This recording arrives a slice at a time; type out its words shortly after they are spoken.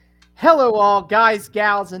Hello, all guys,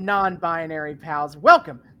 gals, and non binary pals.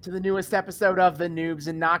 Welcome to the newest episode of the Noobs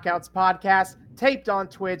and Knockouts podcast, taped on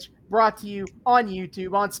Twitch, brought to you on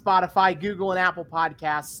YouTube, on Spotify, Google, and Apple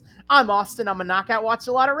Podcasts. I'm Austin. I'm a knockout, watch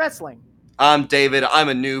a lot of wrestling. I'm David. I'm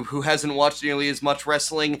a noob who hasn't watched nearly as much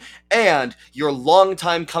wrestling, and your long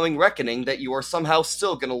time coming reckoning that you are somehow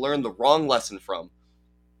still going to learn the wrong lesson from.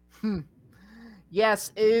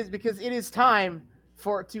 Yes, it is because it is time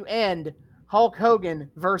for it to end Hulk Hogan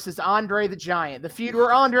versus Andre the Giant, the feud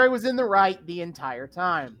where Andre was in the right the entire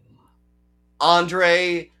time.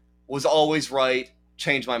 Andre was always right.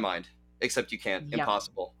 Change my mind. Except you can't. Yeah.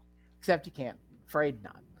 Impossible. Except you can't. Afraid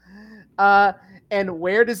not. And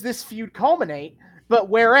where does this feud culminate? But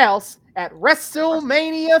where else? At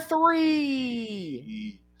WrestleMania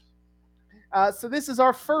 3. So this is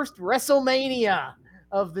our first WrestleMania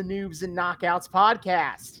of the Noobs and Knockouts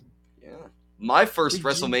podcast. Yeah. My first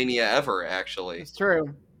WrestleMania ever, actually. It's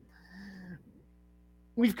true.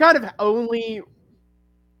 We've kind of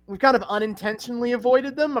unintentionally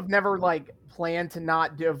avoided them. I've never planned to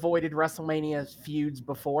not avoided WrestleMania feuds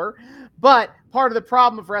before, but part of the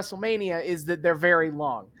problem of WrestleMania is that they're very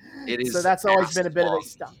long. It is. So that's always been a bit of a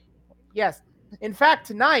stuff. Yes. In fact,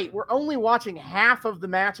 tonight we're only watching half of the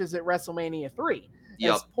matches at WrestleMania 3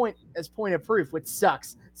 as point of proof, which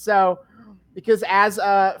sucks. So because as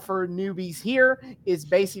for newbies here is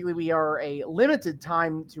basically we are a limited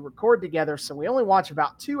time to record together, so we only watch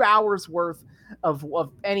about 2 hours worth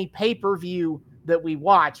of any pay-per-view that we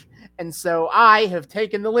watch. And so I have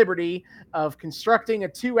taken the liberty of constructing a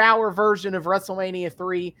 2-hour version of WrestleMania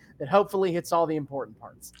 3 that hopefully hits all the important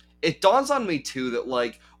parts. It dawns on me too that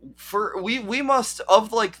we must,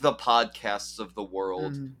 of the podcasts of the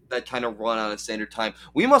world that kind of run on a standard time,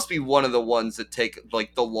 we must be one of the ones that take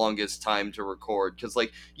the longest time to record, because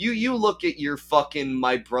you look at your fucking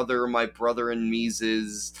my brother and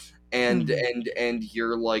Mises and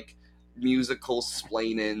your musical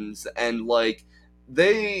splainins, and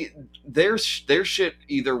their shit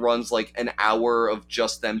either runs an hour of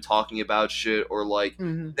just them talking about shit, or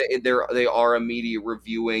they are a media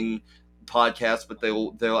reviewing podcast, but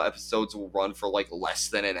their episodes will run for less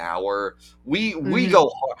than an hour. We go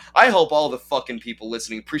hard. I hope all the fucking people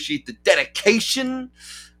listening appreciate the dedication,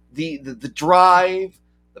 the drive,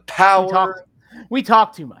 the power. We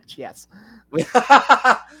talk too much. Yes.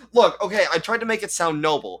 Look, okay, I tried to make it sound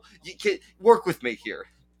noble. You can work with me here.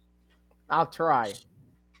 I'll try.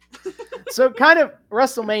 So kind of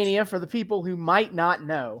WrestleMania, for the people who might not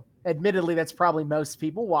know, admittedly, that's probably most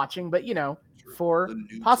people watching, but for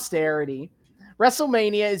posterity,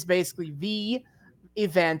 WrestleMania is basically the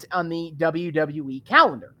event on the WWE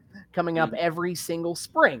calendar coming up every single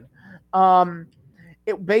spring.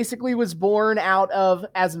 It basically was born out of,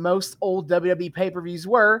 as most old WWE pay-per-views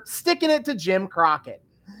were, sticking it to Jim Crockett.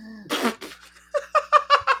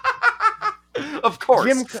 Of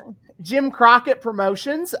course. Jim Crockett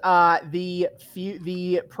Promotions, the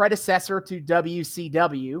predecessor to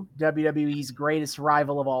WCW, WWE's greatest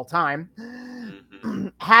rival of all time,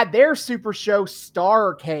 had their super show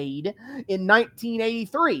Starrcade in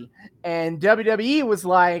 1983. And WWE was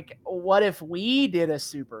like, what if we did a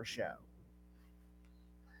super show?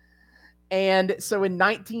 And so in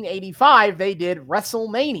 1985, they did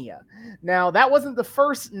WrestleMania. Now, that wasn't the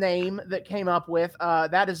first name that came up with.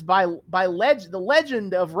 That is by the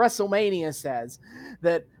legend of WrestleMania says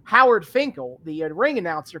that Howard Finkel, the ring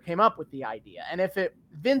announcer, came up with the idea. And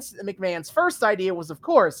Vince McMahon's first idea was, of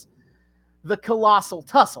course, the Colossal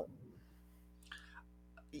Tussle.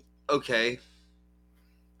 Okay.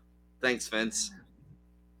 Thanks, Vince.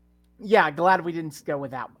 Yeah, glad we didn't go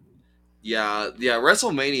with that one. Yeah,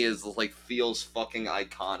 WrestleMania is feels fucking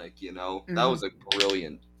iconic, That was a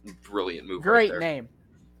brilliant move. Great name.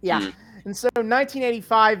 Yeah. And so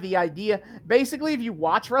 1985, the idea, basically, if you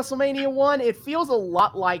watch WrestleMania 1, it feels a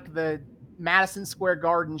lot like the Madison Square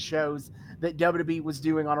Garden shows that WWE was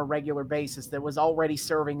doing on a regular basis that was already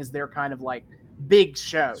serving as their kind of big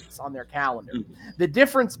shows on their calendar.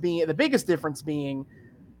 The biggest difference being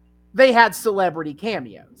they had celebrity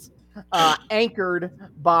cameos. Anchored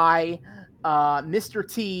by Mr.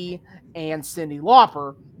 T and Cyndi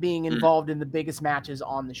Lauper being involved in the biggest matches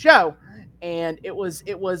on the show. And it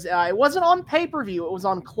wasn't on pay-per-view, it was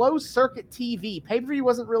on closed circuit TV. Pay-per-view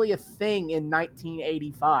wasn't really a thing in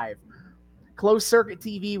 1985. Closed circuit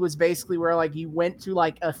TV was basically where you went to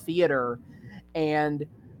a theater and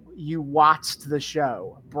you watched the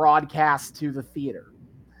show broadcast to the theater.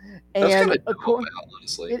 And of course,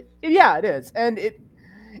 honestly. It is. And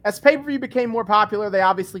as pay-per-view became more popular, they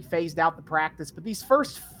obviously phased out the practice, but these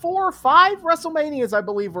first 4 or 5 WrestleManias, I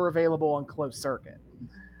believe, were available on closed circuit.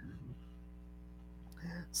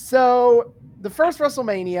 So the first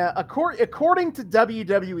WrestleMania, according to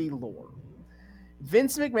WWE lore,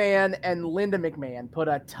 Vince McMahon and Linda McMahon put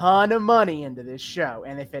a ton of money into this show,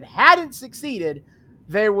 and if it hadn't succeeded,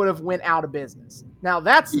 they would have went out of business. Now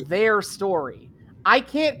that's their story. I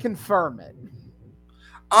can't confirm it.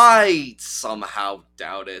 I somehow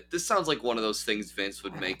doubt it. This sounds like one of those things Vince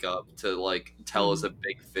would make up to like tell us a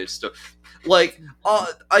big fish story. Like,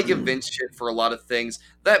 I give Vince shit for a lot of things.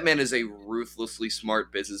 That man is a ruthlessly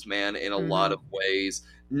smart businessman in a lot of ways.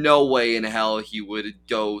 No way in hell he would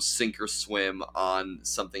go sink or swim on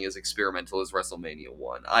something as experimental as WrestleMania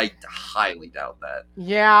 1. I highly doubt that.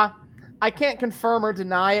 Yeah, I can't confirm or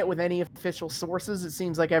deny it with any official sources. It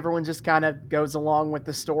seems like everyone just kind of goes along with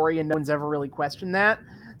the story and no one's ever really questioned that.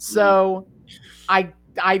 So I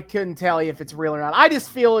couldn't tell you if it's real or not. I just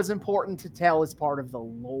feel it's important to tell as part of the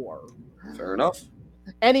lore. Fair enough.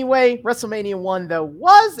 Anyway, WrestleMania 1, though,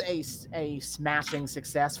 was a smashing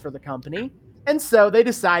success for the company, and so they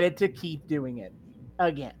decided to keep doing it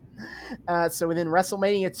again. So then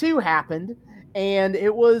WrestleMania 2 happened, and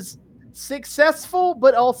it was successful,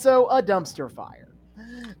 but also a dumpster fire.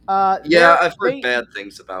 I've heard bad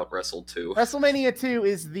things about Wrestle 2. WrestleMania 2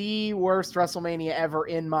 is the worst WrestleMania ever,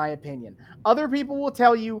 in my opinion. Other people will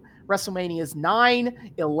tell you WrestleMania is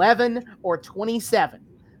 9, 11, or 27.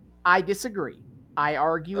 I disagree. I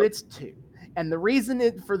argue it's 2. And the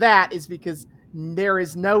reason for that is because there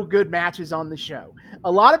is no good matches on the show.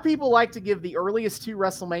 A lot of people like to give the earliest 2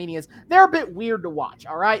 WrestleManias. They're a bit weird to watch,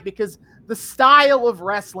 all right? Because the style of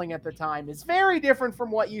wrestling at the time is very different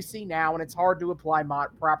from what you see now, and it's hard to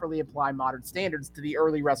properly apply modern standards to the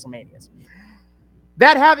early WrestleManias.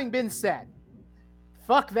 That having been said,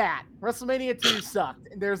 fuck that. WrestleMania 2 sucked.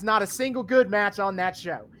 There's not a single good match on that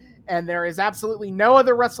show. And there is absolutely no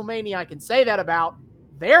other WrestleMania I can say that about.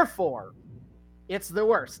 Therefore, it's the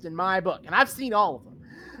worst in my book. And I've seen all of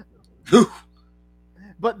them.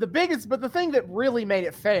 But the thing that really made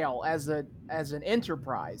it fail as an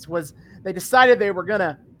enterprise was they decided they were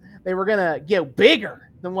gonna go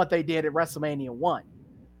bigger than what they did at WrestleMania 1.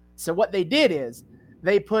 So what they did is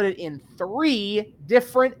they put it in 3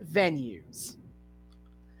 different venues.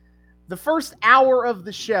 The first hour of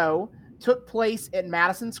the show took place at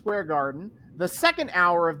Madison Square Garden. The second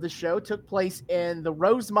hour of the show took place in the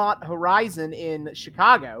Rosemont Horizon in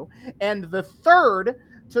Chicago, and the third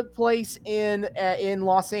took place in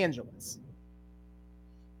Los Angeles.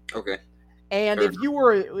 Okay. And if you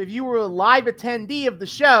were a live attendee of the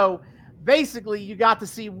show, basically you got to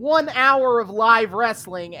see 1 hour of live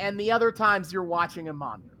wrestling, and the other times you're watching a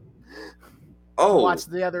monitor. Oh. To watch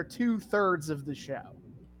the other 2/3 of the show.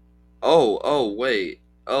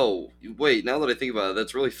 Wait, now that I think about it,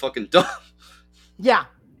 that's really fucking dumb. Yeah,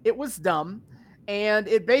 it was dumb. And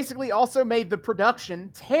it basically also made the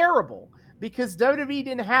production terrible because WWE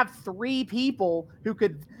didn't have 3 people who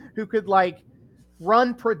could like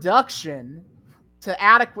run production to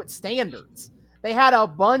adequate standards. They had a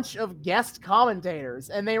bunch of guest commentators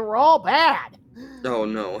and they were all bad. Oh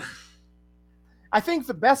no. I think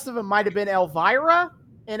the best of them might have been Elvira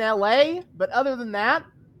in LA, but other than that,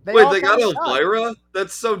 they got Elvira?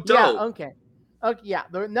 That's so dope. Yeah, okay. Yeah,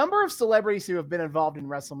 the number of celebrities who have been involved in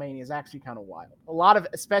WrestleMania is actually kind of wild. A lot of,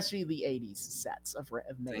 especially the 80s sets of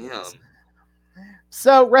names.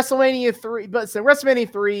 So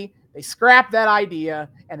WrestleMania 3, they scrapped that idea,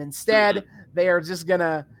 and instead they are just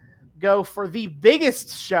gonna go for the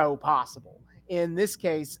biggest show possible. In this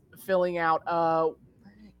case, filling out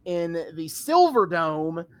in the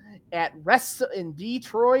Silverdome in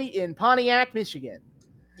Detroit, in Pontiac, Michigan.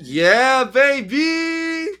 Yeah,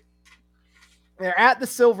 baby! They're at the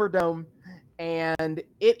Silverdome, and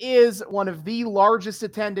it is one of the largest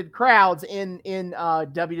attended crowds in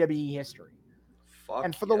WWE history.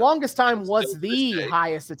 And for the longest time was the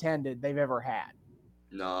highest attended they've ever had.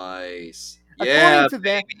 Nice.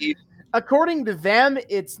 According to them,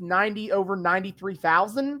 it's over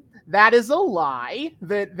 93,000. That is a lie.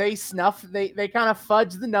 That they kind of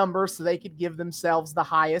fudged the numbers so they could give themselves the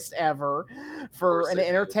highest ever for an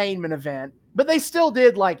entertainment event. But they still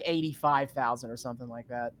did like 85,000 or something like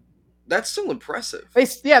that. That's still impressive. They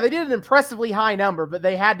did an impressively high number, but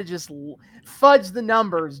they had to just fudge the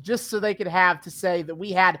numbers just so they could have to say that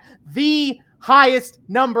we had the highest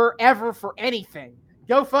number ever for anything.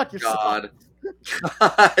 Go fuck yourself.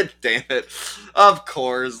 God damn it. Of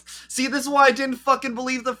course. See, this is why I didn't fucking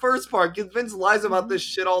believe the first part, because Vince lies about this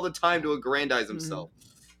shit all the time to aggrandize himself.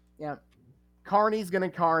 Yeah. Carney's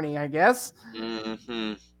gonna carny, I guess.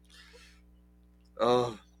 Mm-hmm.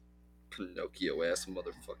 Oh, Pinocchio-ass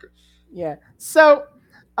motherfucker. Yeah. So,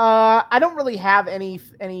 I don't really have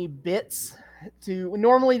any bits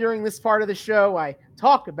Normally during this part of the show, I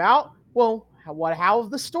talk about, well, how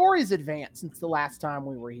have the stories advanced since the last time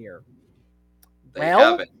we were here? They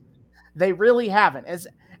haven't. They really haven't.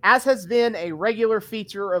 As has been a regular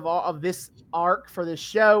feature of this arc for this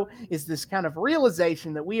show, is this kind of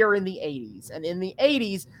realization that we are in the 80s. And in the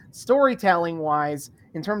 80s, storytelling wise,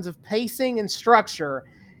 in terms of pacing and structure,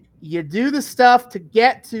 you do the stuff to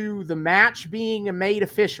get to the match being made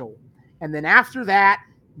official. And then after that,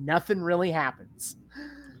 nothing really happens.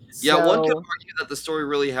 Yeah, one could argue that the story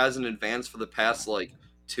really hasn't advanced for the past,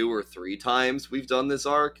 2 or 3 times we've done this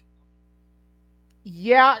arc.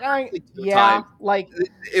 Yeah,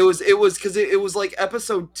 it was because it was like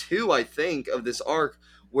episode 2, I think, of this arc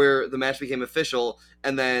where the match became official,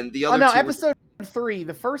 and then the other. Episode 3.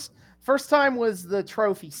 The first time was the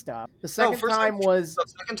trophy stuff. The second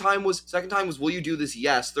time was will you do this?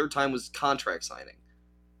 Yes. Third time was contract signing,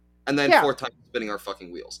 and then fourth time spinning our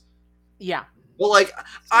fucking wheels. Yeah. Well,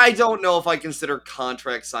 I don't know if I consider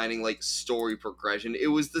contract signing story progression. It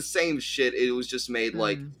was the same shit. It was just made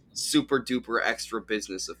super duper extra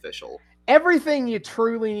business official. Everything you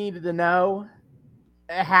truly needed to know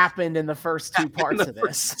happened in the first 2 parts of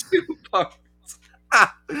this. 2 parts.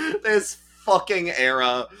 This fucking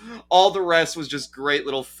era. All the rest was just great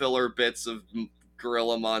little filler bits of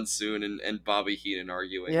Gorilla Monsoon and Bobby Heenan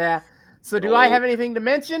arguing. Yeah. So do I have anything to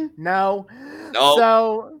mention? No.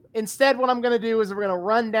 So instead, what I'm going to do is we're going to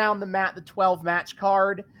run down the 12 match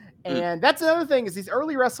card. And that's another thing is these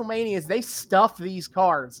early WrestleManias, they stuffed these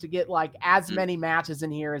cards to get as many matches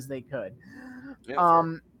in here as they could. Yeah,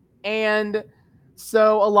 and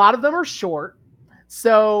so a lot of them are short.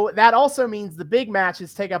 So that also means the big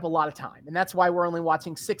matches take up a lot of time. And that's why we're only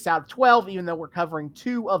watching 6 out of 12, even though we're covering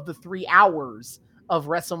 2 of the 3 hours of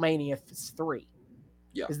WrestleMania 3.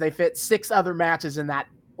 Yeah. Because they fit 6 other matches in that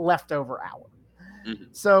leftover hour. Mm-hmm.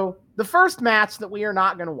 So the first match that we are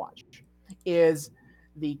not going to watch is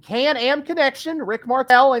the Can-Am Connection, Rick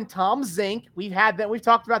Martel and Tom Zink. We've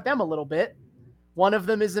talked about them a little bit. One of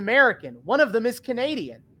them is American. One of them is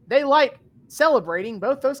Canadian. They like celebrating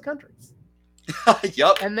both those countries.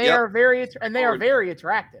 Yep. And they are very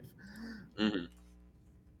attractive. Mm-hmm.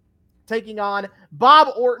 Taking on Bob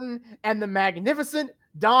Orton and the magnificent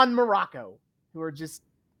Don Morocco, who are just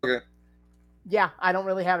I don't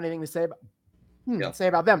really have anything to say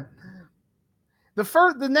about them.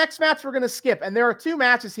 The next match we're going to skip, and there are 2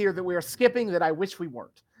 matches here that we are skipping that I wish we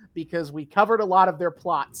weren't, because we covered a lot of their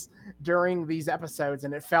plots during these episodes,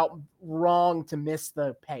 and it felt wrong to miss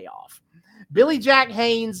the payoff. Billy Jack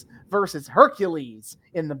Haynes versus Hercules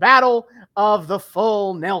in the Battle of the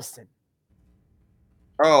Full Nelson.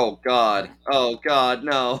 Oh, God,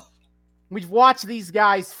 no. We've watched these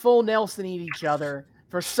guys full Nelson eat each other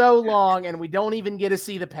for so long, and we don't even get to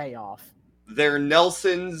see the payoff. Their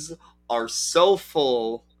Nelsons are so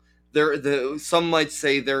full. Some might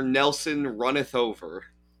say their Nelson runneth over.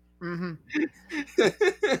 Mm-hmm.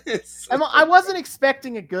 I wasn't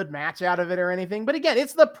expecting a good match out of it or anything, but again,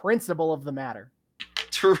 it's the principle of the matter.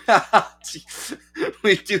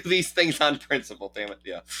 We do these things on principle, damn it.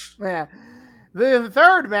 Yeah. The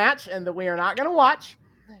third match, and that we are not going to watch,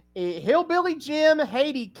 Hillbilly Jim,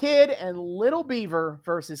 Haiti Kid, and Little Beaver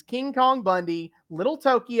versus King Kong Bundy, Little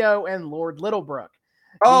Tokyo, and Lord Littlebrook.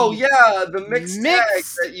 The mixed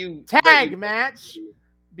tag match,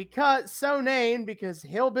 because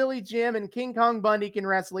Hillbilly Jim and King Kong Bundy can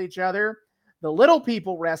wrestle each other. The Little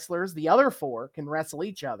People wrestlers, the other 4, can wrestle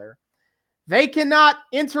each other. They cannot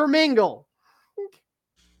intermingle.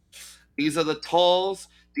 These are the talls.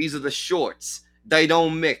 These are the shorts. They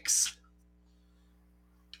don't mix.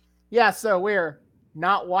 Yeah, so we're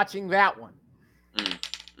not watching that one.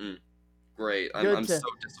 Great. I'm so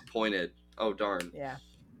disappointed. Oh, darn. Yeah.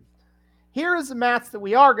 Here is a match that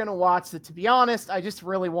we are going to watch that, to be honest, I just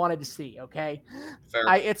really wanted to see, okay? Fair.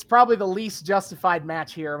 It's probably the least justified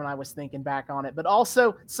match here when I was thinking back on it. But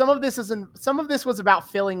also, some of this was about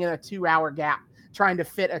filling in a 2-hour gap, trying to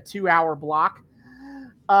fit a 2-hour block.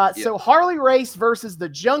 So Harley Race versus the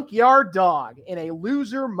Junkyard Dog in a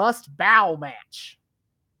loser must bow match.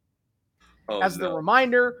 The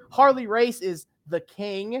reminder, Harley Race is the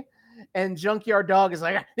king, and Junkyard Dog is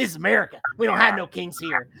like, this is America. We don't have no kings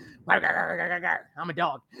here. I'm a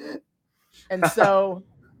dog. And so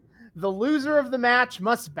the loser of the match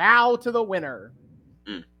must bow to the winner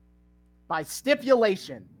by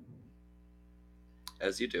stipulation.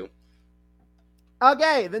 As you do.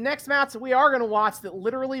 Okay, the next match that we are going to watch that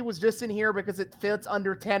literally was just in here because it fits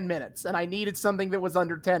under 10 minutes, and I needed something that was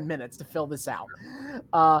under 10 minutes to fill this out.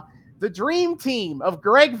 The Dream Team of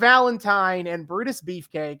Greg Valentine and Brutus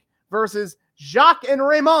Beefcake versus Jacques and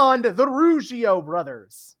Raymond, the Rougeau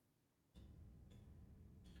brothers.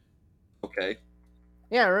 Okay.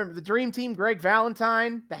 Yeah, remember the Dream Team, Greg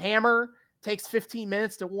Valentine, the Hammer, takes 15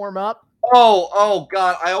 minutes to warm up. Oh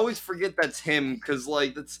God! I always forget that's him because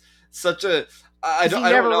like that's such a I He don't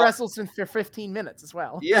never know. wrestles for 15 minutes as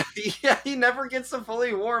well. Yeah, he never gets to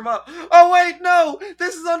fully warm up. Oh wait, no,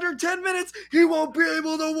 this is under 10 minutes. He won't be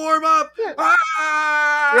able to warm up. Yeah,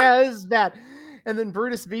 Ah! this is bad. And then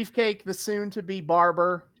Brutus Beefcake, the soon-to-be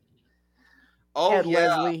barber. Oh Ed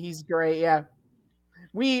yeah. Leslie, he's great. Yeah,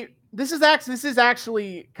 this is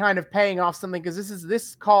actually kind of paying off something because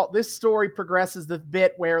this story progresses the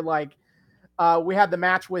bit where like we had the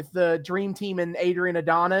match with the Dream Team and Adrian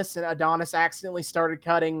Adonis, and Adonis accidentally started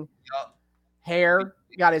cutting hair.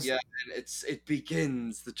 Got his and it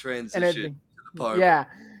begins the and transition to the barber. yeah,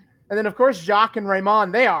 and then of course Jacques and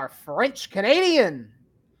Raymond, they are French Canadian.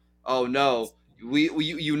 Oh no.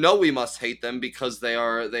 We must hate them because they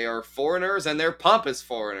are foreigners and they're pompous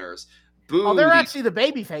foreigners. Boo. Oh, they're actually the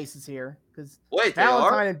baby faces here because Wait,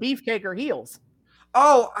 Valentine and Beefcake are heels.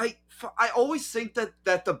 Oh, I always think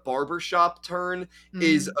that the barbershop turn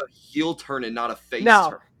is a heel turn and not a face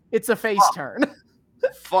turn. It's a face turn.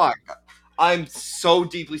 Fuck. I'm so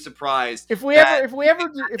deeply surprised. If we ever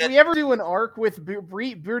do an arc with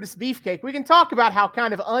Brutus Beefcake, we can talk about how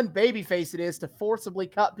kind of unbabyface it is to forcibly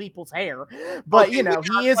cut people's hair. But okay,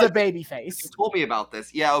 he is a babyface. You told me about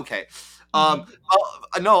this. Yeah, okay. No,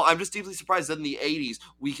 I'm just deeply surprised that in the 80s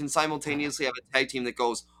we can simultaneously have a tag team that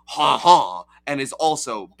goes ha ha and is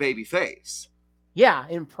also babyface. Yeah,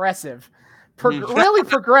 impressive. Really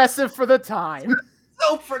progressive for the time.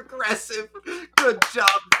 So progressive. Good job,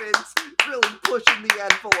 Vince. Really pushing the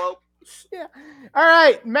envelope. Yeah. All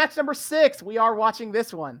right, match number 6. We are watching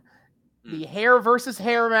this one. The hair versus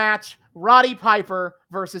hair match. Roddy Piper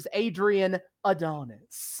versus Adrian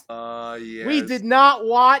Adonis. Yes. We did not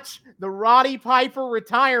watch the Roddy Piper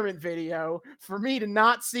retirement video for me to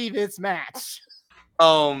not see this match.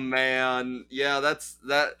 Oh man. Yeah, that's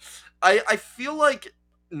that. I feel like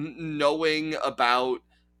knowing about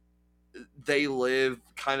They Live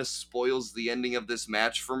kind of spoils the ending of this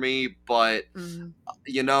match for me, but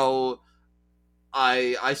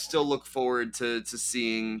I still look forward to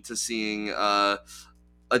seeing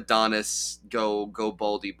Adonis go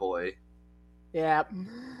Baldy Boy. Yeah.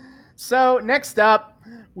 So next up,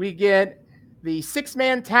 we get the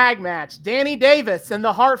 6-man tag match: Danny Davis and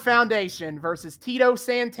the Hart Foundation versus Tito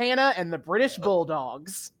Santana and the British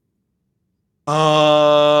Bulldogs.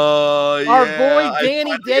 Our boy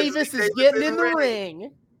Danny Davis is getting in the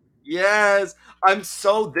ring. Yes,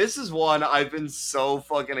 this is one I've been so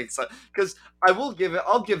fucking excited because I'll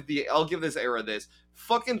give this era this.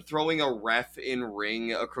 Fucking throwing a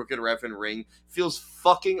crooked ref in ring feels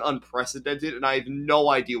fucking unprecedented, and I have no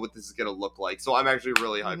idea what this is gonna look like. So I'm actually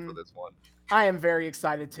really hyped for this one. I am very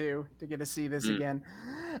excited too to get to see this again.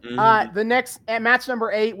 The next match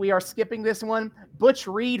number 8, we are skipping this one. Butch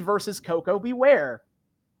Reed versus Koko Beware.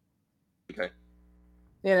 Okay.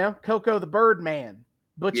 Koko the Birdman.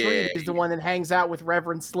 Butch Reed is the one that hangs out with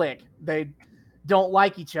Reverend Slick. They don't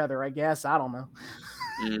like each other, I guess. I don't know.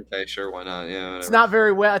 Okay, sure, why not? Yeah, whatever.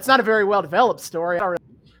 It's not a very well developed story. I don't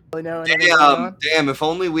really know. Damn, if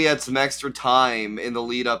only we had some extra time in the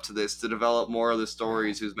lead up to this to develop more of the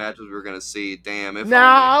stories whose matches we were going to see. Damn, if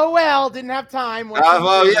didn't have time. What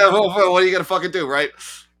are you going to fucking do, right?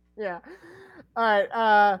 Yeah. All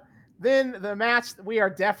right. Then the match that we are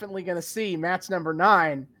definitely going to see, match number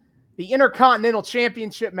 9, the Intercontinental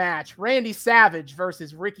Championship match: Randy Savage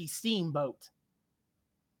versus Ricky Steamboat.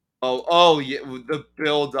 Oh yeah, the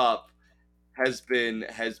build up has been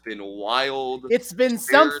wild. It's been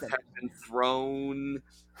something. Have been thrown.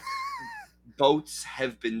 Boats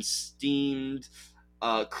have been steamed.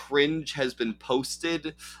 Cringe has been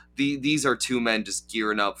posted. These are two men just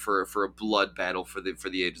gearing up for a blood battle for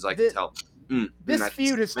the ages. I can tell. This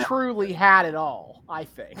feud has truly had it all, I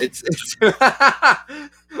think. It's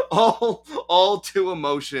all two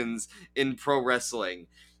emotions in pro wrestling: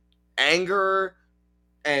 anger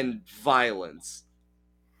and violence.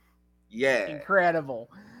 Yeah.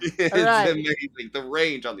 Incredible. It's amazing. The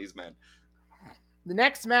range on these men. The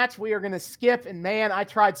next match we are going to skip, and man, I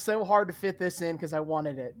tried so hard to fit this in because I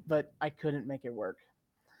wanted it, but I couldn't make it work.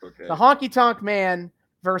 Okay. The Honky Tonk Man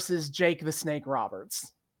versus Jake the Snake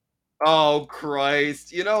Roberts. Oh,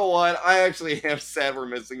 Christ. You know what? I actually am sad we're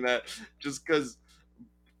missing that just because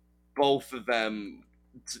both of them,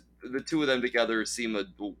 the two of them together, seem a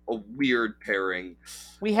weird pairing.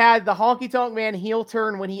 We had the Honky Tonk Man heel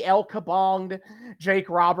turn when he El Kabonged Jake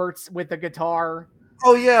Roberts with the guitar.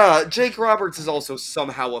 Oh, yeah. Jake Roberts is also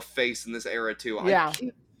somehow a face in this era, too. Yeah.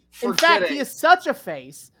 In fact, he is such a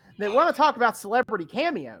face that we want to talk about celebrity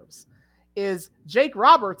cameos. is Jake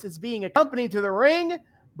Roberts is being accompanied to the ring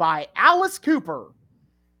by Alice Cooper.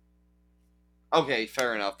 Okay,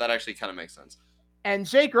 fair enough. That actually kind of makes sense. And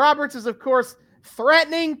Jake Roberts is, of course,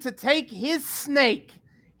 threatening to take his snake,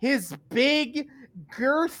 his big,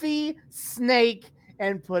 girthy snake,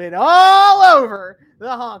 and put it all over the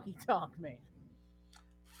Honky Tonk Man.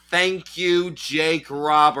 Thank you, Jake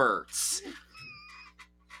Roberts.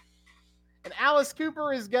 And Alice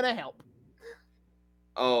Cooper is going to help.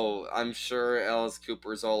 Oh, I'm sure Alice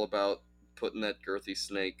Cooper is all about putting that girthy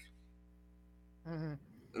snake. All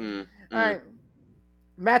right.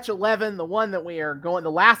 Match 11, the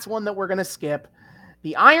last one that we're going to skip.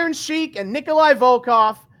 The Iron Sheik and Nikolai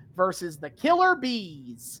Volkov versus the Killer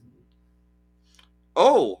Bees.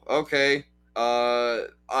 Oh, okay. I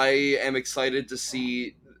am excited to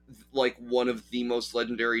see like one of the most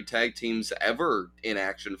legendary tag teams ever in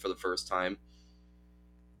action for the first time.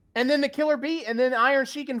 And then the Killer Bee, and then Iron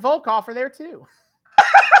Sheik and Volkov are there too.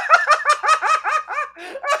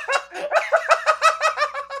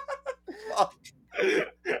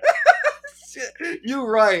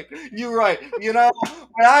 You're right. You know,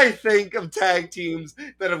 when I think of tag teams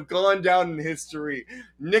that have gone down in history,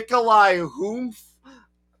 Nikolai Humph,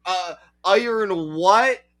 Iron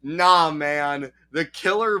what? Nah, man. The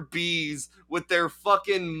Killer Bees with their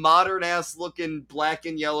fucking modern ass looking black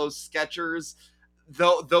and yellow Skechers.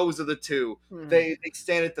 Those are the two. They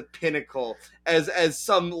stand at the pinnacle. As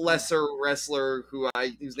some lesser wrestler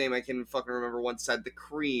whose name I can't fucking remember once said, the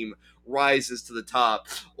Cream rises to the top,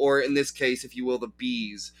 or in this case, if you will, the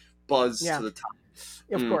Bees buzz to the top.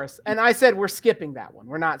 Of course. And I said we're skipping that one.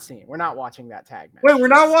 We're not watching that tag match. Wait, we're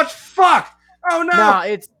not watching. Fuck! Oh no! No,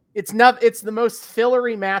 it's the most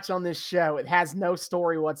fillery match on this show. It has no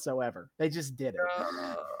story whatsoever. They just did it.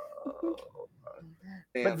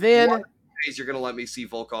 But then you're gonna let me see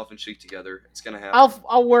Volkov and Sheik together. It's gonna happen.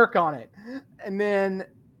 I'll work on it. And then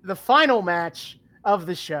the final match of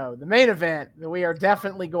the show, the main event that we are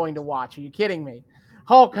definitely going to watch. Are you kidding me?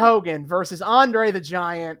 Hulk Hogan versus Andre the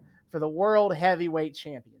Giant for the World Heavyweight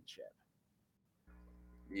Championship.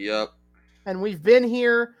 Yep. And we've been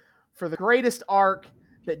here for the greatest arc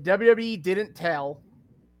that WWE didn't tell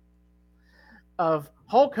of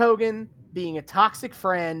Hulk Hogan being a toxic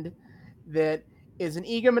friend that is an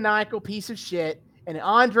egomaniacal piece of shit, and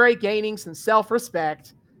Andre gaining some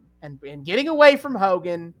self-respect and getting away from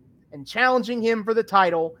Hogan and challenging him for the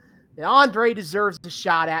title that Andre deserves a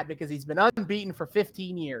shot at because he's been unbeaten for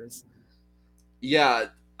 15 years. Yeah,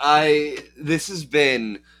 this has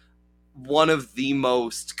been one of the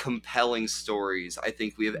most compelling stories I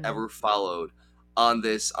think we have ever followed on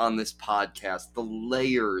this podcast. The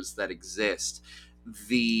layers that exist,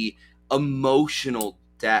 the emotional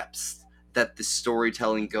depths that the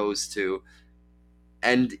storytelling goes to,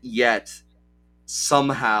 and yet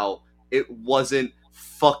somehow it wasn't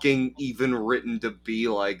fucking even written to be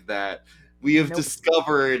like that. We have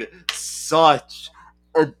discovered such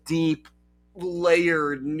a deep,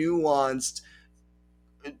 layered, nuanced,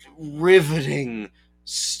 riveting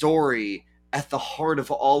story at the heart of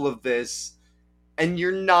all of this, and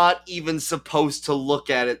you're not even supposed to look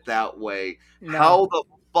at it that way. No. How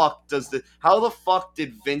the fuck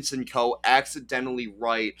did Vince and Co. accidentally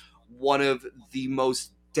write one of the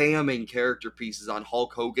most damning character pieces on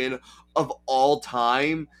Hulk Hogan of all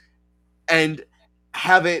time and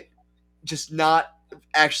have it just not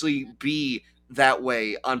actually be that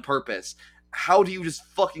way on purpose? How do you just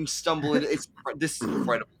fucking stumble into this is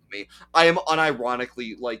incredible to me. I am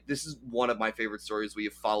unironically, like, this is one of my favorite stories we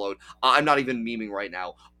have followed. I'm not even memeing right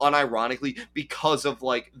now. Unironically, because of,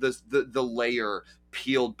 like, the layer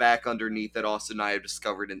peeled back underneath that Austin and I have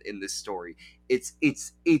discovered in this story. It's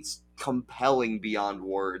compelling beyond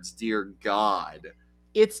words, dear God.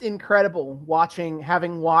 It's incredible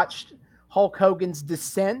having watched Hulk Hogan's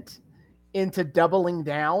descent into doubling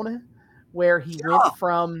down, where he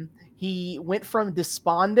went from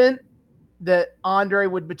despondent that Andre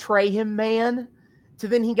would betray him, man, to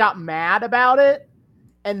then he got mad about it.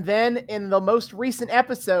 And then in the most recent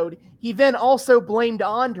episode, he then also blamed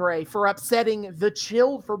Andre for betraying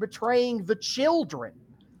the children.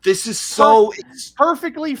 This is so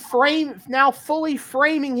perfectly fully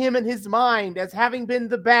framing him in his mind as having been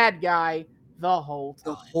the bad guy the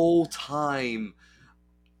whole time.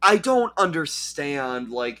 I don't understand.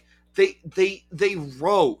 Like, they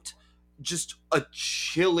wrote just a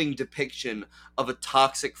chilling depiction of a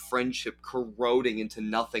toxic friendship corroding into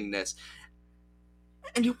nothingness,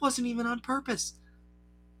 and it wasn't even on purpose.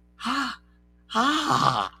 Oh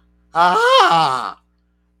god,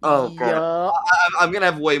 I'm gonna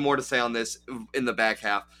have way more to say on this in the back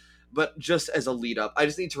half, but just as a lead up, I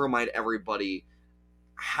just need to remind everybody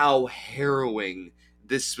how harrowing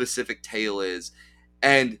this specific tale is.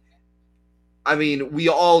 And I mean, we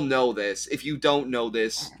all know this. If you don't know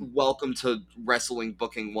this, welcome to Wrestling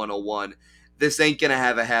Booking 101. This ain't gonna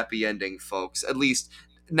have a happy ending, folks. At least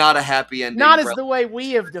not a happy ending. Not as the way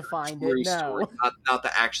we have defined it, story, no. not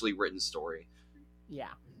the actually written story. Yeah.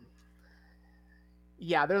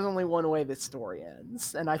 Yeah, there's only one way this story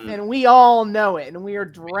ends. And and we all know it, and we are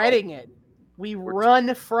dreading it. We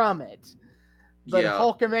run from it. But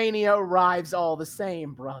Hulkamania arrives all the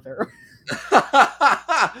same, brother.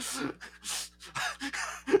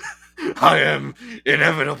 I am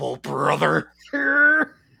inevitable, brother.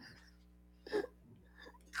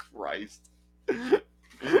 Christ.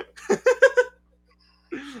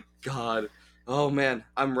 God. Oh, man.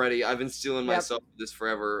 I'm ready. I've been stealing myself for this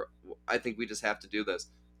forever. I think we just have to do this.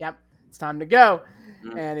 Yep. It's time to go.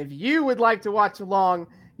 And if you would like to watch along,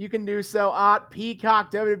 you can do so at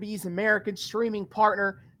Peacock, WWE's American streaming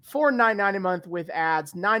partner, $4.99 a month with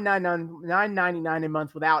ads, $9.99 a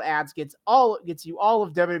month without ads. Gets you all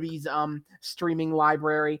of WWE's streaming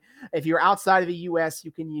library. If you're outside of the US,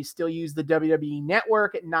 you can still use the WWE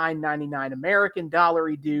Network at $9.99 American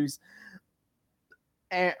dollary dues.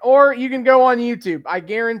 Or you can go on YouTube. I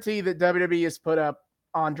guarantee that WWE has put up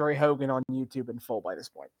Andre Hogan on YouTube in full by this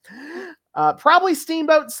point. Probably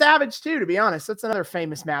Steamboat Savage too, to be honest. That's another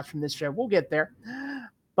famous match from this show. We'll get there.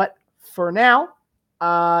 But for now,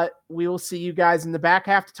 we will see you guys in the back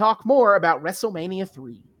half to talk more about WrestleMania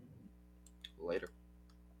 3. Later.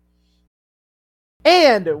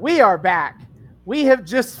 And we are back. We have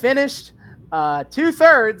just finished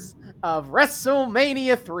 2/3 of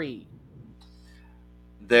WrestleMania 3.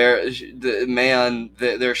 There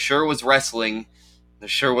sure was wrestling. There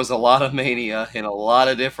sure was a lot of mania in a lot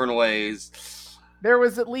of different ways. There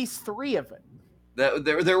was at least 3 of it.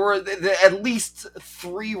 There were at least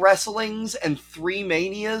 3 wrestlings and 3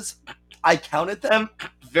 manias. I counted them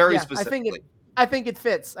very specifically. I think it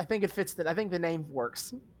fits. I think the name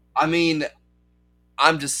works. I mean,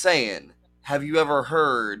 I'm just saying. Have you ever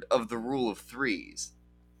heard of the rule of 3s?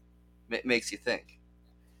 Makes you think.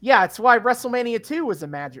 Yeah, it's why WrestleMania 2 was a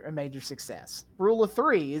major success. Rule of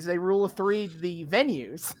 3 is a rule of 3 the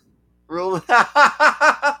venues.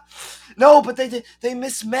 No, but they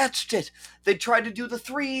mismatched it. They tried to do the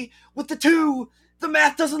 3 with the 2. The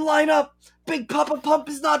math doesn't line up. Big Papa Pump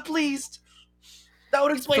is not pleased. That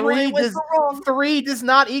would explain why it went so wrong. 3 does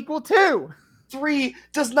not equal 2. 3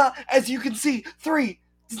 does not, as you can see, 3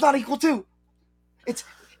 does not equal 2. It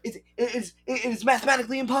is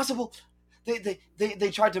mathematically impossible. They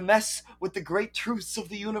tried to mess with the great truths of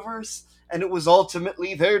the universe, and it was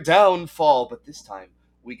ultimately their downfall. But this time,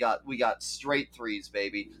 we got straight 3s,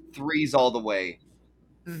 baby. 3s all the way.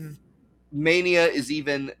 Mm-hmm. Mania is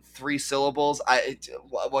even 3 syllables.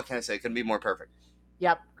 What can I say? It couldn't be more perfect.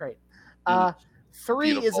 Yep, great. 3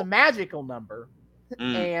 Beautiful. Is a magical number,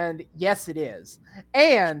 and yes, it is.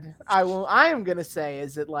 And I am gonna say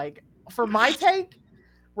is that, like, for my take,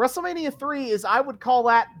 WrestleMania 3 is, I would call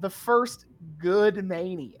that the first good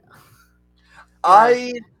Mania.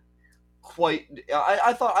 I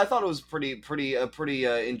thought it was pretty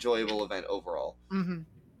enjoyable event overall. Mm-hmm.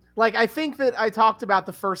 Like, I think that I talked about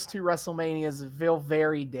the first 2 WrestleManias feel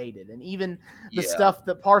very dated, and even the stuff,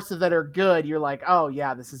 the parts of that are good, you're like, oh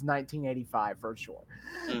yeah, this is 1985 for sure.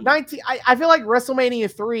 I feel like WrestleMania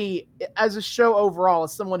 3 as a show overall,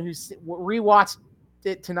 as someone who's rewatched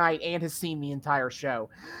it tonight and has seen the entire show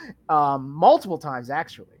multiple times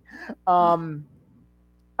actually,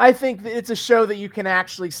 I think that it's a show that you can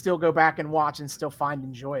actually still go back and watch and still find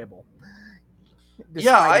enjoyable.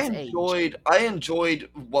 Yeah, I enjoyed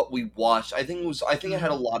what we watched. I think it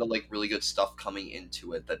had a lot of, like, really good stuff coming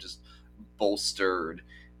into it that just bolstered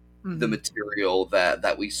the material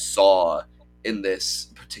that we saw in this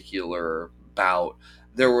particular bout.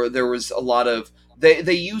 There was a lot of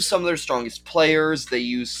they used some of their strongest players. They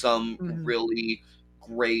used some really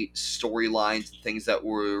great storylines and things that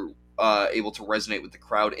were able to resonate with the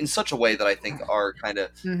crowd in such a way that I think are kind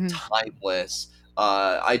of timeless.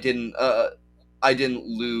 I didn't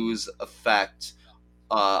lose effect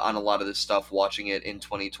on a lot of this stuff watching it in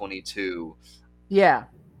 2022. Yeah.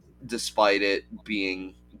 Despite it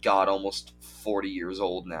being, God, almost 40 years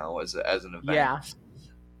old now as an event. Yeah.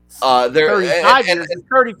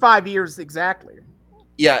 35 years exactly.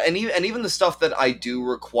 Yeah, and even the stuff that I do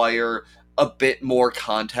require a bit more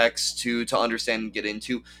context to understand and get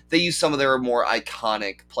into, they use some of their more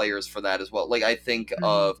iconic players for that as well. Like, I think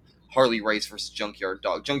of Harley Race versus Junkyard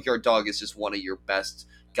Dog. Junkyard Dog is just one of your best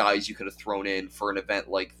guys you could have thrown in for an event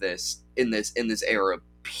like this in this era,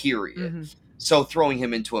 period. So throwing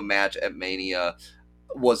him into a match at Mania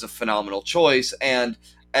was a phenomenal choice. And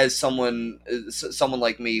as someone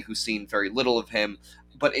like me who's seen very little of him,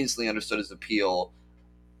 but instantly understood his appeal,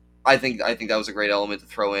 I think that was a great element to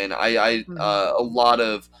throw in. A lot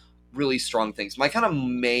of really strong things. My kind of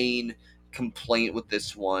main complaint with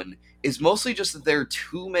this one is mostly just that there are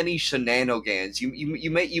too many shenanigans.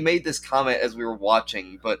 You made this comment as we were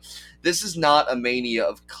watching, but this is not a Mania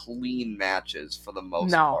of clean matches for the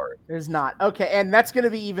most part. No, there's not. Okay, and that's going to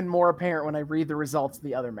be even more apparent when I read the results of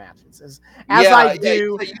the other matches.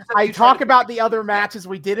 I talk about the other matches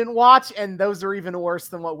we didn't watch, and those are even worse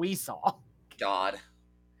than what we saw. God.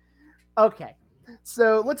 Okay,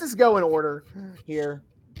 so let's just go in order here.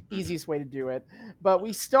 Easiest way to do it. But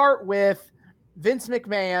we start with Vince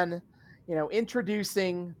McMahon,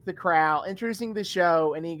 introducing the crowd, introducing the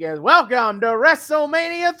show, and he goes, "Welcome to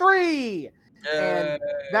WrestleMania 3." And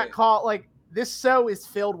that call, this show is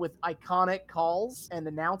filled with iconic calls and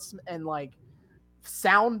announcements and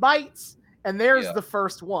sound bites. And there's the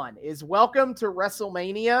first one is "Welcome to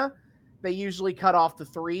WrestleMania." They usually cut off the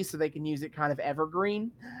 3 so they can use it kind of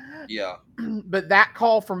evergreen. Yeah. But that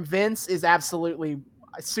call from Vince is absolutely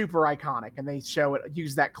super iconic, and they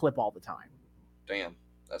use that clip all the time. Damn,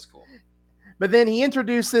 that's cool. But then he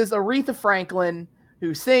introduces Aretha Franklin,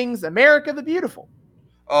 who sings "America the Beautiful."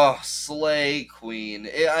 Oh, slay queen.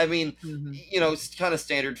 It's kind of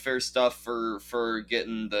standard fare stuff for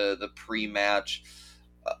getting the pre-match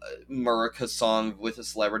Murica song with a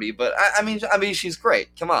celebrity, but I mean she's great.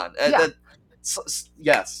 Come on.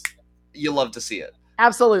 Yes. You love to see it.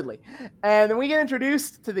 Absolutely. And then we get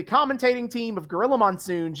introduced to the commentating team of Gorilla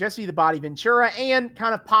Monsoon, Jesse the Body Ventura, and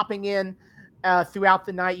kind of popping in throughout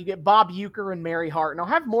the night, you get Bob Uecker and Mary Hart. And I'll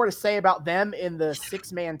have more to say about them in the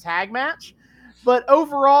 6-man tag match. But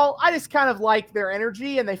overall, I just kind of liked their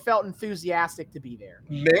energy, and they felt enthusiastic to be there.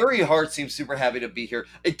 Mary Hart seems super happy to be here.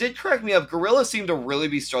 It did crack me up. Gorilla seemed to really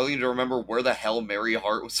be struggling to remember where the hell Mary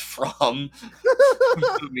Hart was from. From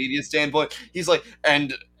the media standpoint. He's like,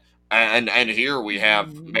 and here we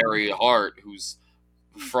have Mary Hart, who's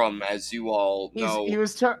from, as you all know,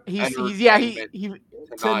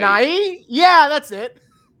 tonight. Yeah, that's it.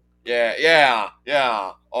 Yeah.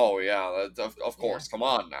 Oh yeah, of course. Come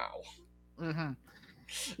on now. Mm-hmm.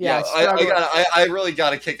 Yeah, I really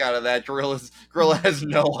got a kick out of that. Gorilla has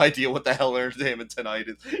no idea what the hell Entertainment Tonight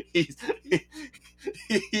is.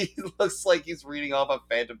 He looks like he's reading off a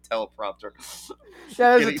phantom teleprompter.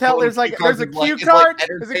 Yeah, there's a cue card.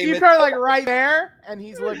 There's a cue card right there, and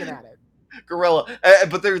he's looking at it. Gorilla,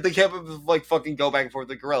 but they can't fucking go back and forth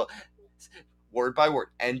with Gorilla. Word by word,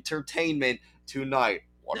 Entertainment Tonight.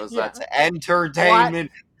 What does that say? Entertainment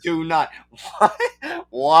tonight.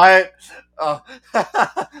 What?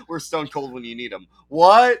 We're stone cold when you need them.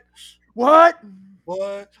 What?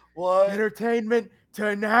 Entertainment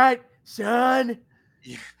Tonight, son.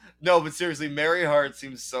 Yeah. No, but seriously, Mary Hart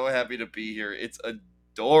seems so happy to be here. It's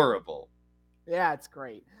adorable. Yeah, it's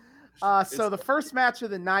great. So the first match of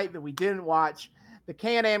the night that we didn't watch, the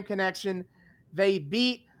Can-Am Connection, they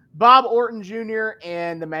beat Bob Orton Jr.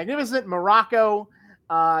 and the Magnificent Morocco.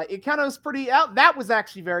 It kind of was pretty out. That was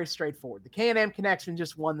actually very straightforward. The Can-Am Connection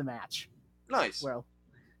just won the match. Nice. Well,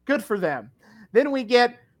 good for them. Then we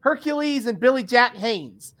get Hercules and Billy Jack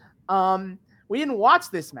Haynes. We didn't watch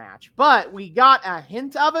this match, but we got a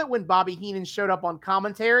hint of it when Bobby Heenan showed up on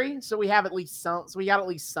commentary. So we got at least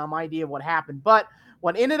some idea of what happened. But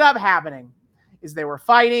what ended up happening is they were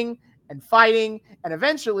fighting, and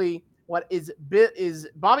eventually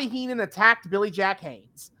Bobby Heenan attacked Billy Jack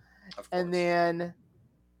Haynes.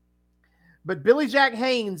 But Billy Jack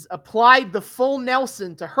Haynes applied the full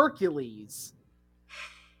Nelson to Hercules.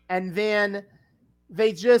 And then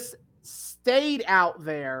they just stayed out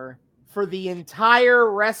there for the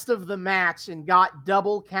entire rest of the match and got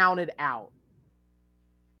double counted out.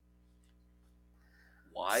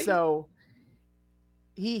 Why? So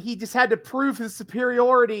he just had to prove his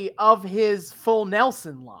superiority of his full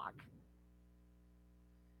Nelson lock.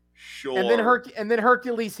 Sure. And then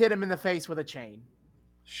Hercules hit him in the face with a chain.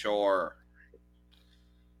 Sure.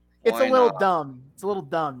 It's a little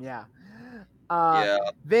dumb, yeah.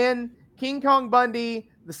 Then King Kong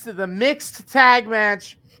Bundy, the mixed tag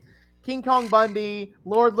match, King Kong Bundy,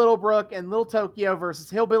 Lord Littlebrook, and Little Tokyo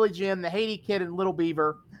versus Hillbilly Jim, the Haiti Kid, and Little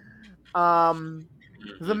Beaver.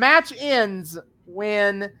 The match ends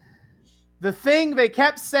when the thing they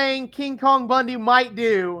kept saying King Kong Bundy might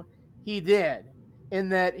do, he did. In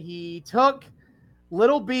that he took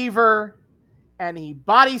Little Beaver and he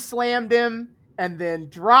body slammed him and then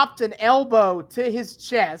dropped an elbow to his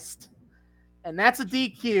chest. And that's a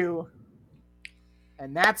DQ.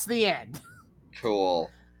 And that's the end. Cool.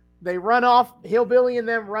 They run off, Hillbilly and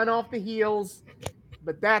them run off the heels.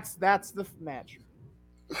 But that's the match.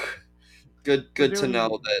 Good to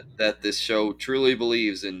know that this show truly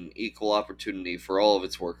believes in equal opportunity for all of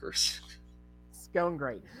its workers. It's going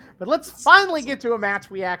great. But let's finally get to a match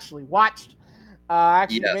we actually watched.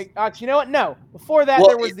 Yes. You know what? No. Before that, Well,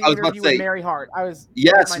 there was the I was about interview to with say, Mary Hart.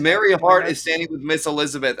 yes, Mary my Hart is notes. standing with Miss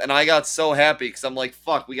Elizabeth, and I got so happy because I'm like,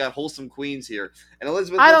 fuck, we got wholesome queens here. And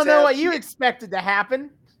Elizabeth, I don't know what you expected to happen.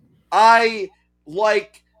 I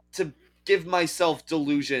like to give myself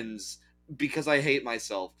delusions because I hate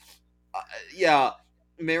myself. Yeah,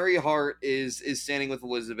 Mary Hart is standing with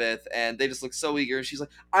Elizabeth, and they just look so eager. And she's like,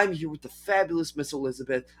 "I'm here with the fabulous Miss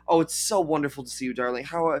Elizabeth. Oh, it's so wonderful to see you, darling.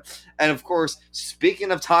 How?" And of course,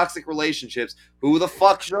 speaking of toxic relationships, who the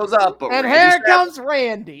fuck shows up? But and Randy here Savage. comes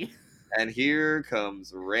Randy. And here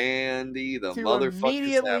comes Randy, the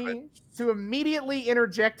motherfucker Savage. To immediately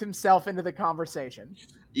interject himself into the conversation.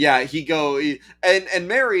 Yeah, and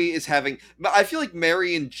Mary is having. I feel like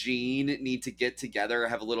Mary and Jean need to get together,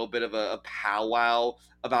 have a little bit of a powwow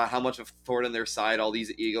about how much of a thorn in their side all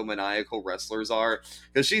these egomaniacal wrestlers are.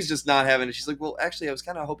 Because she's just not having it. She's like, well, actually, I was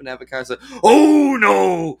kind of hoping to have a kind of. Oh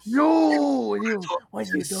no, when you talk to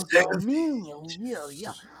me,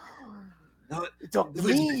 yeah. Talk to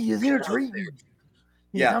me, you're treating.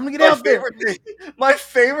 Yeah, I'm gonna get out there. My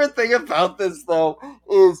favorite thing about this though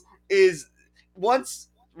is once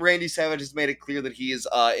Randy Savage has made it clear that he is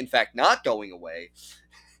in fact not going away,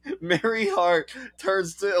 Mary Hart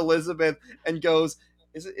turns to Elizabeth and goes,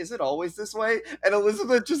 Is it always this way? And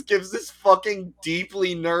Elizabeth just gives this fucking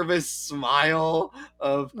deeply nervous smile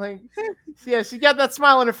of like, yeah, she got that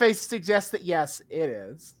smile on her face to suggest that yes, it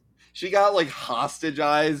is. She got like hostage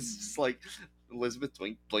eyes, just like, Elizabeth,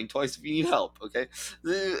 blink twice if you need help, okay?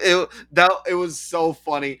 It was so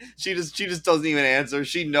funny. She just doesn't even answer.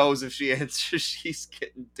 She knows if she answers, she's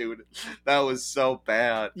getting doomed. That was so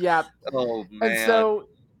bad. Yeah. Oh man. And so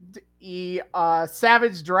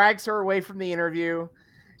Savage drags her away from the interview.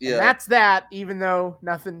 Yeah. And that's that, even though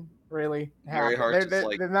nothing really happened.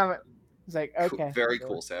 It's like, okay. Very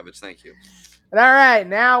cool, Savage. Thank you. And all right,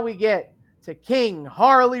 now we get to King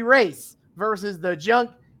Harley Race versus the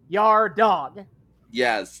Junkyard Dog.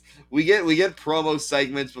 Yes, we get promo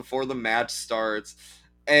segments before the match starts,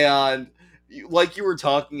 and like you were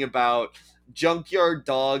talking about, Junkyard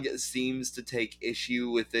Dog seems to take issue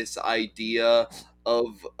with this idea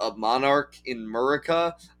of a monarch in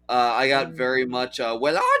Murica. I got very much,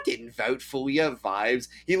 well, I didn't vote for you vibes.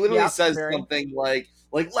 He literally says something like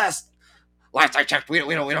last I checked, we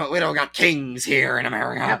don't got kings here in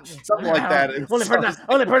America. Something like that.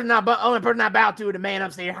 Only person I bow to the man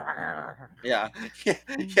upstairs. Yeah.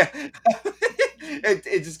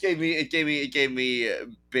 It just gave me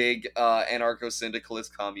big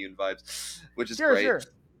anarcho-syndicalist commune vibes, which is great. Sure.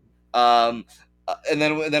 And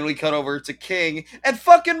then we cut over to King, and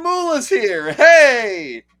fucking Moolah's here.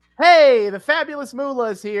 Hey, the fabulous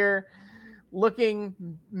Moolah is here, looking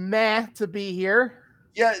meh to be here.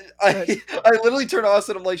 Yeah, I literally turned to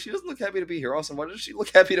Austin. I'm like, she doesn't look happy to be here. Austin, why does she look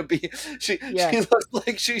happy to be? She looks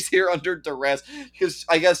like she's here under duress because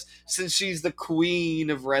I guess since she's the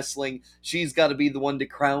queen of wrestling, she's got to be the one to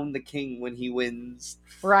crown the king when he wins.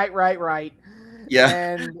 Right.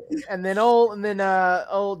 Yeah, and then old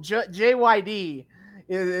JYD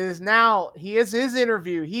is now his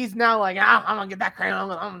interview. He's now like, I'm gonna get that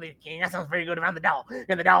crown. I'm the king. That sounds pretty good around the dog.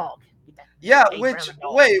 Yeah, which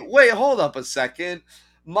wait, hold up a second.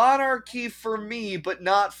 Monarchy for me, but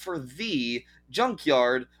not for thee.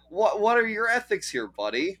 Junkyard, what are your ethics here,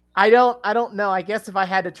 buddy? I don't know. I guess if I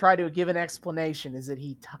had to try to give an explanation, they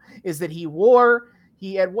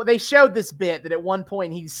showed this bit that at one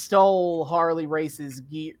point he stole Harley Race's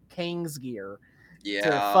King's gear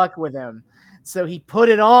to fuck with him. So he put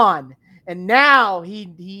it on, and now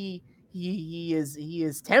he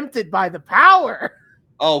is tempted by the power.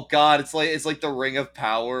 Oh God, it's like the Ring of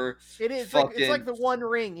Power. It is. It's like the One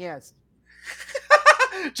Ring. Yes.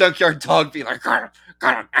 Junkyard Dog being like, got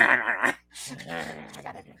him.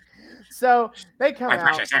 So they come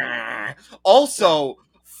out. Also,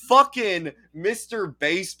 fucking Mr.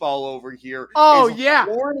 Baseball over here. Oh is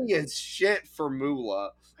horny as shit for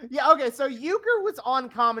Moolah. Yeah. Okay. So Euchre was on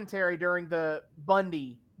commentary during the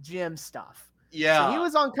Bundy gym stuff. Yeah. So he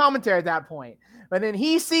was on commentary at that point. But then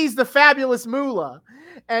he sees the fabulous Moolah,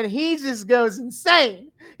 and he just goes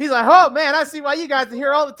insane. He's like, "Oh man, I see why you guys are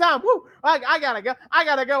here all the time. Woo! I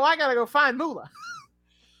gotta go find Moolah."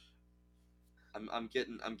 I'm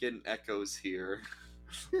getting echoes here.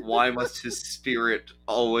 Why must his spirit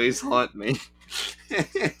always haunt me?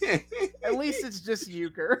 At least it's just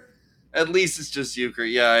Euchre. At least it's just Euchre.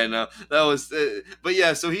 Yeah, I know. That was, but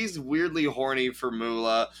yeah. So he's weirdly horny for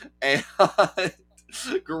Moolah, and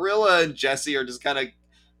Gorilla and Jesse are just kind of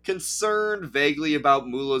concerned vaguely about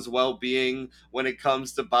Moolah's well-being when it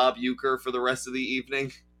comes to Bob Uecker for the rest of the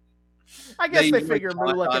evening. I guess they even, figure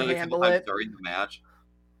Moolah talked can on it a couple handle times it. during the match.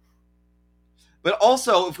 But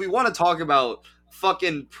also, if we want to talk about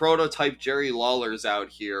fucking prototype Jerry Lawler's out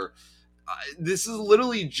here, this is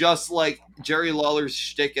literally just like Jerry Lawler's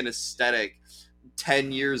shtick and aesthetic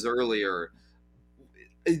 10 years earlier.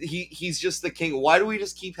 He's just the king. Why do we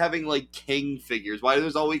just keep having like king figures? Why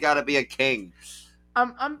does always got to be a king?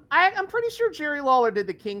 I'm pretty sure Jerry Lawler did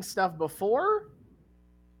the King stuff before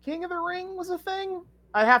King of the Ring was a thing.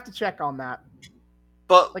 I'd have to check on that.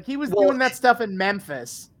 But like he was doing that stuff in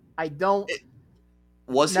Memphis. I don't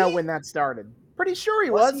know when that started. Pretty sure he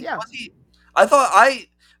was. Yeah. Was he? I thought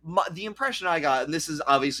the impression I got, and this is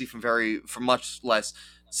obviously from much less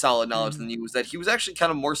solid knowledge than you, was that he was actually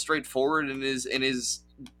kind of more straightforward in his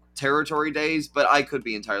territory days, but I could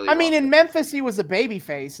be entirely wrong. I mean, in Memphis, he was a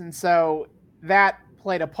babyface, and so that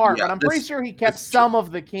played a part, but I'm pretty sure he kept some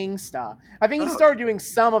of the King stuff. I think he started doing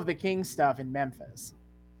some of the King stuff in Memphis.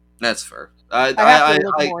 That's fair. I have to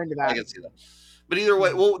look more into that. I can see that. But either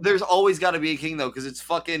way, well, there's always got to be a king, though, because it's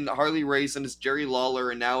fucking Harley Race and it's Jerry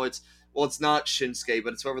Lawler, and now it's not Shinsuke,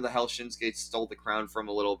 but it's whoever the hell Shinsuke stole the crown from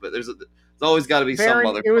a little bit. There's always got to be some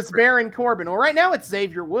other. It was Baron Corbin. Well, right now it's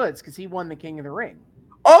Xavier Woods because he won the King of the Ring.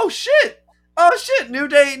 Oh shit! New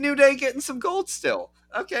Day getting some gold still.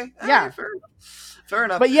 Okay, yeah, right, fair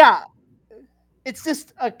enough. But yeah, it's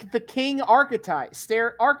just the King archetypes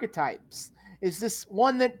is this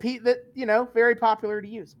one that very popular to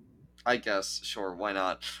use. I guess, sure, why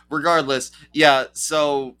not? Regardless, yeah,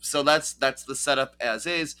 so that's the setup as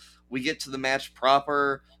is. We get to the match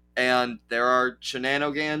proper, and there are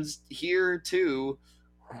shenanigans here too.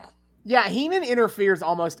 Yeah, Heenan interferes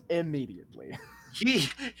almost immediately.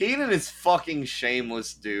 Heenan is fucking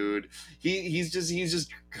shameless, dude. He's just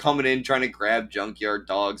coming in trying to grab Junkyard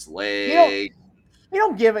Dog's leg. He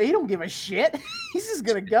don't give a shit. He's just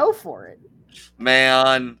gonna go for it.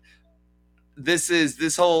 Man,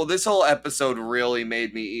 this whole episode really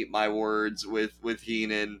made me eat my words with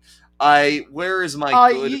Heenan. Where is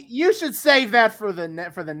my good? You should save that for the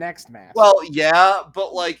next match. Well, yeah,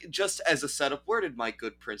 but like just as a setup, where did my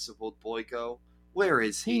good principled boy go? Where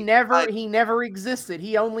is he? He never existed.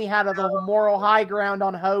 He only had the moral high ground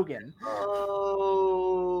on Hogan.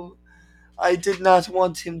 Oh, I did not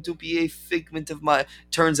want him to be a figment of my.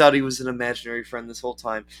 Turns out he was an imaginary friend this whole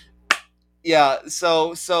time. Yeah,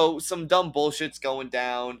 so some dumb bullshit's going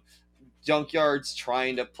down. Junkyard's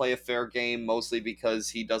trying to play a fair game, mostly because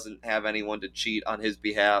he doesn't have anyone to cheat on his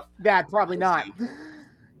behalf. Yeah, probably not.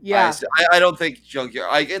 Yeah, I don't think Junkyard.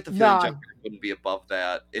 I get the feeling Junkyard wouldn't be above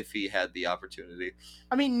that if he had the opportunity.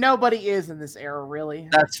 I mean, nobody is in this era, really.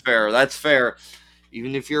 That's fair.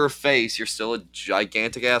 Even if you're a face, you're still a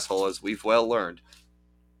gigantic asshole, as we've well learned.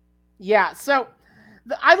 Yeah, so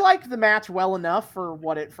I liked the match well enough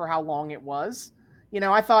for how long it was.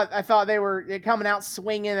 I thought they were coming out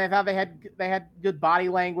swinging. I thought they had good body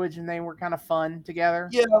language and they were kind of fun together.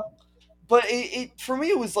 Yeah, but it for me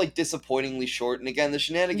it was like disappointingly short. And again, the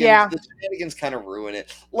shenanigans kind of ruin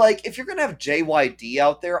it. Like if you're gonna have JYD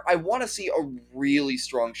out there, I want to see a really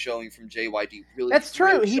strong showing from JYD. Really, that's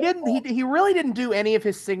true. He really didn't do any of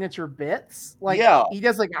his signature bits. Like he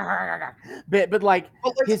does like bit, but like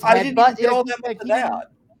his headbutt.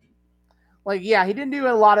 Like, yeah, he didn't do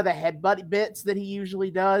a lot of the headbutt bits that he usually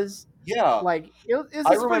does. Yeah. Like,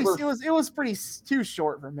 it was pretty too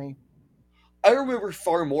short for me. I remember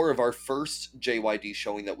far more of our first JYD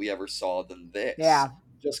showing that we ever saw than this. Yeah.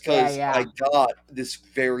 Just because I got this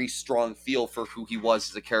very strong feel for who he was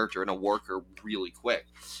as a character and a worker really quick.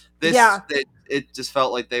 It just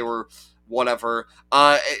felt like they were whatever.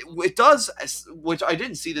 It does, which I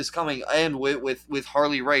didn't see this coming, and with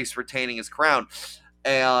Harley Race retaining his crown.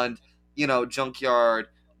 And Junkyard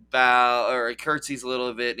bow or curtsies a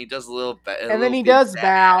little bit, and he does a little and then he does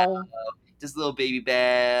bow, just a little baby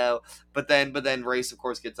bow. But then Race, of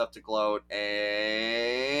course, gets up to gloat,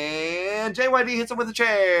 and JYD hits him with a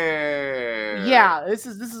chair. Yeah, this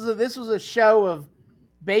was a show of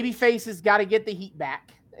baby faces got to get the heat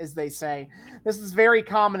back, as they say. This is very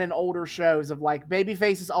common in older shows of like baby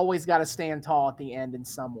faces always got to stand tall at the end in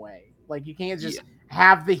some way. Like you can't just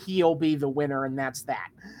have the heel be the winner and that's that.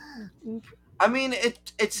 I mean,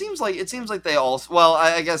 it seems like they all. Well,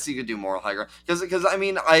 I guess you could do moral high ground because I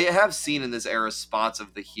mean I have seen in this era spots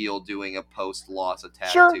of the heel doing a post loss attack.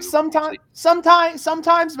 Sure,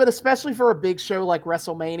 sometimes, but especially for a big show like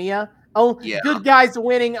WrestleMania, good guys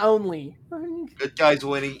winning only. Good guys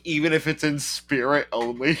winning, even if it's in spirit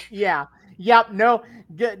only. Yeah, Yep, no,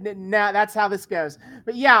 good. Now that's how this goes.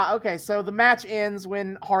 But yeah, okay. So the match ends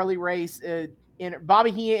when Harley Race, Bobby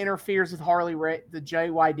Heenan interferes with the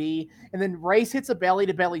JYD, and then Race hits a belly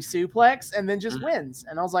to belly suplex, and then just wins.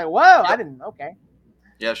 And I was like, whoa, yep. I didn't. Okay.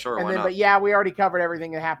 Yeah, sure. And why then, not? But yeah, we already covered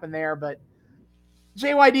everything that happened there. But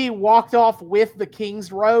JYD walked off with the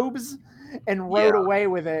King's robes and rode away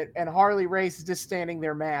with it, and Harley Race is just standing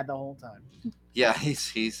there mad the whole time. Yeah,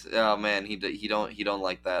 he's oh man, he don't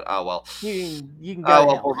like that. Oh well. You can go. Oh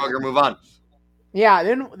well, poor bugger. Move on. Yeah,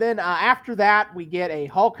 then after that we get a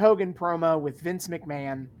Hulk Hogan promo with Vince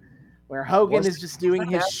McMahon, where Hogan is just doing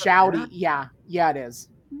his shouty. Yeah, it is.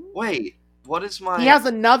 Wait, what is my? He has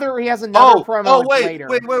another promo later.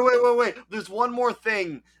 Wait. There's one more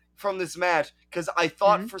thing from this match, because I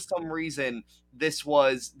thought for some reason this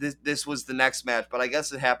was the next match, but I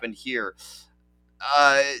guess it happened here.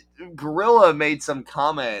 Gorilla made some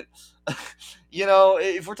comment. You know,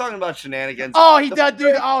 if we're talking about shenanigans, he did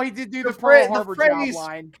do the Pearl Harbor job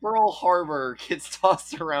line. Pearl Harbor gets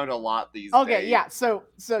tossed around a lot these days. Okay, yeah. So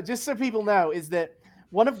just so people know, is that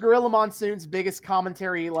one of Gorilla Monsoon's biggest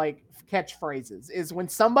commentary catchphrases is when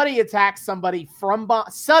somebody attacks somebody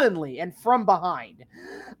suddenly and from behind.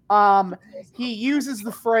 He uses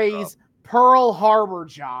the phrase Pearl Harbor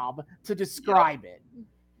job to describe it.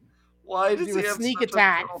 Why does he have a sneak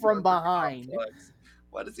attack from behind? Complex?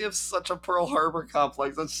 Why does he have such a Pearl Harbor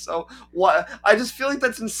complex? That's so what I just feel like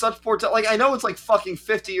that's in such poor taste. Like, I know it's like fucking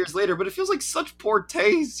 50 years later, but it feels like such poor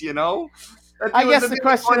taste, you know? I guess the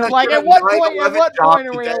question is at what point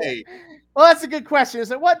are we? Well, that's a good question.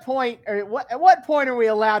 Is at what point are we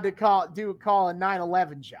allowed to call a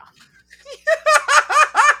 9/11 job?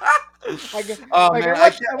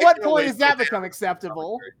 At what point does that become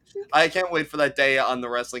acceptable? I can't wait for that day on the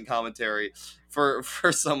wrestling commentary for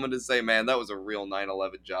someone to say, "Man, that was a real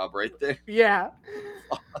 9/11 job right there." Yeah.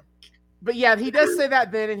 But yeah, he does say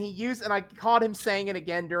that then, and I caught him saying it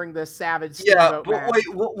again during the Savage. Yeah, but wait,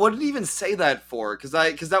 what did he even say that for? Because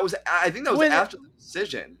I think that was after the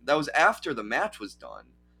decision. That was after the match was done.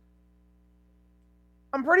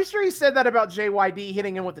 I'm pretty sure he said that about JYD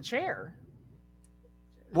hitting him with the chair.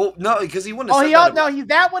 Well, no, because he wouldn't have said that.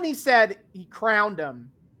 That one he said he crowned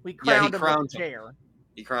him. We crowned him with the chair.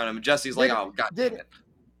 He crowned him. And Jesse's like, oh, God damn it.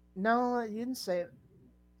 No, you didn't say it.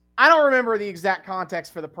 I don't remember the exact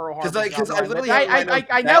context for the Pearl Harbor. Because I literally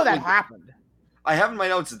I know that happened. I have in my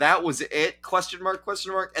notes, that was it, question mark,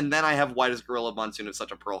 and then I have, why does Gorilla Monsoon have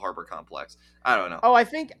such a Pearl Harbor complex? I don't know. Oh, I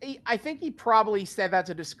think he probably said that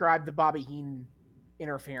to describe the Bobby Heenan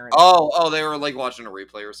interference. Oh, they were like watching a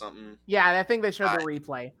replay or something. Yeah, I think they showed the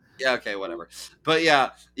replay. Yeah, okay, whatever. But yeah.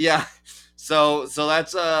 So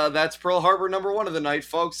that's Pearl Harbor number 1 of the night,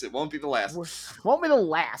 folks. It won't be the last. Won't be the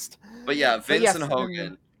last. But yeah, Vince and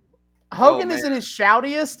Hogan. Hogan is in his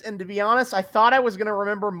shoutiest, and to be honest, I thought I was going to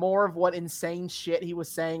remember more of what insane shit he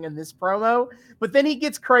was saying in this promo, but then he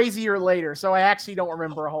gets crazier later, so I actually don't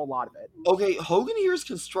remember a whole lot of it. Okay, Hogan here is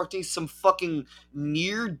constructing some fucking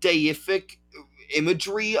near-deific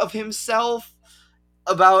imagery of himself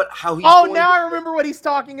about how he's I remember what he's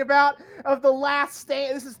talking about, of the last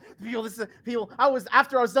stand. This is people. I was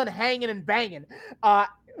done hanging and banging.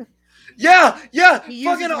 Yeah. He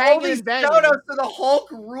fucking all these shout-outs to the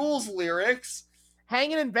Hulk Rules lyrics.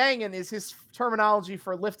 Hanging and banging is his terminology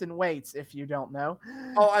for lifting weights, if you don't know.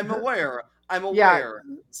 Oh, I'm aware. Yeah.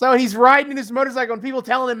 So he's riding his motorcycle, and people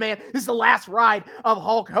telling him, man, this is the last ride of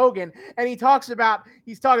Hulk Hogan. And he's talking about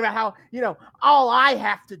how, all I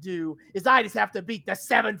have to do is I just have to beat the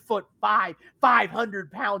 7'5",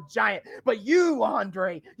 500-pound giant. But you,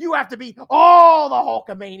 Andre, you have to beat all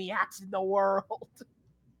the Hulkamaniacs in the world.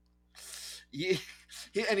 Yeah.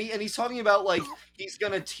 And he's talking about, like, he's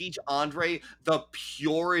gonna teach Andre the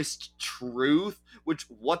purest truth, which,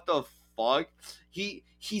 what the fuck?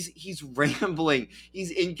 He's rambling.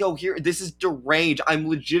 He's incoherent. This is deranged. I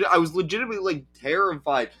was legitimately, like,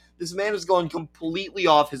 terrified. This man is going completely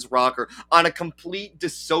off his rocker on a complete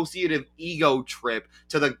dissociative ego trip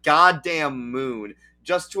to the goddamn moon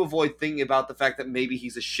just to avoid thinking about the fact that maybe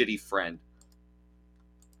he's a shitty friend.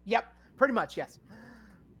 Yep, pretty much, yes.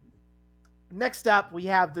 Next up, we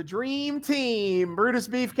have the Dream Team, Brutus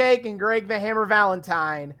Beefcake and Greg the Hammer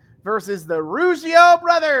Valentine versus the Rougeau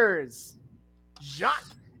brothers, Jacques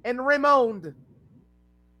and Raymond.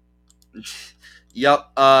 Yep,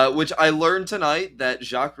 which I learned tonight that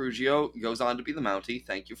Jacques Rougeau goes on to be the Mountie.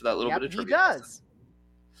 Thank you for that little bit of trivia. He does.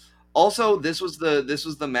 Also, this was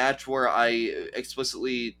the match where I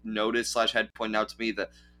explicitly noticed / had pointed out to me that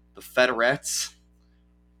the Fedorettes.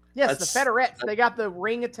 Yes, the Fedorettes. They got the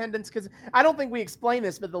ring attendants, because I don't think we explained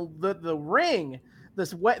this, but the ring,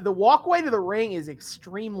 the walkway to the ring is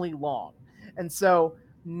extremely long. And so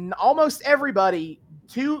almost everybody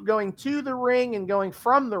going to the ring and going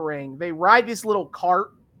from the ring, they ride this little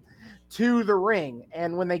cart to the ring.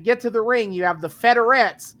 And when they get to the ring, you have the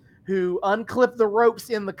fedorettes who unclip the ropes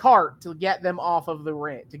in the cart to get them off of the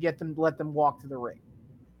ring, let them walk to the ring.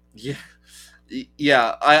 Yeah.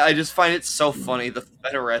 Yeah, I just find it so funny. The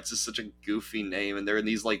Fedorettes is such a goofy name, and they're in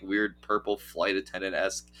these like weird purple flight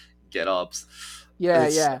attendant-esque get-ups.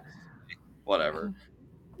 Yeah. Whatever.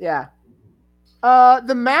 Yeah.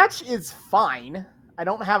 The match is fine. I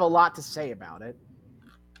don't have a lot to say about it.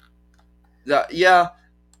 Yeah.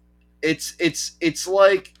 It's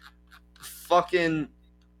like fucking.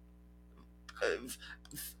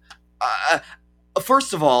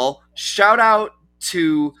 First of all, shout out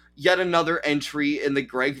to yet another entry in the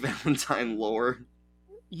Greg Valentine lore.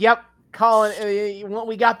 Yep, Colin,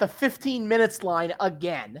 we got the 15 minutes line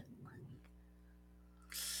again.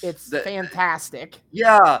 It's fantastic.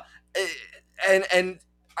 Yeah, and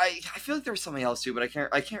I feel like there was something else too, but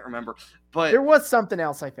I can't remember. But there was something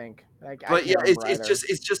else, I think. But yeah,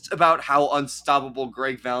 it's just about how unstoppable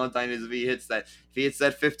Greg Valentine is. If he hits that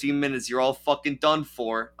 15 minutes, you're all fucking done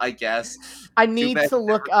for, I guess. I need to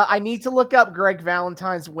look up Greg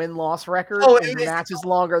Valentine's win-loss record. And the match is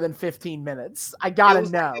longer than 15 minutes. I gotta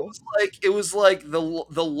know. It was like the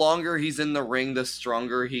longer he's in the ring, the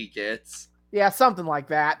stronger he gets. Yeah, something like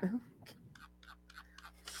that.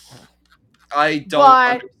 I don't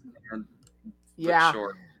understand. Yeah.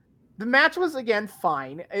 Sure. The match was, again,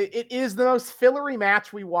 fine. It is the most fillery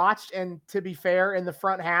match we watched, and to be fair, in the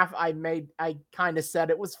front half, I kind of said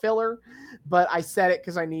it was filler, but I said it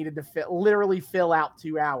because I needed to literally fill out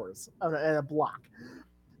 2 hours in a block.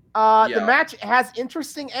 The match has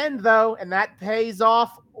interesting end, though, and that pays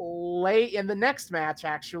off late in the next match,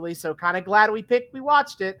 actually, so kind of glad we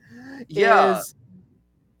watched it. Yeah.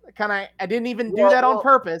 I didn't even do that on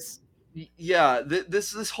purpose. Yeah,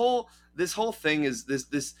 this whole thing is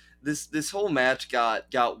this whole match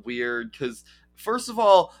got weird because first of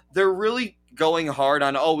all, they're really going hard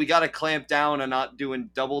on we got to clamp down on not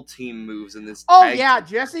doing double team moves in this. Oh yeah,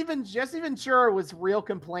 Jesse Ventura was real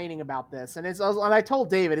complaining about this, and and I told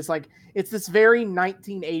David it's this very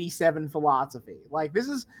 1987 philosophy. Like, this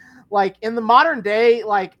is like in the modern day.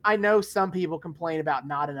 Like, I know some people complain about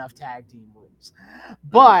not enough tag team moves,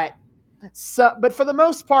 but for the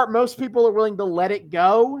most part, most people are willing to let it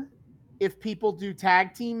go if people do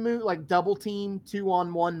tag team move, like double team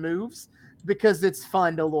 2-on-1 moves, because it's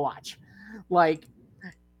fun to watch. But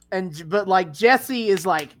Jesse is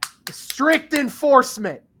like strict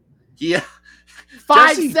enforcement. Yeah.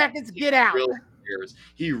 5 seconds, get out.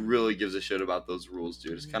 He really gives a shit about those rules,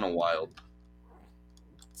 dude. It's kind of wild.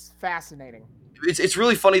 It's fascinating. It's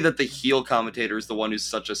really funny that the heel commentator is the one who's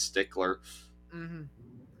such a stickler. Mm-hmm.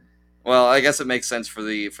 Well, I guess it makes sense for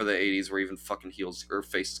the 80s where even fucking heels or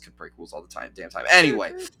faces could break rules all the damn time.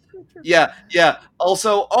 Anyway, yeah.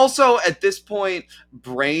 Also at this point,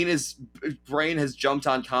 Brain has jumped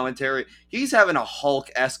on commentary. He's having a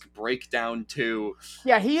Hulk-esque breakdown too.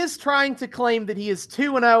 Yeah, he is trying to claim that he is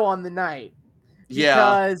 2-0 on the night.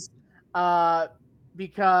 Because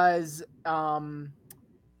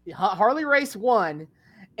Harley Race won,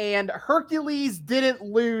 and Hercules didn't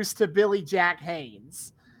lose to Billy Jack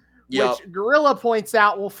Haynes. Yep. Which Gorilla points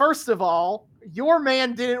out, well, first of all, your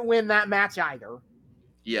man didn't win that match either.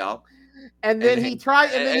 Yeah. And then he's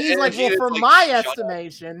like, well, for my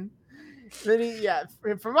estimation,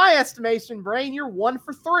 Brain, you're 1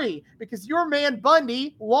 for 3 because your man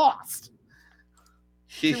Bundy lost.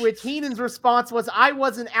 To which Heenan's response was, I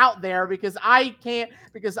wasn't out there because I don't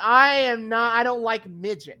like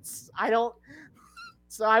midgets.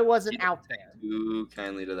 So I wasn't out there. Too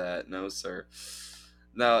kindly to that. No, sir.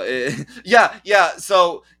 No, yeah.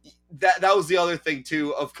 So that was the other thing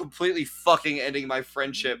too of completely fucking ending my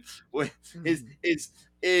friendship with is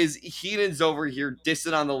Heenan's over here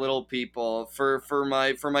dissing on the little people. For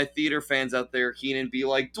my theater fans out there, Heenan be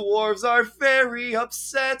like, dwarves are very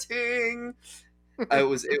upsetting. It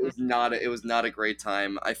was not a great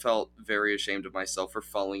time. I felt very ashamed of myself for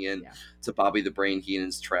falling in to Bobby the Brain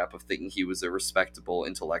Heenan's trap of thinking he was a respectable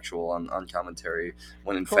intellectual on commentary,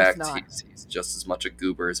 when in fact he's just as much a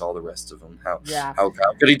goober as all the rest of them. How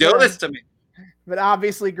could he do this to me? But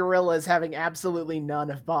obviously, Gorilla is having absolutely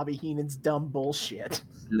none of Bobby Heenan's dumb bullshit.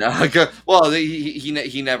 No, well,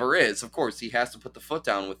 he never is. Of course, he has to put the foot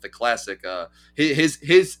down with the classic.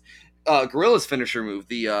 His Gorilla's finisher move,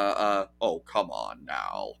 oh, come on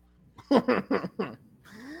now.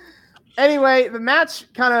 Anyway, the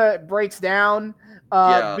match kind of breaks down.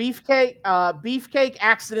 Beefcake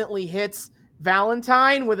accidentally hits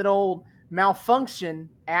Valentine with an old malfunction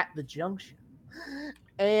at the junction.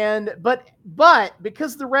 And but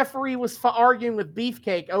because the referee was arguing with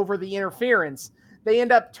Beefcake over the interference, they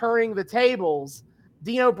end up turning the tables.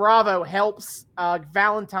 Dino Bravo helps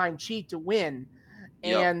Valentine cheat to win,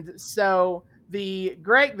 Yep. and so the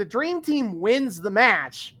Dream Team wins the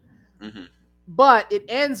match. Mm-hmm. But it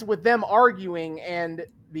ends with them arguing, and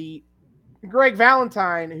the Greg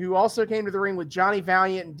Valentine, who also came to the ring with Johnny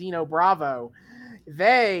Valiant and Dino Bravo,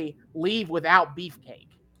 they leave without Beefcake.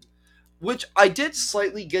 Which I did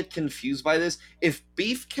slightly get confused by this. If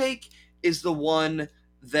Beefcake is the one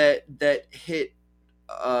that hit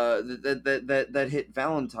that hit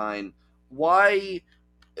Valentine, why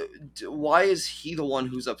is he the one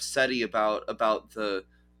who's upsetty about the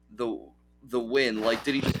win? Like,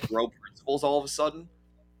 did he just grow principles all of a sudden?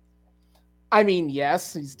 I mean,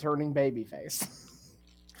 yes, he's turning babyface.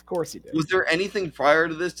 Of course he did. Was there anything prior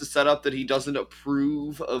to this to set up that he doesn't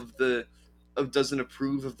approve of the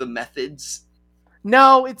methods?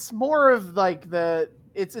 No, it's more of like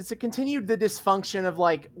it's a continued the dysfunction of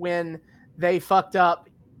like when they fucked up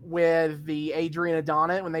with the Adrian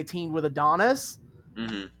Adonis when they teamed with Adonis.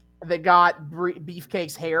 Mm-hmm. That got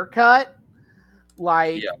Beefcake's hair cut.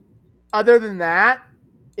 Like, other than that,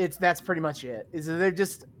 that's pretty much it. Is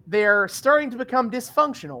they're starting to become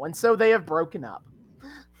dysfunctional, and so they have broken up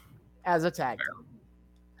as a tag team.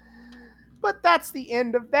 But that's the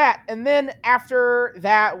end of that. And then after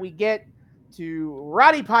that, we get to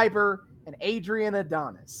Roddy Piper and Adrian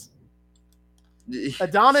Adonis.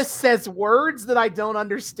 Adonis says words that I don't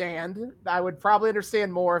understand. I would probably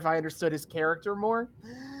understand more if I understood his character more.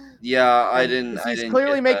 Yeah, I didn't. He's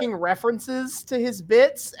clearly making references to his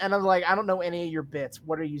bits, and I'm like, I don't know any of your bits.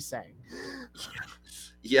 What are you saying?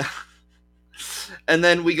 Yeah. And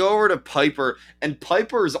then we go over to Piper, and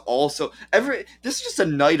Piper's also this is just a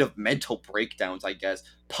night of mental breakdowns, I guess.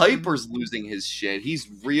 Piper's losing his shit. He's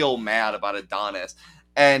real mad about Adonis,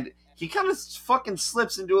 and he kind of fucking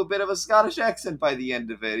slips into a bit of a Scottish accent by the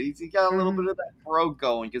end of it. He got a little bit of that throat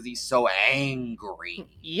going because he's so angry.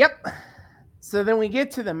 Yep. So then we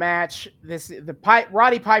get to the match.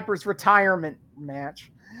 Roddy Piper's retirement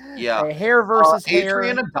match. Yeah, hair versus hair.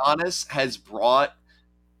 Adrian Adonis has brought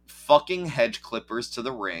fucking hedge clippers to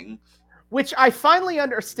the ring, which I finally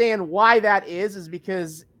understand why that is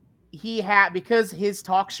because because his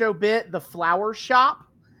talk show bit, the flower shop,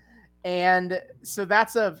 and so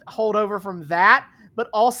that's a holdover from that. But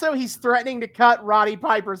also, he's threatening to cut Roddy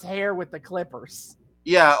Piper's hair with the clippers.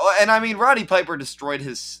 Yeah, and I mean, Roddy Piper destroyed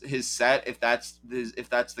his set. If that's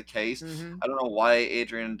the case, I don't know why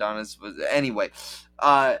Adrian Adonis was anyway.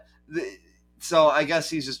 So I guess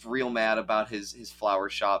he's just real mad about his flower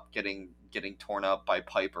shop getting torn up by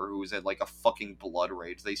Piper, who was in like a fucking blood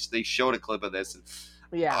rage. They showed a clip of this, and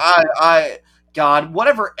I God,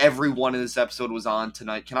 whatever everyone in this episode was on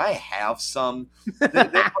tonight, can I have some?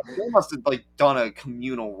 They must have like done a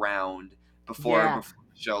communal round before the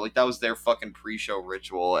show. Like that was their fucking pre-show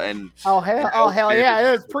ritual. And oh hell yeah,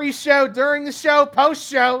 it was pre-show, during the show,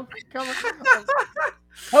 post-show. Come on.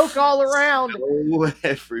 Poke all around. Snow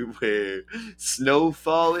everywhere.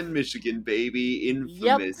 Snowfall in Michigan, baby.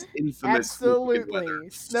 Infamous. Absolutely.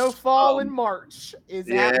 Snowfall in March is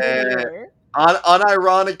happening here.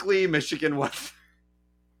 Unironically, Michigan weather.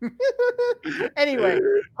 Anyway,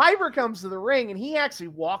 Piper comes to the ring, and he actually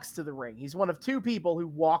walks to the ring. He's one of two people who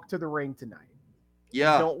walk to the ring tonight.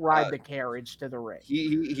 Yeah, don't ride the carriage to the ring.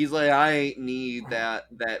 He's like, I ain't need that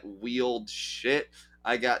wheeled shit.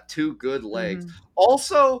 I got two good legs.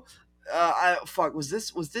 Also, was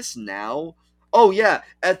this now? Oh yeah,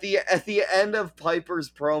 at the end of Piper's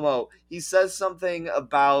promo, he says something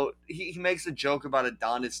about he makes a joke about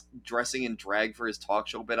Adonis dressing in drag for his talk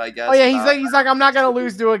show bit, I guess. Oh yeah, he's like I'm not gonna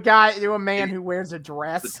lose to a man who wears a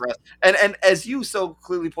dress. And as you so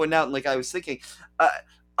clearly pointed out, and like I was thinking,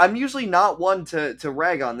 I'm usually not one to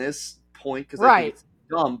rag on this point because I think it's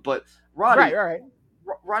dumb, but Roddy,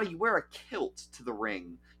 Roddy, you wear a kilt to the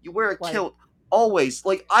ring. You wear a kilt always.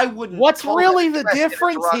 Like I wouldn't. What's really the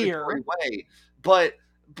difference here? Way. But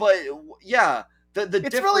yeah, the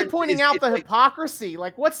it's really pointing out the hypocrisy.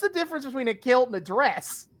 Like, what's the difference between a kilt and a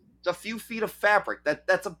dress? It's a few feet of fabric.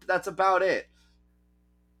 That's about it.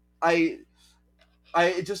 I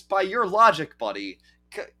just by your logic, buddy.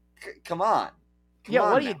 Come on. What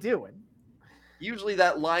are you doing? Usually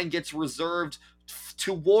that line gets reserved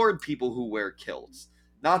toward people who wear kilts,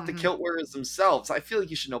 not the kilt wearers themselves. I feel like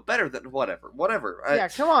you should know better than whatever. Yeah,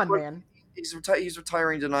 come on, man. He's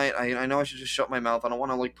retiring tonight. I know I should just shut my mouth. I don't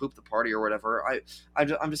want to like poop the party or whatever.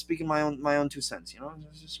 I'm just speaking my own 2 cents. You know,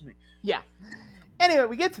 it's just me. Yeah. Anyway,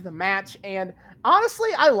 we get to the match, and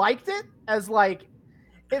honestly, I liked it as like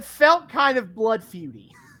it felt kind of blood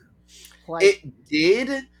feudy. Like, it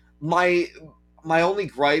did. My only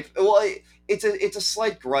gripe, well, it's a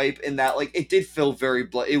slight gripe in that like it did feel very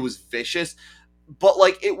it was vicious, but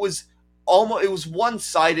like it was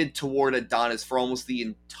one-sided toward Adonis for almost the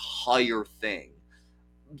entire thing.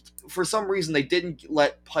 For some reason, they didn't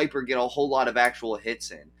let Piper get a whole lot of actual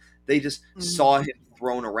hits in. They just saw him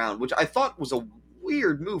thrown around, which I thought was a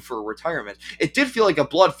weird move for a retirement. It did feel like a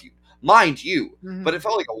blood feud, mind you, but it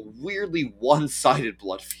felt like a weirdly one-sided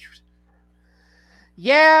blood feud.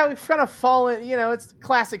 Yeah, we've kind of fallen, it's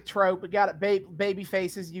classic trope. We got it, baby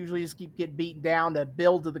faces usually just keep getting beaten down to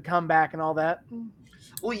build to the comeback and all that.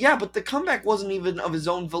 Well, yeah, but the comeback wasn't even of his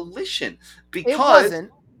own volition. It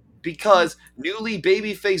wasn't. Because newly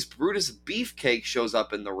babyface Brutus Beefcake shows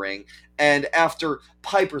up in the ring, and after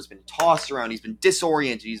Piper's been tossed around, he's been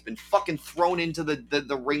disoriented, he's been fucking thrown into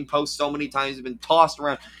the ring post so many times, he's been tossed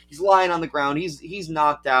around, he's lying on the ground, he's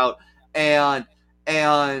knocked out, and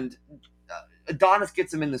Adonis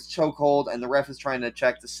gets him in this chokehold, and the ref is trying to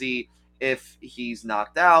check to see if he's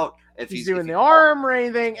knocked out, if he's doing the arm or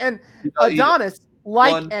anything, and Adonis,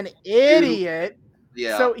 like an idiot,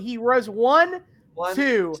 so he rose 1,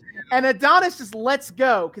 2, and Adonis just lets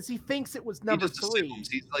go because he thinks it was number 3.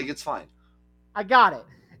 He's like, it's fine. I got it.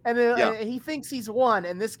 And then he thinks he's won,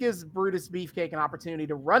 and this gives Brutus Beefcake an opportunity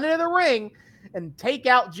to run into the ring and take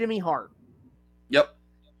out Jimmy Hart. Yep.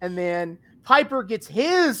 And then Piper gets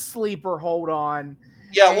his sleeper hold on.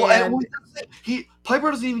 Yeah, well,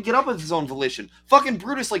 Piper doesn't even get up with his own volition. Fucking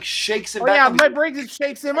Brutus like shakes him back. Yeah, brings him,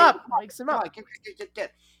 shakes him up, wakes him up.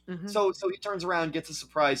 Get. So he turns around, gets a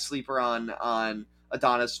surprise sleeper on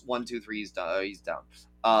Adonis. 1, 2, 3, he's down.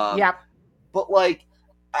 Yeah. But like,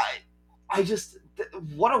 I just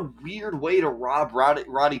what a weird way to rob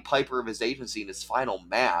Roddy Piper of his agency in his final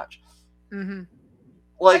match.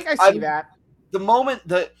 Like I see that. The moment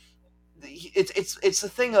that it's the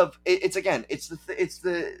thing of it's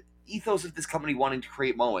the ethos of this company wanting to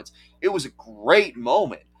create moments. It was a great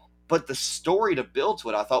moment, but the story to build to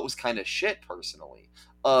it I thought was kind of shit personally.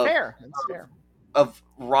 Fair. That's fair. Of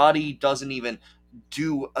Roddy doesn't even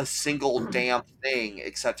do a single damn thing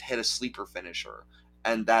except hit a sleeper finisher,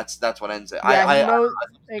 and that's what ends it. Yeah,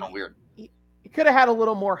 weird. He could have had a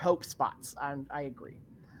little more hope spots. I agree.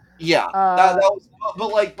 Yeah, that was,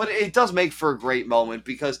 but it does make for a great moment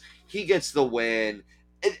because he gets the win.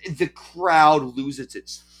 The crowd loses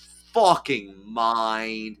its fucking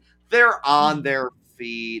mind. They're on their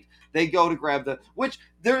feet. They go to grab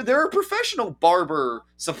there are professional barber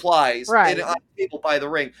supplies on the table by the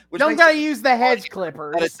ring. Which don't gotta use the hedge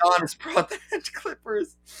clippers. And Adonis brought the hedge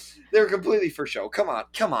clippers. They're completely for show. Come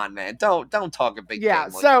on, man. Don't talk a big game. Yeah.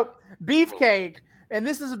 So Beefcake, and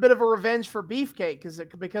this is a bit of a revenge for Beefcake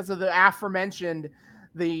because of the aforementioned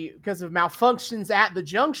because of malfunctions at the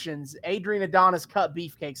junctions. Adrian Adonis cut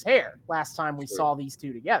Beefcake's hair last time we saw these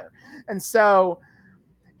two together, and so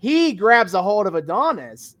he grabs a hold of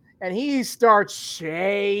Adonis. And he starts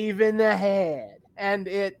shaving the head, and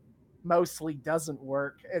it mostly doesn't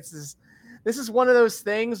work. This is one of those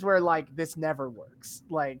things where like this never works.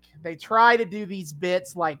 Like they try to do these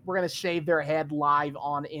bits like we're gonna shave their head live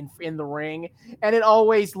in the ring, and it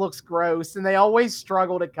always looks gross, and they always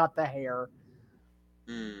struggle to cut the hair.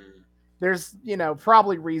 There's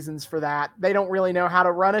probably reasons for that. They don't really know how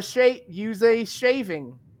to use a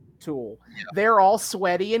shaving tool. Yeah. They're all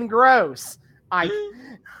sweaty and gross.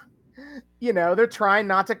 They're trying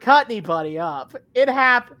not to cut anybody up. It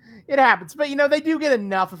happens. But, they do get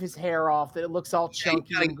enough of his hair off that it looks all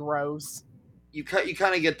chunky and gross. You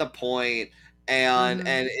kind of get the point. And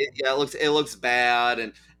it looks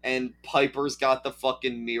bad. And Piper's got the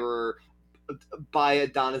fucking mirror by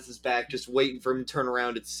Adonis's back, just waiting for him to turn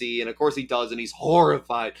around and see. And, of course, he does, and he's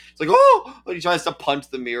horrified. It's like, oh! And he tries to punch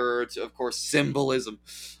the mirror. It's, of course, symbolism.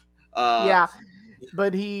 Yeah.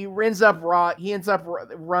 But he ends up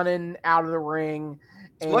running out of the ring.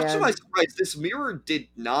 And much to my surprise, this mirror did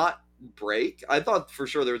not break. I thought for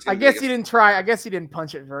sure there was going to be he didn't try. I guess he didn't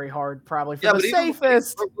punch it very hard, probably for the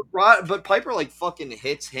safest. But Piper like fucking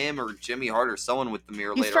hits him or Jimmy Hart or someone with the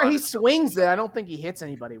mirror later on. He swings it. I don't think he hits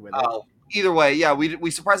anybody with it. Either way, yeah,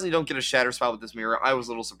 we surprisingly don't get a shatter spot with this mirror. I was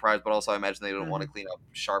a little surprised, but also I imagine they don't want to clean up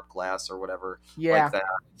sharp glass or whatever like that.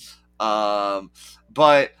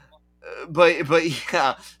 But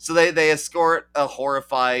yeah, so they escort a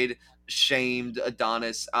horrified, shamed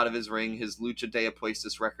Adonis out of his ring. His Lucha de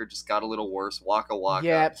Apuestas record just got a little worse. Waka waka.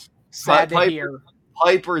 Yep. Sad to hear.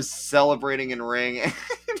 Piper's celebrating in ring. And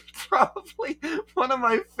probably one of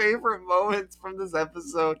my favorite moments from this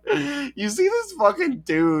episode. You see this fucking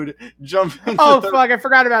dude jump into I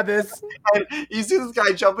forgot about this. And you see this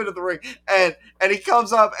guy jump into the ring and he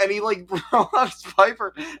comes up and he like blocks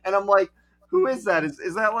Piper. And I'm like, Who is that? Is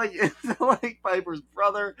that like Piper's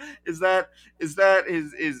brother? Is that his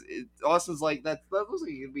Austin's like that looks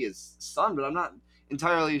like it could be his son, but I'm not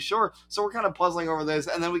entirely sure. So we're kind of puzzling over this,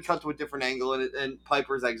 and then we cut to a different angle, and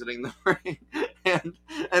Piper's exiting the ring,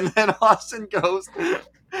 and then Austin goes,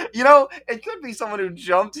 it could be someone who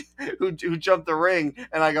jumped the ring,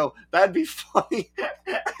 and I go, that'd be funny.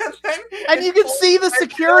 And you can see the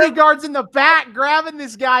security guards in the back grabbing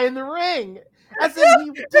this guy in the ring. As in,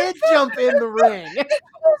 he did jump in the ring. It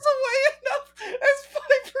pulls away enough as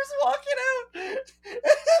Piper's walking out.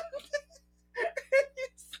 And you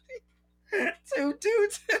see two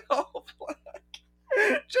dudes in all black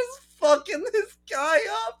just fucking this guy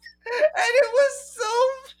up. And it was so...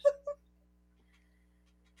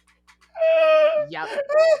 Yep.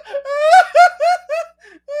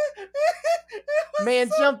 Man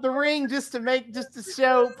jumped the ring just to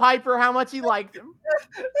show Piper how much he liked him.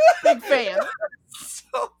 Big fan.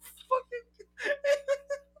 So fucking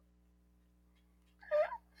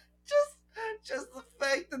just the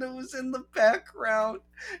fact that it was in the background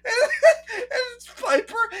and it's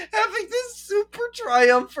Piper having this super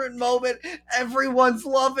triumphant moment. Everyone's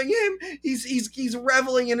loving him. He's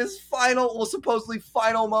reveling in his supposedly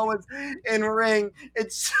final moments in ring.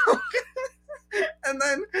 It's so good. And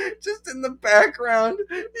then just in the background,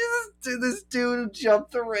 this dude who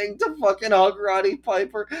jumped the ring to fucking hug Roddy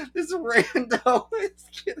Piper. This rando is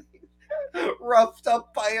getting roughed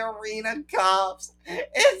up by arena cops.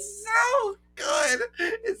 It's so good.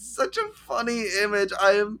 It's such a funny image.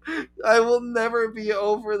 I will never be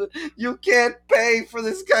over you can't pay for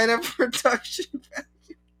this kind of production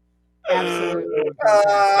value. Absolutely.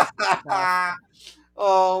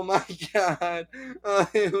 Oh my god.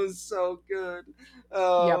 It was so good.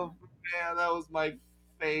 Oh man, that was my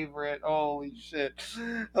favorite. Holy shit.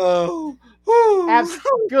 Oh.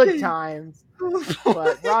 Absolute good times.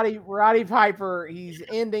 But Roddy Piper, he's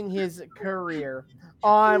ending his career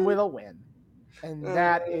on with a win. And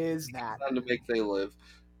that is that. Time to make they live.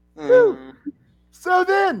 So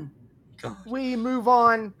then we move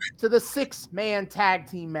on to the 6-man tag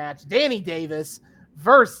team match. Danny Davis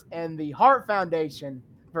and the Hart Foundation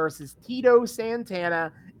versus Tito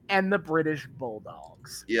Santana and the British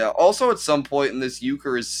Bulldogs. Yeah, also at some point in this,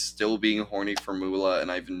 Euchre is still being horny for Moolah,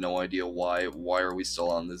 and I have no idea why. Why are we still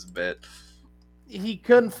on this bit? He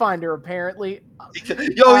couldn't find her, apparently.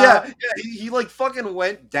 He like fucking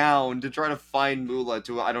went down to try to find Moolah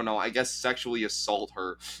to, I don't know, I guess sexually assault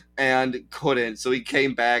her, and couldn't, so he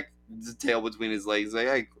came back, the tail between his legs,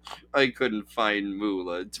 like, I couldn't find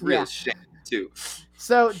Moolah. It's real shame, too.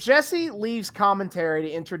 So Jesse leaves commentary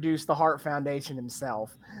to introduce the Hart Foundation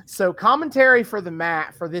himself. So commentary for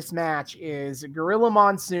this match is Gorilla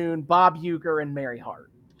Monsoon, Bob Euchre, and Mary Hart.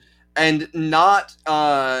 And not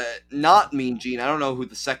Mean Gene. I don't know who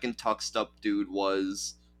the second tuxed up dude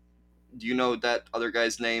was. Do you know that other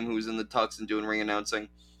guy's name who's in the tux and doing ring announcing?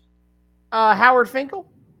 Howard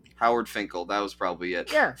Finkel? Howard Finkel. That was probably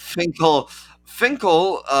it. Yeah. Finkel.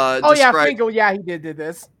 Finkel he did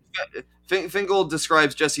this. Finkel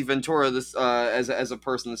describes Jesse Ventura as a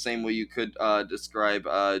person the same way you could describe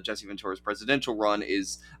Jesse Ventura's presidential run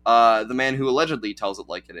is the man who allegedly tells it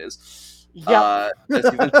like it is. Yeah.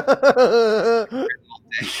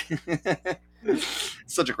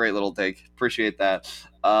 Such a great little take. Appreciate that.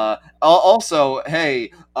 Also,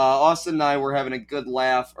 hey, Austin and I were having a good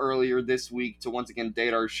laugh earlier this week to once again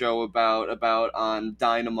date our show about on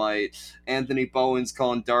Dynamite. Anthony Bowen's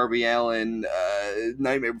calling Darby Allin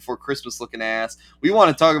Nightmare Before Christmas looking ass. We want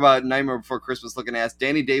to talk about Nightmare Before Christmas looking ass.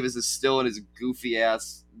 Danny Davis is still in his goofy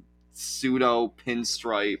ass pseudo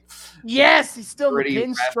pinstripe. Yes, he's still in the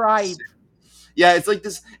pinstripe. Yeah, it's like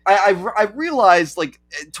this. I realized, like,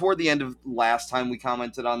 toward the end of last time we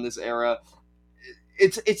commented on this era,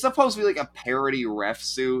 it's supposed to be like a parody ref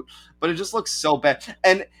suit, but it just looks so bad.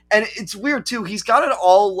 And it's weird too. He's got it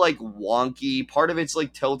all like wonky. Part of it's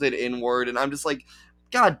like tilted inward, and I'm just like,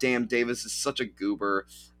 God damn, Davis is such a goober.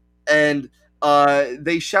 And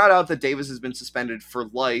they shout out that Davis has been suspended for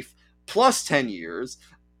life plus 10 years.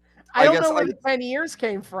 I don't know where the 10 years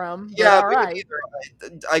came from. Yeah, all right.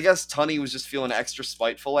 I guess Tunney was just feeling extra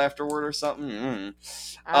spiteful afterward or something.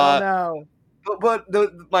 I don't know. But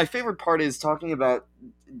my favorite part is talking about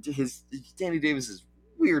Danny Davis's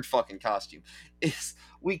weird fucking costume. Is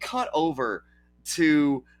we cut over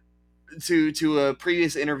to a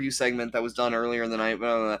previous interview segment that was done earlier in the night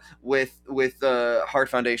with the Hart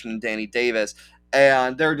Foundation and Danny Davis.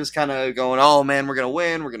 And they're just kind of going, oh man, we're gonna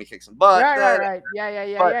win, we're gonna kick some butt. Right.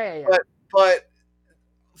 Yeah. But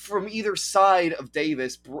from either side of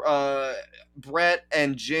Davis, Brett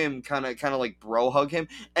and Jim kind of like bro hug him,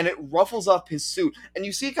 and it ruffles up his suit. And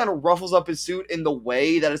you see it kind of ruffles up his suit in the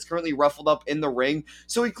way that it's currently ruffled up in the ring.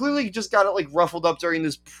 So he clearly just got it like ruffled up during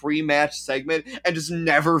this pre-match segment and just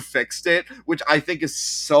never fixed it, which I think is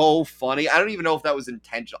so funny. I don't even know if that was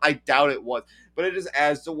intentional. I doubt it was, but it just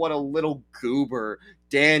adds to what a little goober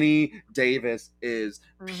Danny Davis is.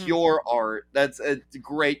 Pure art. That's a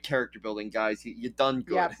great character building, guys. You done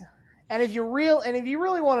good. Yep. And if you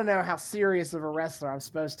really want to know how serious of a wrestler I'm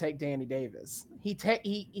supposed to take Danny Davis, he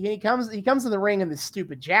comes in the ring in this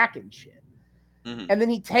stupid jacket and shit, and then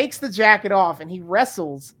he takes the jacket off and he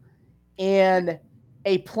wrestles in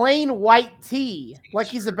a plain white tee, like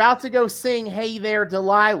he's about to go sing "Hey There,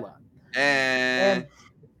 Delilah," and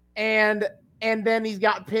then he's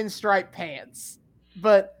got pinstripe pants,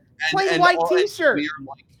 but plain white t-shirt, weird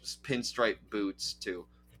like pinstripe boots too.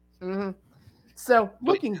 So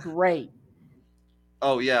looking great.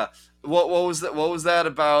 Oh yeah, what was that? What was that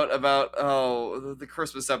about? The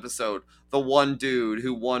Christmas episode? The one dude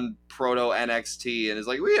who won Proto NXT and is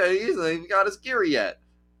like, he got his gear yet.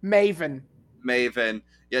 Maven.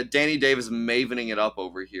 Yeah, Danny Davis mavening it up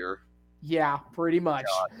over here. Yeah, pretty much.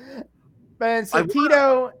 And so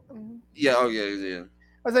Tito. Yeah. Oh yeah. I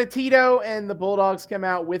was like, Tito and the Bulldogs come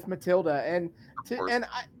out with Matilda, and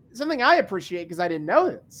something I appreciate because I didn't know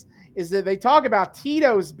this is that they talk about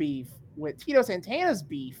Tito Santana's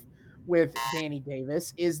beef with Danny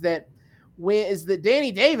Davis is that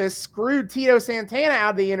Danny Davis screwed Tito Santana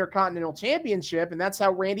out of the Intercontinental Championship, and that's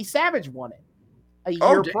how Randy Savage won it a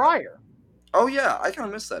year prior. Oh yeah, I kind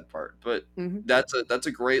of missed that part, but that's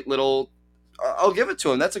a great little. I'll give it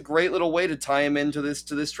to him. That's a great little way to tie him into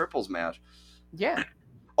this triples match. Yeah.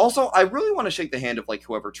 Also, I really want to shake the hand of like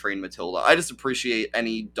whoever trained Matilda. I just appreciate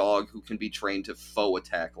any dog who can be trained to faux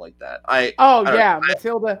attack like that.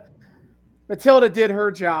 Matilda did her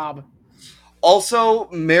job. Also,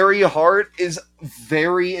 Mary Hart is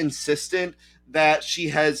very insistent that she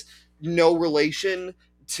has no relation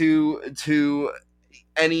to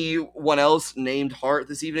anyone else named Hart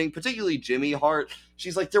this evening, particularly Jimmy Hart.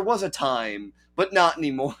 She's like, there was a time, but not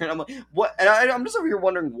anymore. And I'm like, what? And I'm just over here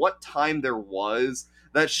wondering what time there was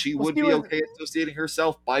that she would be okay associating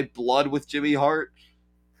herself by blood with Jimmy Hart.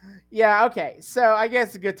 Yeah, okay. So I guess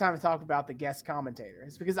it's a good time to talk about the guest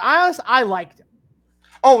commentators because I liked them.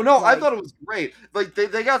 Oh no, I thought it was great. Like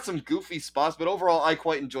they got some goofy spots, but overall I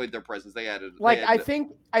quite enjoyed their presence. I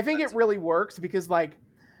think it really works because like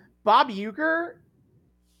Bob Uecker,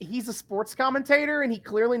 he's a sports commentator and he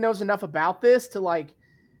clearly knows enough about this to like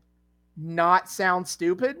not sound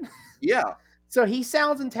stupid. Yeah. So he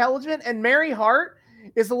sounds intelligent, and Mary Hart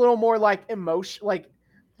is a little more like emotion, like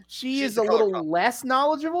she's a little less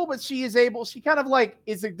knowledgeable, but she kind of like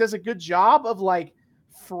does a good job of like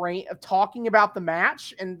talking about the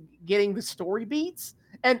match and getting the story beats.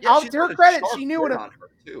 And to her credit, she knew what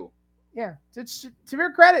to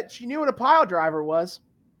her credit, she knew what a pile driver was.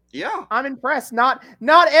 Yeah, I'm impressed. Not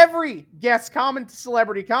every guest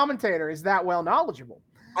celebrity commentator is that well knowledgeable.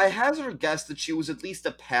 I hazard a guess that she was at least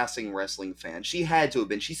a passing wrestling fan. She had to have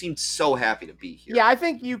been. She seemed so happy to be here. Yeah, I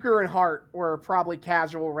think Uecker and Hart were probably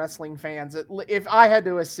casual wrestling fans. If I had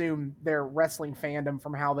to assume their wrestling fandom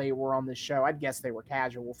from how they were on this show, I'd guess they were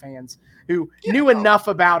casual fans who knew enough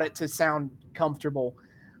about it to sound comfortable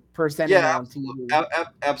presenting it on TV.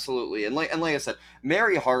 Absolutely. And like I said,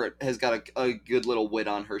 Mary Hart has got a good little wit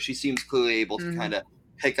on her. She seems clearly able to kind of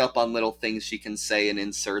pick up on little things she can say and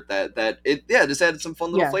insert just added some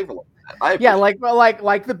fun little flavor like that.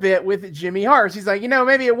 Like the bit with Jimmy Hart. She's like,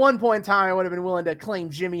 maybe at one point in time I would have been willing to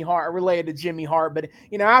claim Jimmy Hart related to Jimmy Hart, but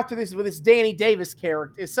after this with this Danny Davis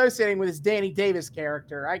character associating with this Danny Davis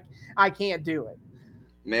character, I can't do it.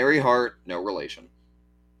 Mary Hart, no relation.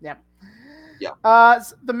 Yep. Yeah.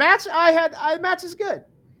 The match match is good.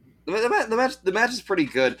 The match is pretty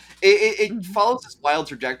good. It follows this wild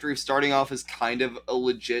trajectory of starting off as kind of a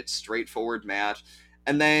legit, straightforward match,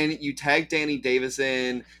 and then you tag Danny Davis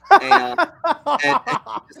in. And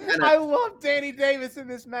I love Danny Davis in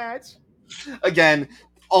this match. Again,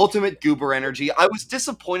 ultimate goober energy. I was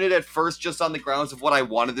disappointed at first just on the grounds of what I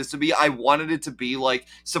wanted this to be. I wanted it to be like,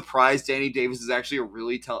 surprise, Danny Davis is actually a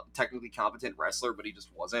really technically competent wrestler, but he just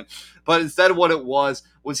wasn't. But instead what it was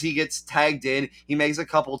he gets tagged in, he makes a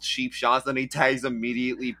couple cheap shots, then he tags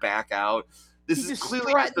immediately back out. This is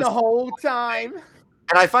clearly the whole time.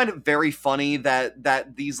 And I find it very funny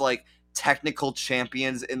that these like technical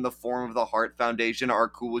champions in the form of the Hart Foundation are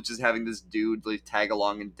cool with just having this dude like tag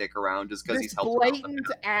along and dick around just because he's helped. Blatant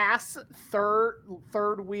ass third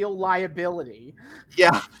wheel liability.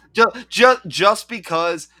 Yeah, just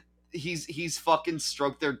because he's fucking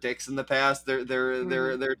stroked their dicks in the past. They're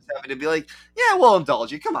just having to be like, yeah, we'll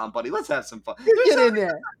indulge you. Come on, buddy, let's have some fun. Get in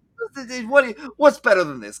there. What's better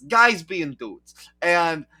than this? Guys being dudes.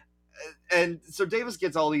 And so Davis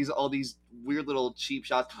gets all these weird little cheap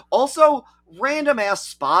shots. Also, random ass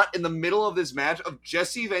spot in the middle of this match of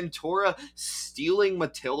Jesse Ventura stealing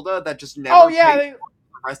Matilda that just never paid for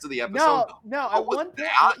the rest of the episode. No. At one point,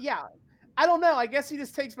 yeah. I don't know. I guess he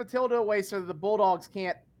just takes Matilda away so that the Bulldogs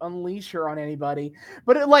can't unleash her on anybody.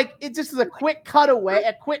 But it just is a quick cut to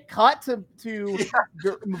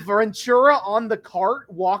Ventura on the cart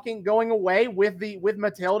going away with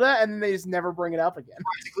Matilda, and then they just never bring it up again.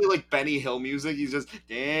 Basically, like Benny Hill music. He's just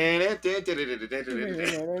Get out of here.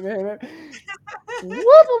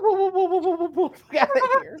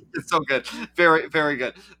 It's so good, very very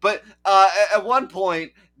good. But at one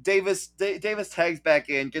point, Davis tags back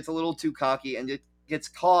in, gets a little too cocky, and gets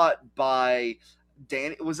caught by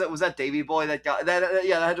Danny. Was that Davey Boy that got that?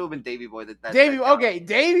 Yeah, that had to have been Davey Boy. Davey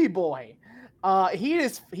Boy. He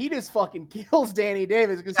just fucking kills Danny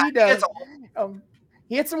Davis because he does.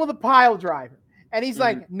 He hits him with a pile driver, and he's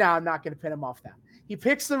like, "No, I'm not going to pin him off that." He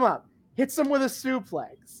picks him up, hits him with a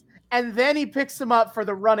suplex, and then he picks him up for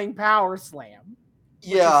the running power slam.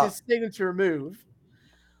 Which is his signature move.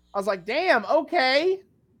 I was like, "Damn, okay."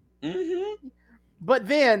 Mm-hmm. But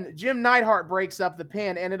then Jim Neidhart breaks up the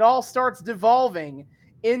pin, and it all starts devolving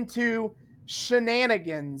into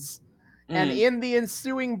shenanigans. And in the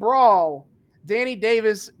ensuing brawl, Danny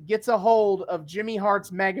Davis gets a hold of Jimmy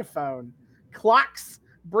Hart's megaphone, clocks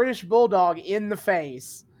British Bulldog in the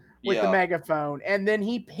face with the megaphone, and then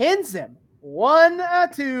he pins him. 1,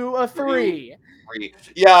 2, 3.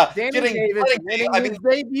 Yeah, Danny Davis winning his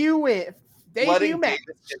debut match. Davis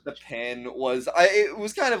get the pin it was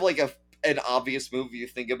kind of like an obvious move if you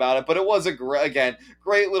think about it, but it was a great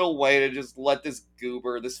little way to just let this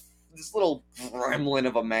goober, this little gremlin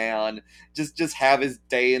of a man, just have his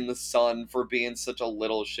day in the sun for being such a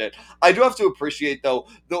little shit. I do have to appreciate though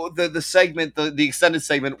the segment, the extended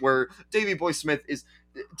segment where Davey Boy Smith is,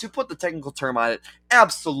 to put the technical term on it,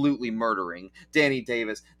 absolutely murdering Danny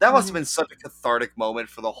Davis. That must have been such a cathartic moment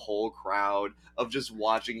for the whole crowd of just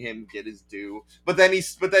watching him get his due. But then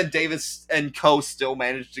Davis and co still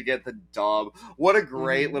managed to get the dub. What a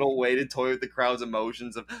great little way to toy with the crowd's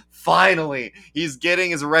emotions of finally he's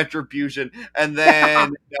getting his retribution, and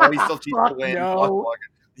then he still cheats to win. No.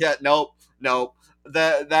 Yeah, nope.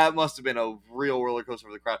 That must have been a real roller coaster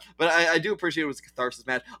for the crowd. But I do appreciate it was a catharsis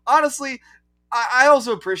match. Honestly, I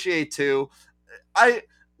also appreciate too. I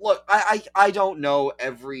don't know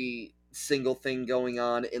every single thing going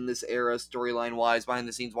on in this era, storyline wise, behind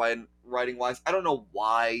the scenes wise, writing wise. I don't know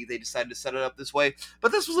why they decided to set it up this way,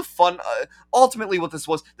 but this was a fun. Ultimately, what this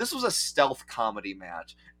was a stealth comedy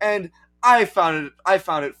match, and I found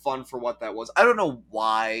it fun for what that was. I don't know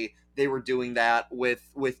why they were doing that with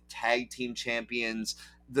tag team champions,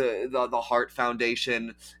 the Hart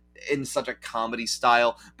Foundation, in such a comedy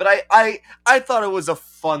style, but I thought it was a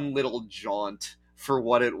fun little jaunt for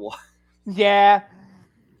what it was. Yeah.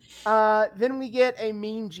 Then we get a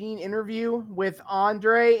Mean Gene interview with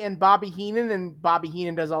Andre and Bobby Heenan, and Bobby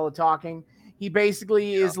Heenan does all the talking. He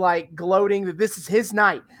basically is like gloating that this is his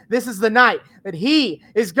night. This is the night that he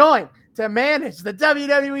is going to manage the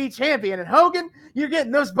WWE champion. And Hogan, you're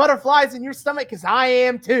getting those butterflies in your stomach because I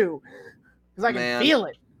am too. Because I can feel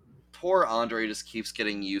it. Poor Andre just keeps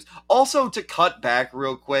getting used. Also, to cut back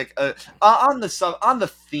real quick, on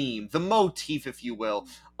the theme, the motif, if you will,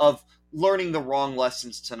 of learning the wrong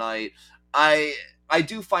lessons tonight, I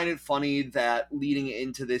do find it funny that leading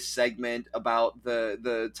into this segment about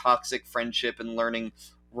the toxic friendship and learning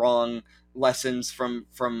wrong lessons from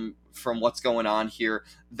what's going on here,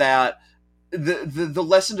 that the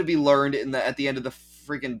lesson to be learned at the end of the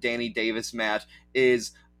freaking Danny Davis match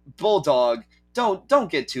is, Bulldog, don't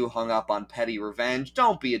get too hung up on petty revenge.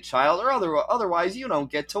 Don't be a child, or otherwise you don't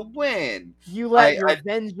get to win. You let your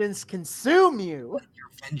vengeance consume you.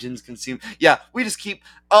 Your vengeance consume. Yeah, we just keep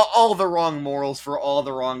all the wrong morals for all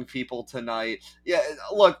the wrong people tonight. Yeah,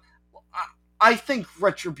 look, I think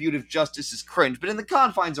retributive justice is cringe, but in the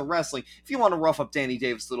confines of wrestling, if you want to rough up Danny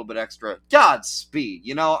Davis a little bit extra, Godspeed.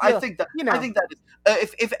 I think that is,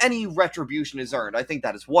 if any retribution is earned, I think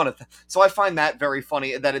that is one of them. So I find that very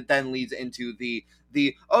funny that it then leads into the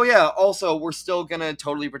oh yeah, also we're still gonna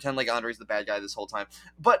totally pretend like Andre's the bad guy this whole time.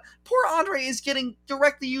 But poor Andre is getting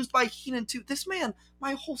directly used by Heenan too. This man,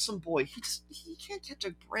 my wholesome boy, he can't catch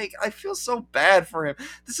a break. I feel so bad for him.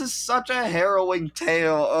 This is such a harrowing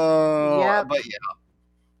tale. But yeah.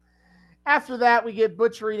 After that, we get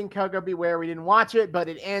Butch Reed and Koko Beware. We didn't watch it, but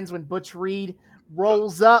it ends when Butch Reed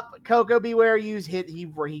rolls up. Coco Beware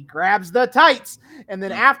where he grabs the tights, and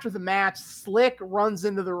then after the match, Slick runs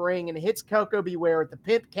into the ring and hits Coco Beware with the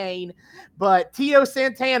pimp cane, but Tito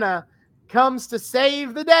Santana comes to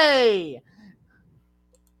save the day.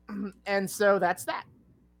 And so that's that.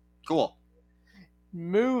 Cool.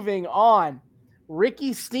 Moving on.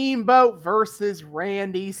 Ricky Steamboat versus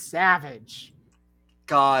Randy Savage.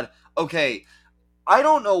 God. Okay. I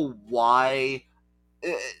don't know why.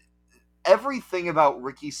 Everything about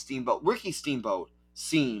Ricky Steamboat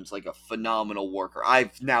seems like a phenomenal worker.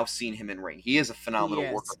 I've now seen him in ring. He is a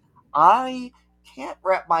phenomenal worker. I can't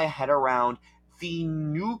wrap my head around the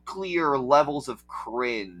nuclear levels of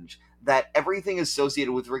cringe that everything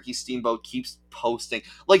associated with Ricky Steamboat keeps posting.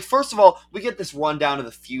 Like, first of all, we get this rundown of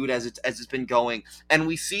the feud as it's been going, and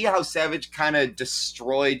we see how Savage kind of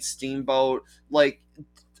destroyed Steamboat, like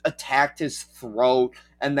attacked his throat,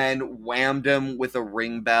 and then whammed him with a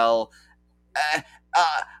ring bell.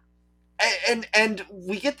 And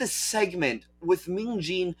we get this segment with Ming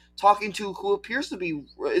Jin talking to who appears to be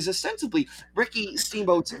is ostensibly Ricky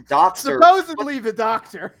Steamboat's doctor, supposedly the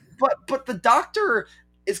doctor. But the doctor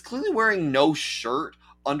is clearly wearing no shirt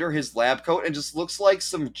under his lab coat and just looks like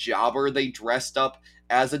some jobber they dressed up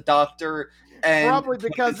as a doctor. And probably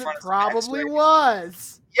because it probably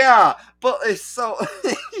was. Yeah, but so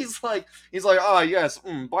he's like, oh yes,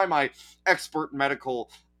 by my expert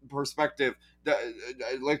medical perspective,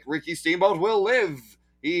 like Ricky Steamboat will live.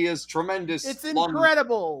 He is tremendous. It's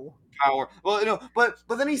incredible power. Well, but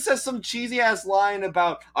then he says some cheesy ass line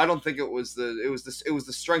about I don't think it was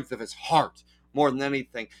the strength of his heart more than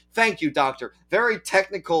anything. Thank you, doctor. Very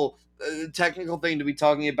technical thing to be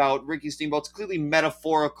talking about. Ricky Steamboat's clearly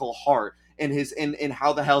metaphorical heart in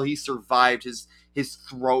how the hell he survived his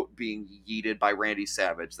throat being yeeted by Randy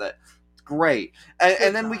Savage. That's great.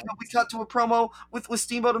 And then we cut to a promo with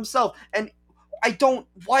Steamboat himself. And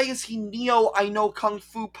why is he Neo I know Kung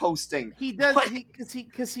Fu posting? He does,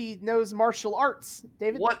 because he knows martial arts,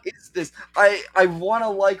 David. What is this? I want to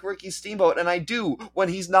like Ricky Steamboat, and I do when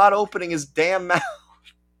he's not opening his damn mouth.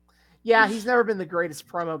 Yeah, he's never been the greatest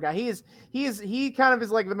promo guy. He kind of is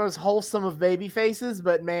like the most wholesome of baby faces,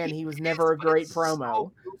 but man, he was never a great promo.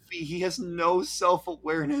 So goofy. He has no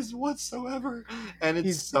self-awareness whatsoever, and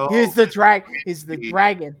he's the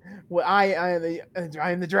dragon. Well, I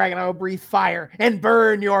am the dragon. I will breathe fire and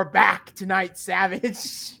burn your back tonight,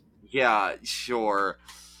 Savage. Yeah, sure.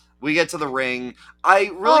 We get to the ring.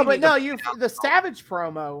 The Savage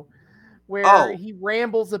promo where he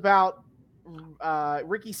rambles about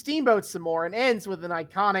Ricky Steamboat some more and ends with an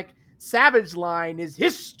iconic Savage line is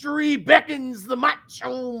history beckons the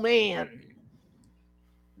Macho Man.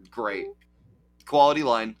 Great. Quality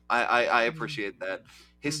line. I appreciate that.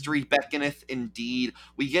 History beckoneth indeed.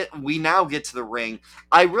 We now get to the ring.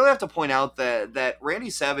 I really have to point out that Randy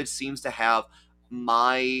Savage seems to have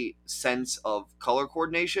my sense of color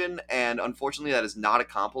coordination, and unfortunately that is not a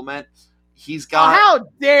compliment. He's got how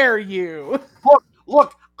dare you?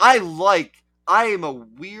 Look, I am a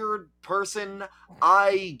weird person.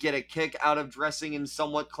 I get a kick out of dressing in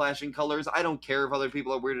somewhat clashing colors. I don't care if other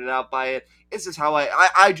people are weirded out by it. It's just how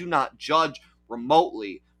I do not judge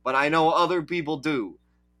remotely, but I know other people do.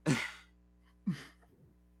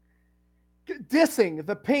 Dissing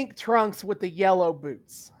the pink trunks with the yellow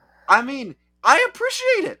boots. I mean, I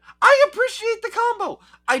appreciate it. I appreciate the combo.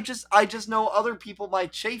 I just know other people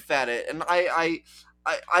might chafe at it, and I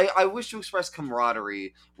wish to express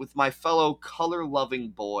camaraderie with my fellow color-loving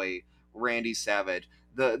boy, Randy Savage.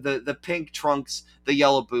 The pink trunks, the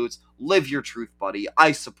yellow boots. Live your truth, buddy.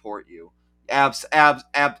 I support you.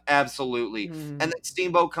 Absolutely. And then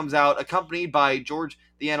Steamboat comes out, accompanied by George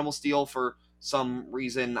the Animal Steel for some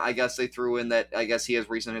reason. I guess they threw in that I guess he has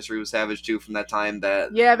recent history with Savage too from that time. They're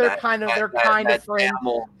kind of friends.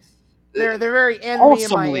 They're very enemy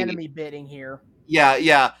of my enemy bidding here.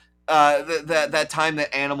 Yeah. That time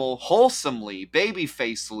that Animal wholesomely,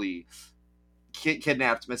 baby-facedly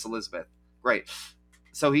kidnapped Miss Elizabeth. Great.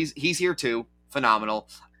 So he's here too. Phenomenal.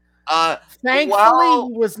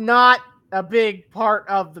 Thankfully, he was not a big part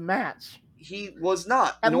of the match. He was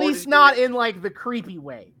not. At least not in like the creepy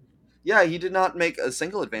way. Yeah, he did not make a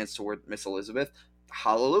single advance toward Miss Elizabeth.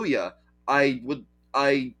 Hallelujah.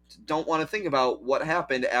 I don't want to think about what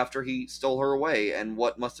happened after he stole her away and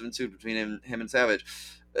what must have ensued between him and Savage.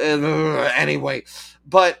 Anyway,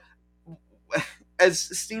 but as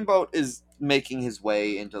Steamboat is making his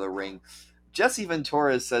way into the ring, Jesse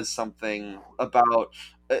Ventura says something about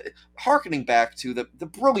hearkening back to the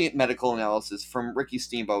brilliant medical analysis from Ricky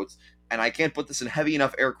Steamboat's, and I can't put this in heavy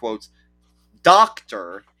enough air quotes,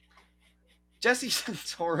 doctor. Jesse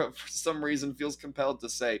Ventura, for some reason, feels compelled to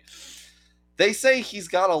say, They say he's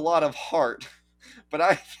got a lot of heart, but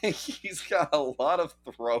I think he's got a lot of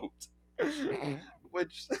throat.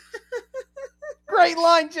 Which Great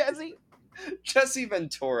line, Jesse. Jesse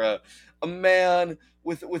Ventura, a man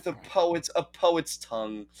with a poet's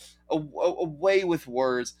tongue, a way with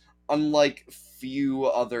words, unlike few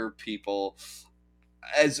other people,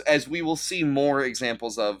 as we will see more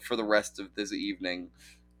examples of for the rest of this evening.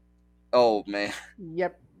 Oh man,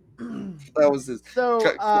 Yep. that was his So,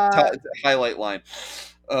 highlight line.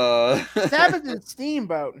 Savage and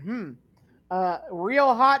Steamboat.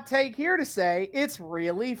 Real hot take here to say it's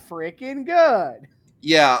really freaking good.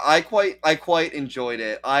 Yeah, I quite enjoyed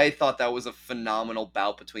it. I thought that was a phenomenal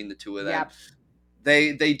bout between the two of them.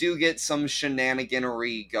 Yep. They do get some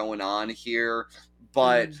shenaniganery going on here,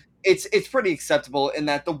 but it's pretty acceptable in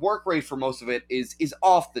that the work rate for most of it is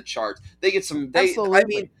off the charts. They get some Absolutely. I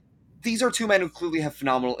mean, these are two men who clearly have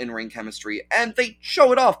phenomenal in-ring chemistry, and they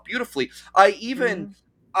show it off beautifully.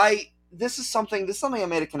 This is something I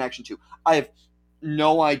made a connection to. I have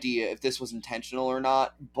no idea if this was intentional or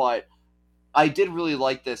not, but I did really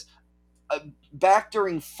like this. Back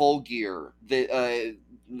during Full Gear, I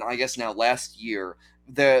guess now last year,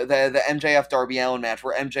 the MJF Darby Allin match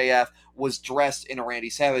where MJF was dressed in a Randy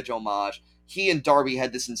Savage homage. He and Darby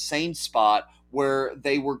had this insane spot where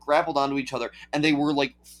they were grappled onto each other and they were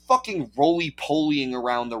like fucking roly-polying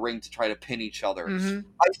around the ring to try to pin each other.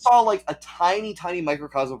 I saw like a tiny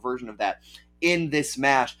microcosm version of that in this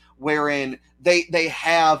match, wherein they're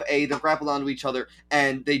grappled onto each other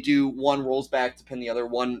and they do one rolls back to pin the other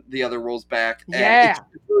rolls back. And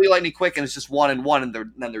it's really lightning quick and it's just one and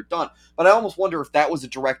then they're done. But I almost wonder if that was a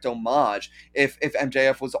direct homage, if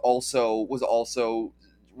MJF was also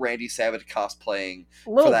Randy Savage cosplaying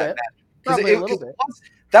for that match. Because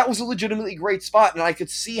that was a legitimately great spot, and I could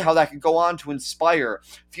see how that could go on to inspire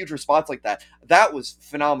future spots like that. That was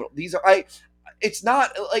phenomenal. It's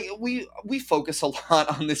not like we focus a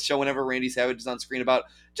lot on this show whenever Randy Savage is on screen about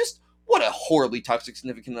just what a horribly toxic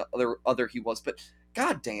significant other he was, but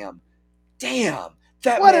goddamn,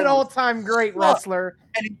 what an all-time great wrestler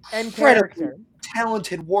and character,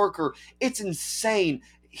 talented worker. It's insane.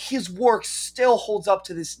 His work still holds up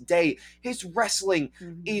to this day. His wrestling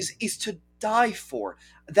is to die for.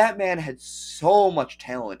 That man had so much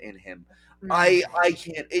talent in him. I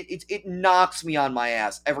can't. It knocks me on my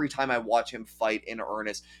ass every time I watch him fight in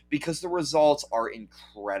earnest because the results are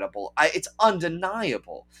incredible. It's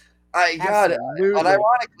undeniable. But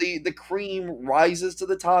ironically, the cream rises to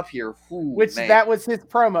the top here. That was his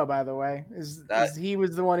promo, by the way. He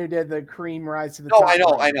was the one who did the cream rise to the top. I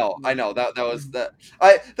know. That was that.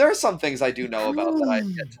 There are some things I do know about that I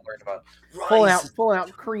get to learn about. Pulling out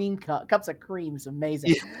cream cups of cream is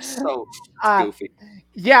amazing. Yeah, so goofy.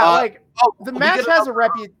 Yeah, the match has a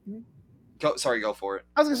reputation. Go for it.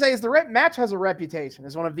 I was gonna say, the match has a reputation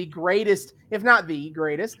as one of the greatest, if not the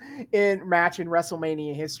greatest, match in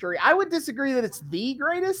WrestleMania history. I would disagree that it's the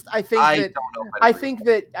greatest. I think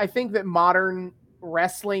that modern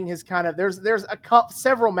wrestling has kind of there's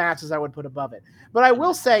several matches I would put above it. But I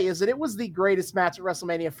will say is that it was the greatest match at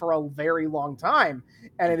WrestleMania for a very long time,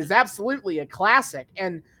 and it is absolutely a classic.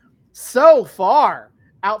 And so far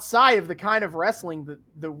outside of the kind of wrestling that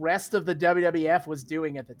the rest of the WWF was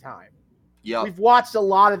doing at the time. Yeah, we've watched a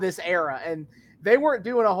lot of this era, and they weren't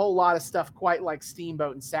doing a whole lot of stuff quite like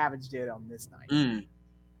Steamboat and Savage did on this night.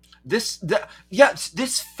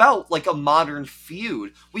 This felt like a modern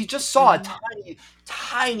feud. We just saw a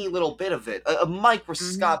tiny little bit of it, a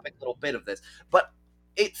microscopic little bit of this, but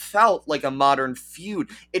it felt like a modern feud.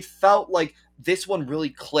 It felt like this one really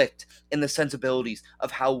clicked in the sensibilities of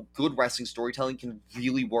how good wrestling storytelling can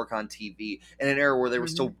really work on TV in an era where they were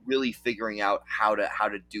still really figuring out how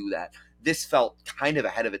to do that. This felt kind of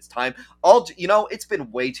ahead of its time. It's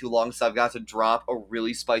been way too long since I've got to drop a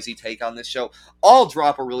really spicy take on this show. I'll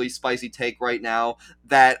drop a really spicy take right now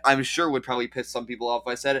that I'm sure would probably piss some people off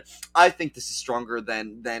if I said it. I think this is stronger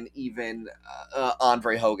than even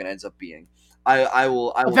Andre Hogan ends up being. I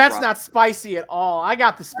will. That's not spicy at all. I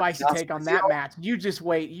got the spicy take on that match. You just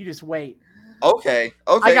wait. Okay.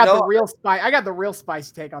 I got the real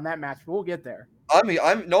spicy take on that match. But we'll get there. I'm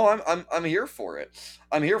here for it.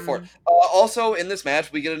 I'm here for it. Also, in this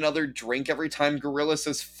match, we get another drink every time Gorilla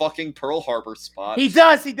says "fucking Pearl Harbor" spot. He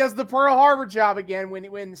does the Pearl Harbor job again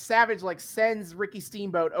when Savage sends Ricky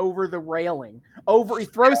Steamboat over the railing. He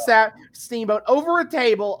throws Steamboat over a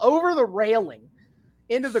table, over the railing,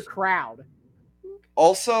 into the crowd.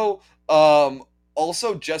 Also,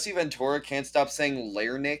 Jesse Ventura can't stop saying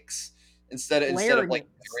larynx instead of like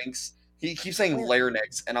drinks. He keeps saying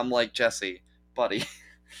larynx, and I'm like, Jesse, buddy.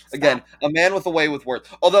 Again, a man with a way with words.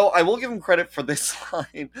 Although I will give him credit for this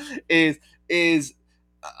line is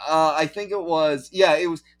I think it was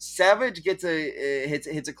Savage gets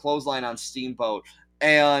hits a clothesline on Steamboat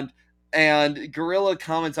and Gorilla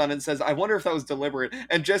comments on it and says, "I wonder if that was deliberate."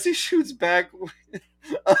 And Jesse shoots back,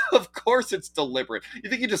 "Of course it's deliberate. You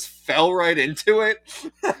think he just fell right into it?"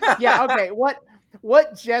 Yeah. Okay. What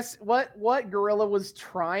Gorilla was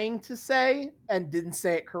trying to say and didn't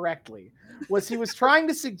say it correctly was he was trying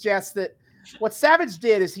to suggest that what Savage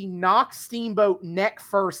did is he knocked Steamboat neck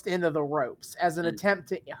first into the ropes as an attempt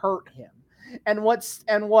to hurt him. And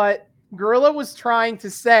what Gorilla was trying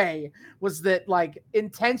to say was that like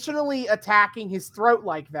intentionally attacking his throat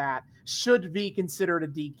like that should be considered a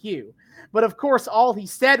DQ. But of course, all he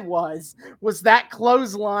said was that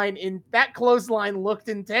clothesline looked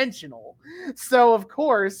intentional. So of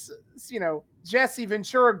course, Jesse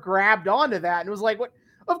Ventura grabbed onto that and was like, "What?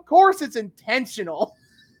 Of course it's intentional.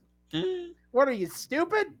 What are you,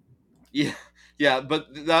 stupid?" Yeah, but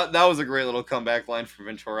that was a great little comeback line from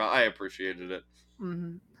Ventura. I appreciated it.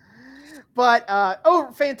 Mm-hmm. But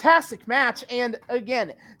fantastic match, and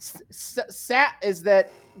again, is that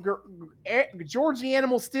George the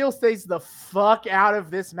Animal Steel stays the fuck out of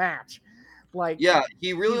this match. Like, yeah,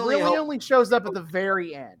 he really only shows up at the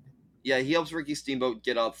very end. Yeah, he helps Ricky Steamboat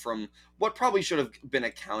get up from what probably should have been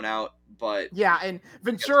a count out, but yeah, and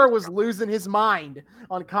Ventura was losing his mind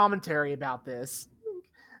on commentary about this.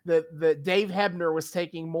 That Dave Hebner was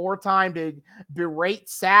taking more time to berate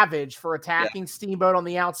Savage for attacking Steamboat on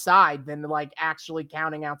the outside than like actually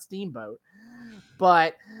counting out Steamboat.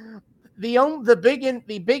 But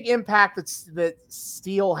the big impact that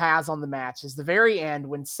Steel has on the match is the very end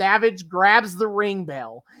when Savage grabs the ring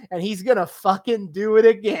bell and he's gonna fucking do it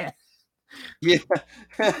again. Yeah.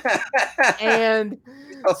 And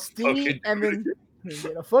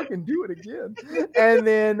gonna fucking do it again. And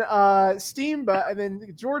then Steamboat and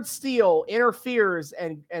then George Steele interferes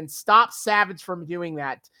and stops Savage from doing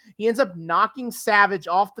that. He ends up knocking Savage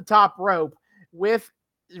off the top rope with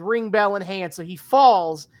ring bell in hand. So he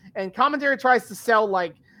falls, and commentary tries to sell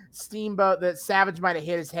like Steamboat that Savage might have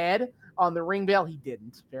hit his head on the ring bell. He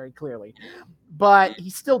didn't, very clearly. But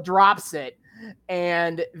he still drops it.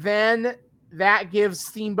 And then that gives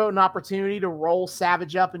Steamboat an opportunity to roll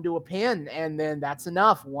Savage up into a pin, and then that's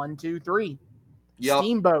enough. 1, 2, 3. Yep.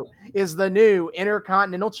 Steamboat is the new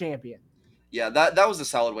Intercontinental Champion. Yeah, that was a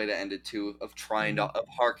solid way to end it too. Of trying to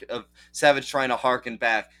of Savage trying to harken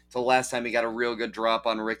back to the last time he got a real good drop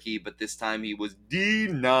on Ricky, but this time he was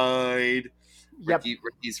denied. Yep.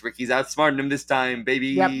 Ricky's outsmarting him this time, baby.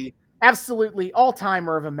 Yep. Absolutely,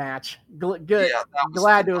 all-timer of a match. Good. Yeah,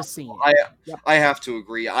 glad to have seen it. I have to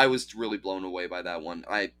agree. I was really blown away by that one.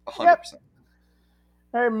 100%. All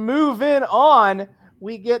right, moving on.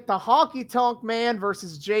 We get the Honky Tonk Man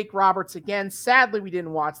versus Jake Roberts again. Sadly, we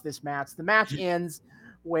didn't watch this match. The match ends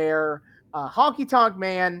where Honky Tonk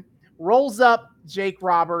Man rolls up Jake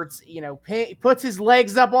Roberts, puts his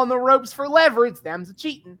legs up on the ropes for leverage, them's a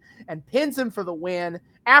cheating, and pins him for the win.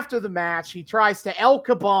 After the match, he tries to El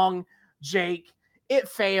Kabong Jake. It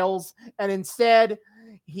fails, and instead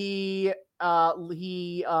he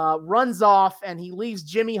runs off and he leaves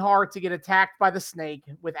Jimmy Hart to get attacked by the snake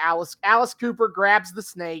with Alice. Alice Cooper grabs the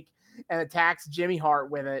snake and attacks Jimmy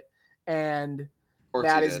Hart with it, and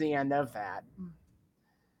that is the end of that.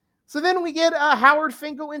 So then we get Howard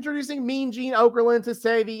Finkel introducing Mean Gene Okerlund to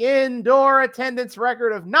say the indoor attendance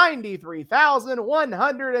record of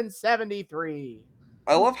 93,173.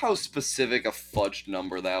 I love how specific a fudged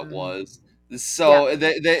number that was. So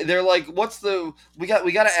they're like, what's the we got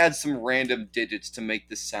to add some random digits to make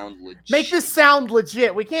this sound legit. Make this sound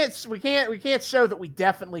legit. We can't show that we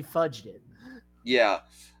definitely fudged it. Yeah.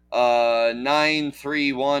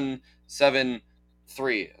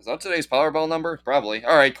 93173. Is that today's Powerball number? Probably.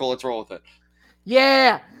 All right, cool. Let's roll with it.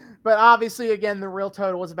 Yeah. But obviously, again, the real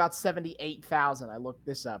total was about 78,000. I looked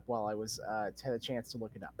this up while I was had a chance to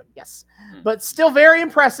look it up. But yes, but still very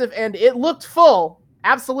impressive, and it looked full.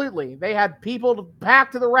 Absolutely, they had people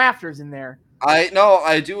packed to the rafters in there.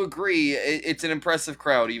 I do agree. It's an impressive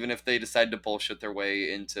crowd, even if they decide to bullshit their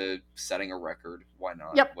way into setting a record. Why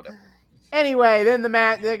not? Yep. Whatever. Anyway, then the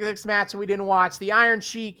next match we didn't watch: the Iron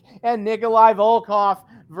Sheik and Nikolai Volkov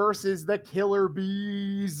versus the Killer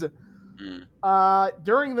Bees.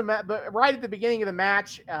 During the but right at the beginning of the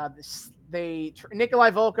match,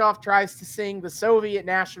 Nikolai Volkov tries to sing the Soviet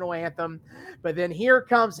national anthem, but then here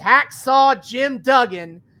comes Hacksaw Jim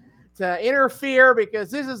Duggan to interfere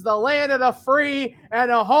because this is the land of the free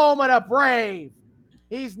and the home of the brave.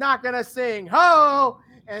 He's not gonna sing ho,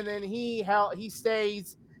 and then he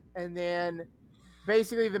stays, and then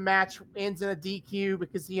basically the match ends in a DQ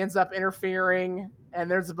because he ends up interfering, and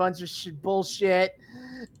there's a bunch of bullshit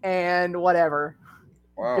and whatever.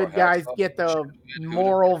 Wow, Good guys get the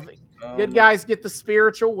moral. Good guys get the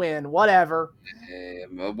spiritual win. Whatever.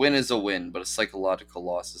 A win is a win, but a psychological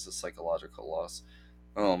loss is a psychological loss.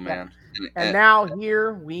 Oh man! Yep. And now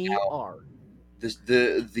here we are.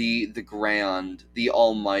 The grand, the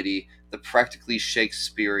almighty, the practically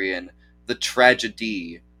Shakespearean, the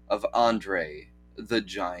tragedy of Andre the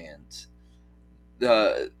Giant.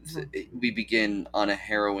 We begin on a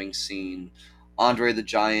harrowing scene. Andre the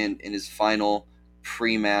Giant in his final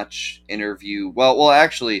pre-match interview. Well,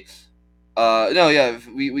 actually, no, yeah,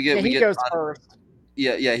 we get he goes first.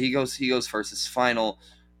 Yeah, he goes first. His final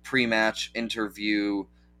pre-match interview,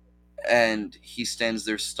 and he stands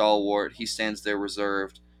there stalwart. He stands there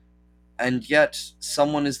reserved, and yet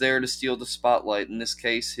someone is there to steal the spotlight. In this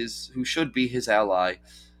case, who should be his ally,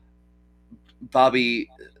 Bobby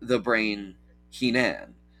the Brain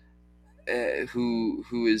Heenan, who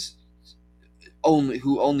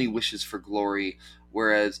only wishes for glory,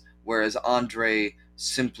 whereas Andre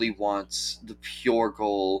simply wants the pure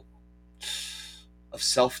goal of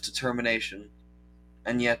self-determination,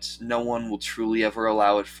 and yet no one will truly ever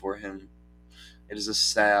allow it for him. It is a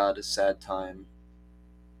sad time.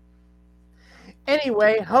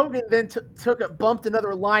 Anyway, Hogan then bumped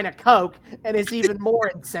another line of coke and is even more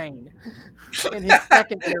insane in his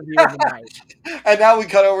second interview of the night. And now we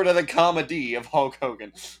cut over to the comedy of Hulk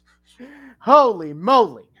Hogan. Holy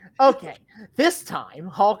moly. Okay, this time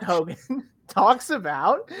Hulk Hogan talks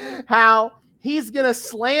about how he's going to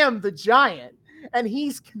slam the Giant, and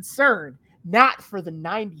he's concerned not for the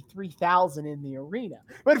 93,000 in the arena,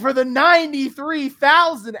 but for the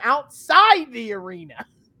 93,000 outside the arena.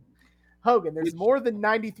 Hogan, there's more than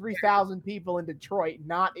 93,000 people in Detroit,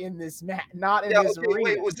 not in this this arena.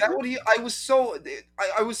 Wait, was that what he? I was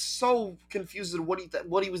so confused at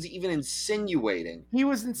what he was even insinuating. He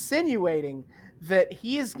was insinuating that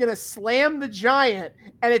he is going to slam the Giant,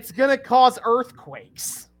 and it's going to cause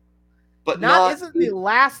earthquakes. But isn't the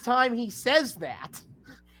last time he says that.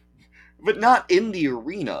 But not in the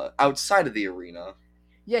arena, outside of the arena.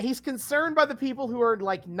 Yeah, he's concerned by the people who are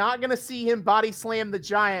not going to see him body slam the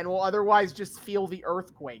Giant, will otherwise just feel the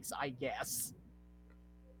earthquakes, I guess.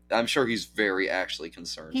 I'm sure he's very actually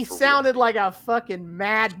concerned. He sounded like a fucking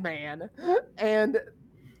madman, and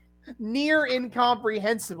near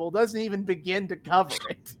incomprehensible, doesn't even begin to cover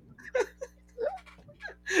it.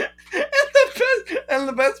 And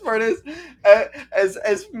the best part is,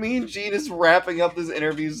 as Mean Gene is wrapping up this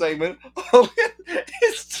interview segment, Hogan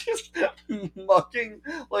is just mucking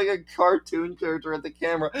like a cartoon character at the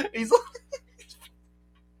camera. He's like,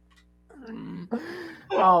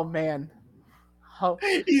 oh man,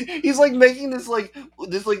 he's like making this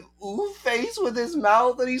ooh face with his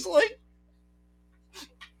mouth, and he's like,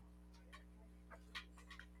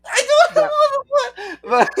 I don't know what.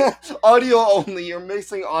 But audio only. You're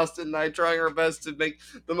missing Austin and I trying our best to make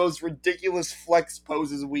the most ridiculous flex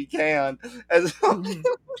poses we can.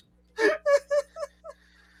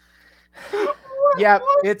 Yeah,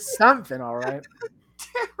 it's something, all right.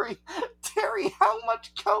 Terry, how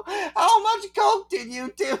much coke did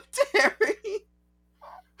you do, Terry?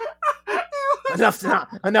 Enough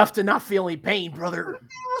to not feel any pain, brother. He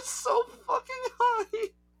was so fucking high.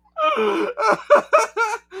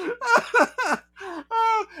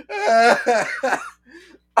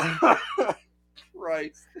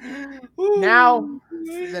 Christ. Now,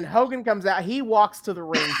 then Hogan comes out. He walks to the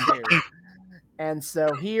ring too. And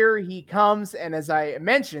so here he comes, and as I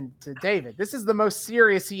mentioned to David, this is the most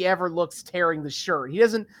serious he ever looks tearing the shirt. He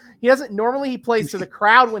doesn't normally he plays to the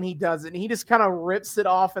crowd when he does it, and he just kind of rips it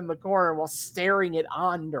off in the corner while staring at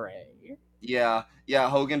Andre. Yeah,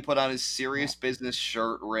 Hogan put on his serious business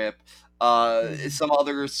shirt rip. Some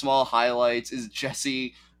other small highlights is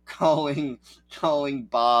Jesse calling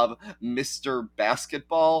Bob Mr.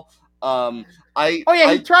 Basketball. He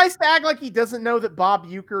tries to act like he doesn't know that Bob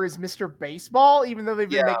Uecker is Mr. Baseball, even though they've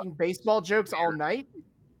been making baseball jokes all night.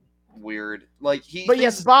 Weird.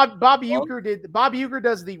 Yes, Bob Uecker Bob Uecker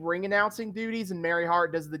does the ring announcing duties, and Mary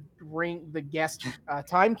Hart does the guest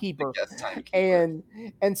timekeeper. And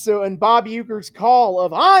Bob Uecker's call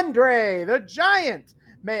of Andre the Giant.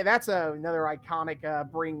 Man, that's another iconic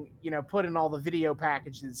put in all the video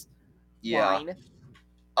packages. Yeah.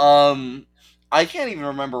 Line. I can't even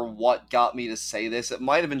remember what got me to say this. It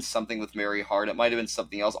might have been something with Mary Hart. It might have been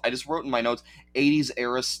something else. I just wrote in my notes, 80s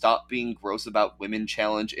era stop being gross about women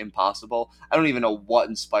challenge impossible. I don't even know what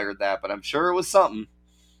inspired that, but I'm sure it was something.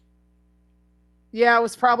 Yeah, it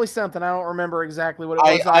was probably something. I don't remember exactly what it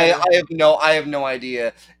was. I have no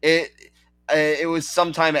idea. it was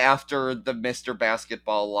sometime after the Mr.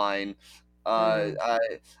 Basketball line.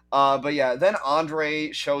 But yeah, then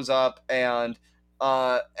Andre shows up and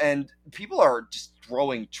people are just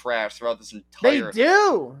throwing trash throughout this They entire.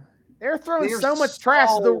 do. They're throwing so much trash.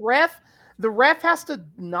 The ref has to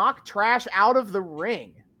knock trash out of the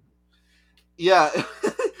ring. Yeah.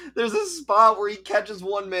 There's a spot where he catches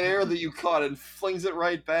one midair that you caught and flings it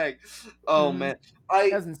right back. Oh man.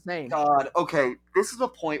 That's insane. God, okay. This is a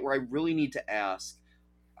point where I really need to ask.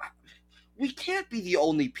 We can't be the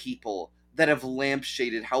only people that have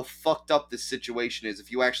lampshaded how fucked up this situation is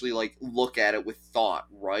if you actually like look at it with thought,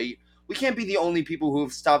 right? We can't be the only people who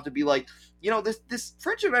have stopped to be like, this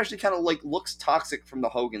friendship actually kind of like looks toxic from the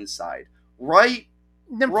Hogan side, right?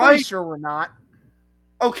 I'm pretty sure we're not.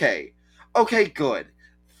 Okay, good.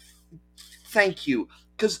 Thank you.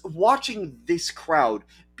 Because watching this crowd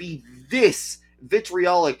be this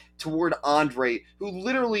vitriolic toward Andre, who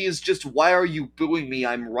literally is just, why are you booing me?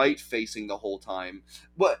 I'm right facing the whole time.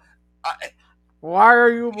 Why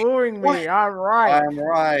are you booing me? I'm right. I'm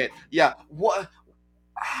right. Yeah. What?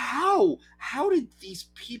 How? How did these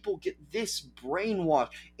people get this brainwashed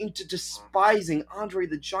into despising Andre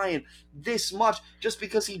the Giant this much just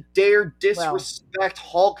because he dared disrespect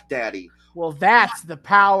Hulk Daddy? Well, that's the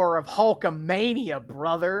power of Hulkamania,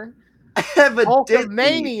 brother. Evidently.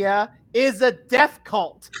 Hulkamania is a death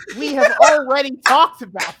cult. We have already talked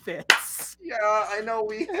about this. Yeah, I know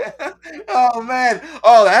we have. Oh man.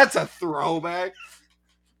 Oh, that's a throwback.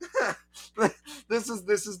 This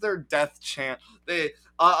is their death chant.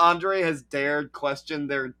 Andre has dared question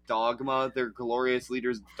their dogma, their glorious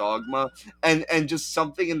leader's dogma, and just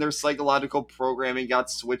something in their psychological programming got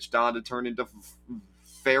switched on to turn into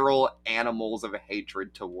feral animals of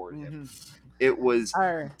hatred toward him. It was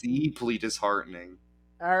deeply disheartening.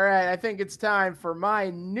 All right, I think it's time for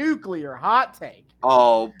my nuclear hot take.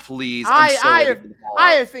 Oh, please.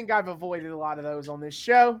 I think I've avoided a lot of those on this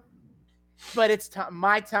show, but it's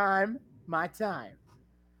my time.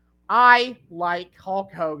 I like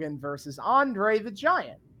Hulk Hogan versus Andre the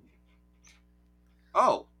Giant.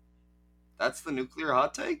 Oh, that's the nuclear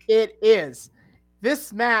hot take? It is.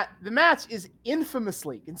 The match is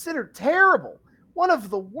infamously considered terrible. One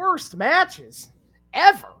of the worst matches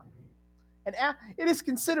ever. And it is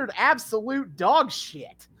considered absolute dog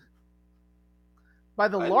shit by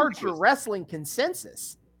the larger wrestling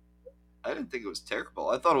consensus. I didn't think it was terrible.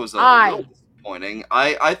 I thought it was a little disappointing.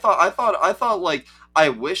 I thought like I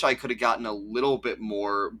wish I could have gotten a little bit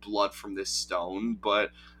more blood from this stone, but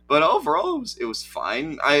overall it was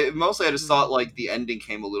fine. I just thought like the ending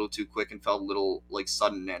came a little too quick and felt a little like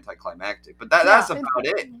sudden and anticlimactic. But that's about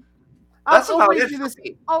it. That's about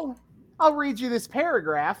it. I'll read you this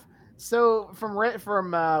paragraph. So from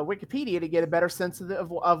Wikipedia to get a better sense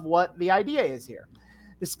of what the idea is here.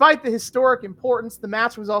 Despite the historic importance, the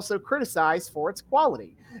match was also criticized for its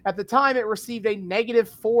quality. At the time, it received a negative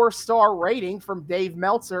 4-star rating from Dave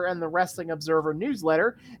Meltzer and the Wrestling Observer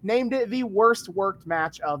newsletter, named it the worst worked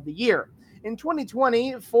match of the year. In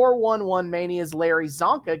 2020, 411 Mania's Larry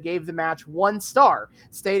Zonka gave the match 1 star,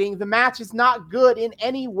 stating the match is not good in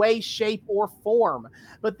any way, shape, or form,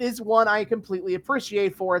 but this one I completely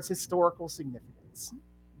appreciate for its historical significance.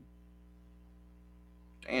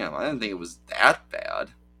 Damn, I didn't think it was that bad.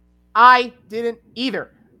 I didn't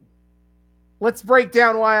either. Let's break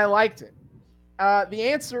down why I liked it. The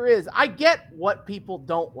answer is, I get what people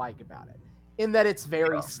don't like about it, in that it's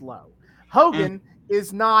very slow. Hogan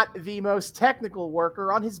is not the most technical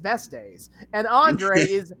worker on his best days, and Andre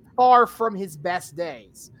is far from his best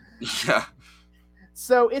days. Yeah.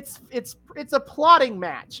 So it's a plotting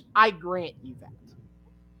match. I grant you that.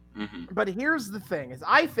 But here's the thing: is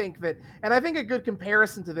I think a good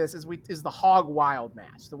comparison to this is the Hog Wild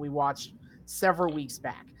match that we watched several weeks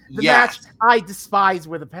back. The match I despise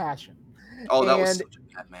with a passion. Oh, that was such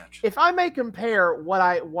a bad match. If I may compare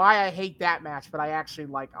why I hate that match, but I actually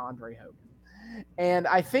like Andre Hogan. And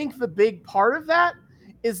I think the big part of that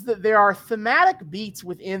is that there are thematic beats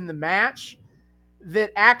within the match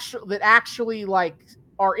that actually like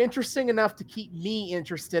are interesting enough to keep me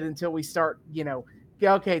interested until we start,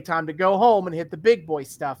 okay, time to go home and hit the big boy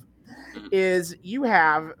stuff. Is you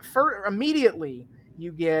have immediately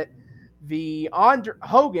you get the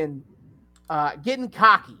Hogan getting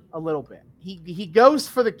cocky a little bit. He goes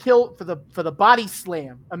for the kill for the body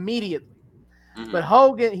slam immediately. But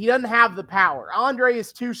Hogan, he doesn't have the power. Andre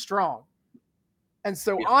is too strong. And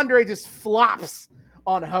so Andre just flops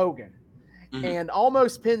on Hogan and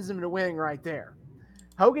almost pins him to winning right there.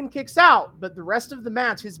 Hogan kicks out, but the rest of the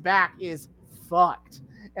match, his back is fucked.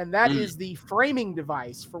 And that is the framing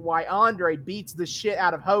device for why Andre beats the shit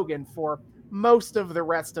out of Hogan for most of the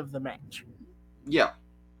rest of the match. Yeah.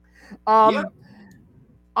 Um,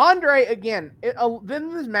 Andre, again,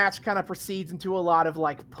 then this match kind of proceeds into a lot of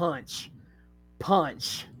like punch,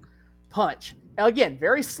 punch, punch. Again,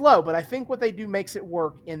 very slow, but I think what they do makes it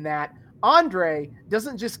work in that Andre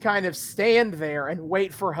doesn't just kind of stand there and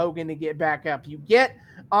wait for Hogan to get back up. You get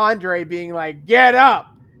Andre being like, get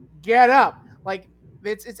up, get up. Like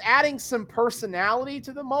it's adding some personality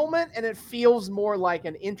to the moment, and it feels more like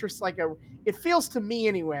an interest, it feels to me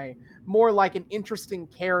anyway, more like an interesting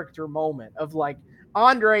character moment of like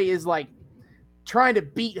Andre is like trying to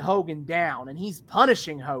beat Hogan down and he's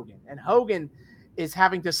punishing Hogan, and Hogan is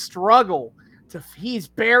having to struggle he's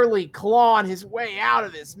barely clawing his way out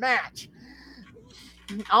of this match.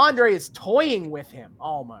 Andre is toying with him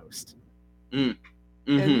almost.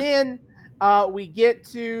 Mm-hmm. And then we get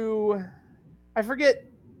to, I forget,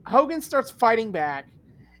 Hogan starts fighting back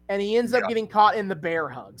and he ends up getting caught in the bear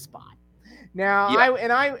hug spot. Now,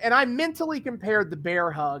 I mentally compared the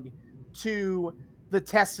bear hug to the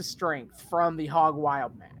test of strength from the Hog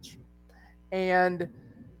Wild match. And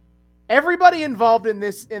everybody involved in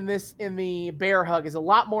the bear hug is a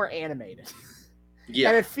lot more animated. Yeah.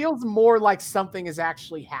 And it feels more like something is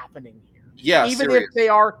actually happening here. Yeah.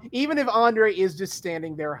 Even if Andre is just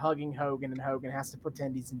standing there hugging Hogan and Hogan has to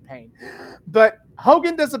pretend he's in pain. But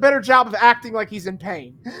Hogan does a better job of acting like he's in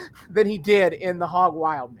pain than he did in the Hog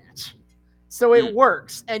Wild match. So it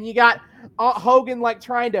works. And you got Hogan like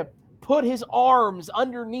trying to put his arms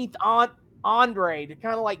underneath Andre to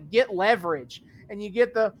kind of like get leverage. And you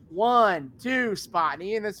get the 1-2 spot,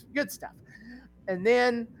 and that's good stuff. And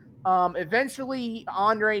then eventually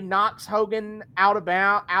Andre knocks Hogan out of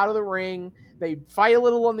the ring. They fight a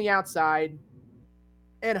little on the outside,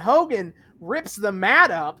 and Hogan rips the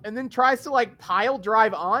mat up and then tries to like pile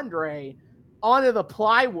drive Andre onto the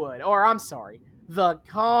plywood, or I'm sorry, the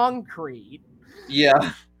concrete.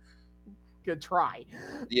 Yeah. Good try.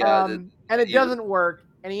 Yeah. And it doesn't work.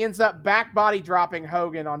 And he ends up back body dropping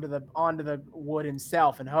Hogan onto the wood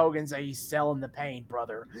himself. And Hogan's he's selling the pain,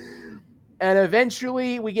 brother. And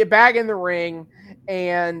eventually we get back in the ring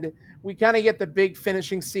and we kind of get the big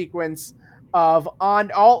finishing sequence of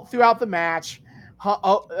all throughout the match.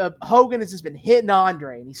 Hogan has just been hitting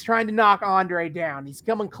Andre and he's trying to knock Andre down. He's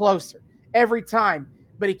coming closer every time,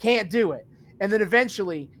 but he can't do it. And then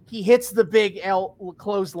eventually he hits the big L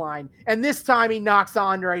clothesline. And this time he knocks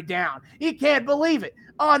Andre down. He can't believe it.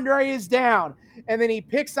 Andre is down. And then he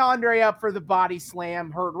picks Andre up for the body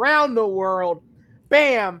slam, heard round the world.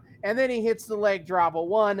 Bam. And then he hits the leg drop, a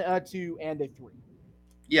 1, a 2, and a 3.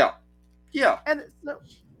 Yeah. Yeah. And so,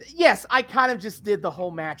 yes, I kind of just did the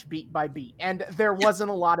whole match beat by beat, and there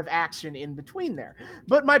wasn't a lot of action in between there.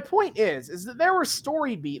 But my point is that there were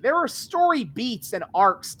story beats and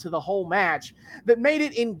arcs to the whole match that made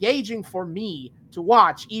it engaging for me to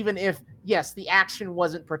watch, even if, yes, the action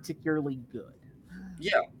wasn't particularly good.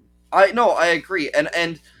 Yeah. I agree.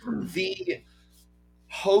 And the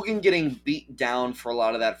Hogan getting beat down for a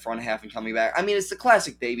lot of that front half and coming back. I mean, it's the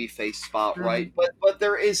classic babyface spot, right? But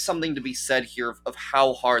there is something to be said here of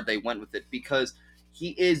how hard they went with it, because he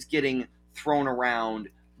is getting thrown around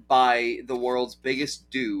by the world's biggest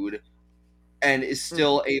dude and is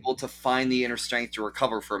still able to find the inner strength to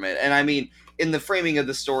recover from it. And I mean, in the framing of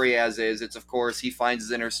the story as is, it's of course he finds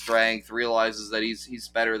his inner strength, realizes that he's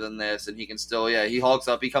better than this, and he can still, he hulks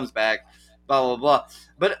up, he comes back, blah, blah, blah.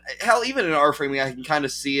 But hell, even in our framing, I can kind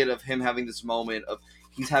of see it of him having this moment of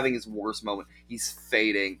he's having his worst moment. He's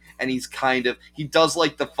fading, and he does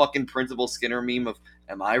like the fucking Principal Skinner meme of,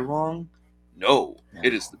 am I wrong? No,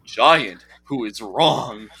 it is the giant who is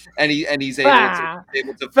wrong. And he's able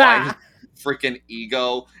to find his freaking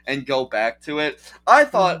ego and go back to it.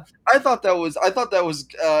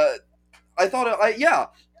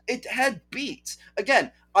 It had beats.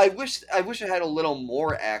 Again, I wish it had a little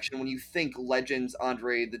more action. When you think Legends,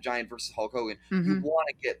 Andre the Giant versus Hulk Hogan, you want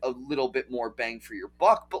to get a little bit more bang for your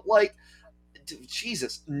buck. But like,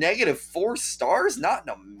 Jesus, -4 stars? Not in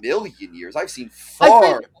a million years. I've seen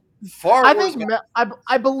far worse.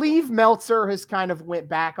 I believe Meltzer has kind of went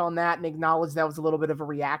back on that and acknowledged that was a little bit of a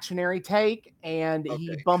reactionary take, and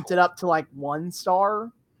he bumped it up to like 1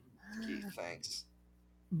 star. Gee, thanks.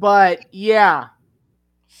 But yeah.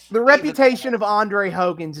 The reputation of Andre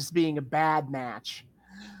Hogan just being a bad match,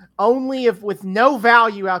 only with no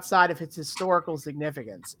value outside of its historical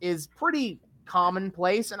significance, is pretty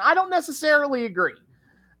commonplace, and I don't necessarily agree.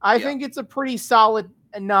 I think it's a pretty solid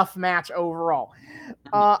enough match overall.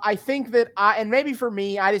 I think that and maybe for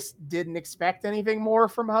me, I just didn't expect anything more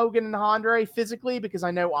from Hogan and Andre physically, because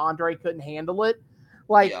I know Andre couldn't handle it.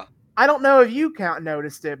 I don't know if you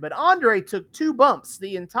noticed it, but Andre took 2 bumps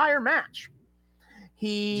the entire match.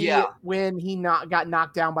 when he got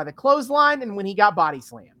knocked down by the clothesline and when he got body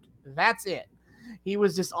slammed. That's it. He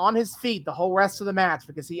was just on his feet the whole rest of the match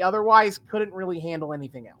because he otherwise couldn't really handle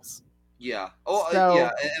anything else. Yeah. Oh,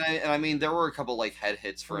 yeah. And I mean, there were a couple like head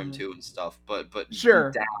hits for him too and stuff, but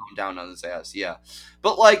sure, down on his ass. Yeah.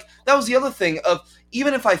 But like that was the other thing of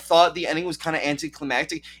even if I thought the ending was kind of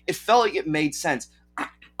anticlimactic, it felt like it made sense.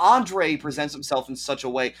 Andre presents himself in such a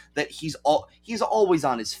way that he's always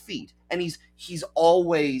on his feet and he's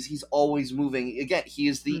always moving. Again, he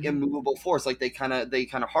is the immovable force, like they kind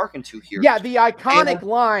of hearken to here. Yeah, the iconic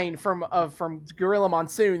line from Gorilla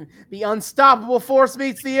Monsoon: "The unstoppable force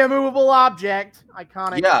meets the immovable object."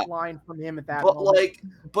 Iconic line from him at that moment.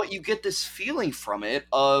 But you get this feeling from it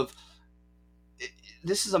of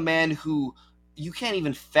this is a man who you can't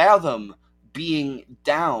even fathom being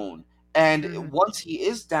down. And once he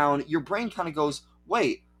is down, your brain kind of goes,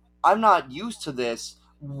 wait, I'm not used to this.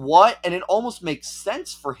 What? And it almost makes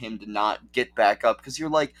sense for him to not get back up because you're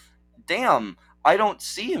like, damn, I don't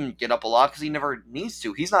see him get up a lot because he never needs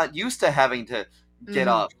to. He's not used to having to get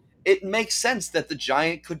up. It makes sense that the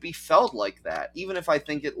Giant could be felt like that, even if I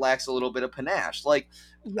think it lacks a little bit of panache. Like,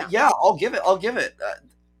 yeah I'll give it.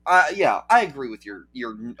 Yeah, I agree with your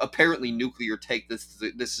apparently nuclear take. This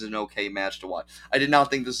is an okay match to watch. I did not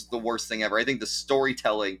think this is the worst thing ever. I think the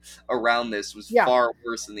storytelling around this was far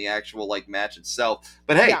worse than the actual like match itself.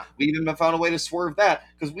 But hey, we even found a way to swerve that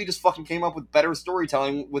because we just fucking came up with better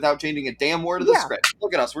storytelling without changing a damn word of the script.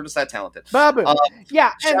 Look at us, we're just that talented. Babu. Shout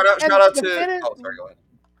out to. Sorry, go ahead.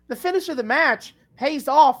 The finish of the match pays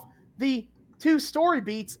off the two story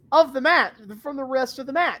beats of the match from the rest of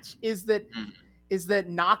the match. Is that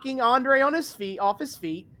knocking Andre on his feet, off his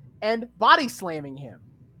feet, and body slamming him.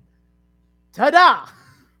 Ta-da!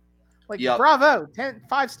 Like, bravo,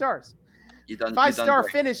 5 stars. You done 5-star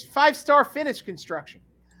finish, 5-star finish construction.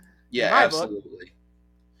 Yeah, absolutely.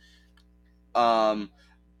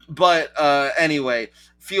 But anyway,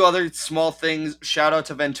 a few other small things. Shout out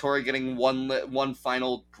to Ventura getting one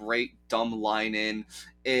final great dumb line in.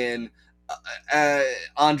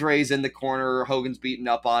 Andre's in the corner, Hogan's beating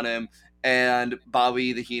up on him. And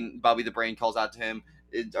Bobby the Brain calls out to him,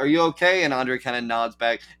 "Are you okay?" And Andre kind of nods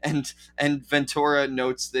back, and Ventura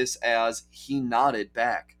notes this as he nodded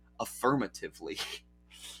back affirmatively,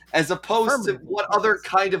 as opposed to what other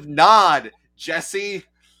kind of nod, Jesse?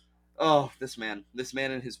 Oh, this man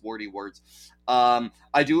and his wordy words. I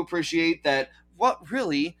do appreciate that. What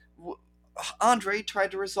really? Andre tried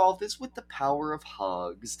to resolve this with the power of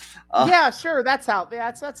hugs. Yeah, sure. That's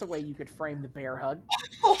a way you could frame the bear hug.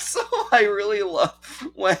 Also, I really love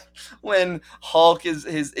when Hulk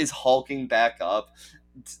is hulking back up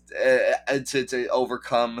to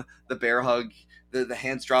overcome the bear hug. The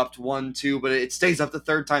hands dropped 1, 2, but it stays up the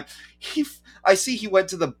third time. I see he went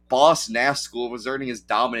to the Boss Nass school, was earning his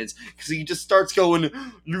dominance because he just starts going.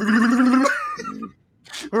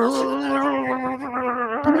 I was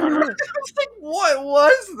like, what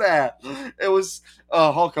was that? It was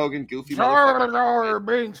Hulk Hogan, goofy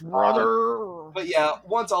Binks, brother. But yeah,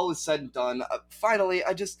 once all is said and done, finally,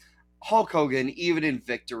 Hulk Hogan, even in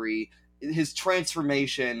victory, his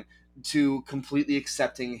transformation to completely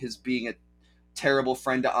accepting his being a terrible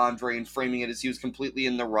friend to Andre and framing it as he was completely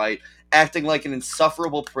in the right, acting like an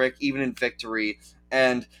insufferable prick even in victory.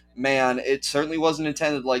 And man, it certainly wasn't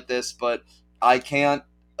intended like this, but I can't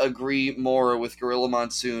agree more with Gorilla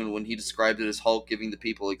Monsoon when he described it as Hulk giving the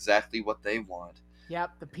people exactly what they want.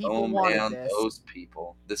 Yep, the people wanted this. Those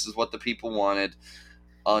people. This is what the people wanted.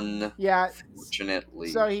 Unfortunately.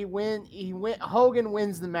 So Hogan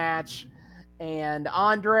wins the match, and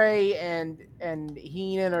Andre and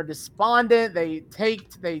Heenan are despondent. They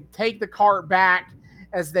take the cart back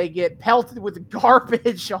as they get pelted with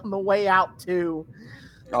garbage on the way out too.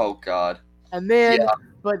 Oh God. And then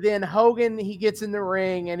but then Hogan, he gets in the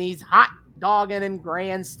ring and he's hot dogging and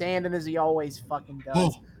grandstanding as he always fucking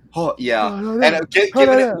does. Oh yeah, and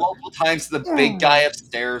giving it multiple times to the big guy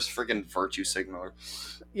upstairs, friggin' virtue signaler.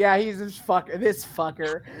 Yeah, he's this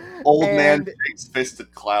fucker. Old man,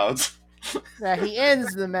 face-fisted clouds. Yeah, he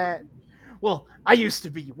ends the match. Well, I used to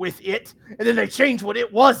be with it, and then they changed what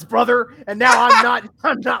it was, brother, and now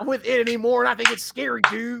I'm not with it anymore, and I think it's scary,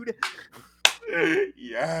 dude.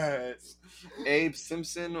 Yes. Abe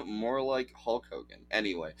Simpson, more like Hulk Hogan.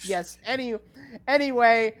 Anyway. Yes.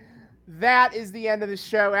 Anyway, that is the end of the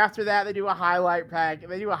show. After that, they do a highlight pack.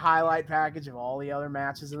 They do a highlight package of all the other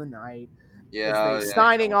matches of the night.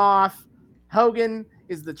 Signing off. Hogan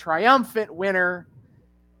is the triumphant winner.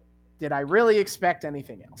 Did I really expect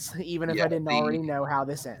anything else? Even if I didn't already know how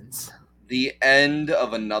this ends. The end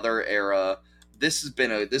of another era. this has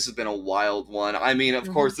been a wild one. I mean, of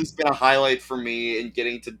course, this has been a highlight for me in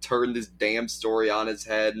getting to turn this damn story on its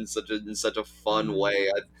head in such a fun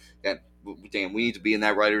way. Damn, we need to be in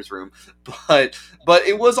that writer's room. But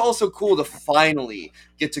it was also cool to finally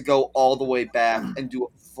get to go all the way back and do a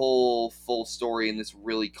full story in this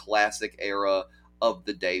really classic era of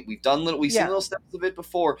the day. We've seen little steps of it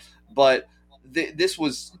before, but this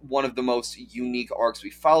was one of the most unique arcs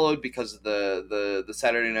we followed because of the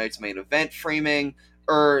Saturday Night's Main Event framing,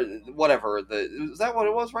 or whatever. Is that what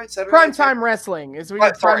it was, right? Saturday Primetime Wrestling is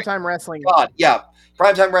Primetime Wrestling. God, yeah.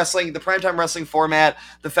 Primetime Wrestling, the Primetime Wrestling format,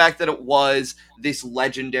 the fact that it was this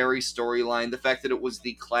legendary storyline, the fact that it was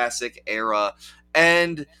the classic era.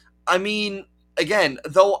 And, I mean, again,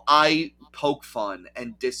 though I poke fun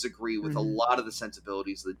and disagree with a lot of the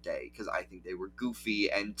sensibilities of the day, because I think they were goofy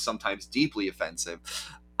and sometimes deeply offensive,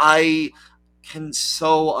 I can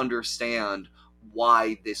so understand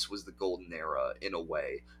why this was the golden era in a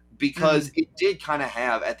way, because it did kind of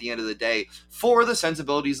have, at the end of the day, for the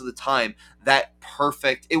sensibilities of the time, that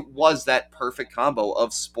perfect combo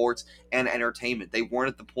of sports and entertainment. They weren't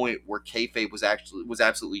at the point where kayfabe was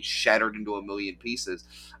absolutely shattered into a million pieces,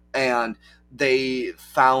 and they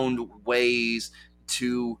found ways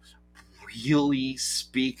to really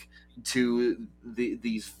speak to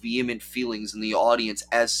these vehement feelings in the audience,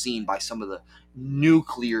 as seen by some of the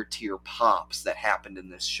nuclear tier pops that happened in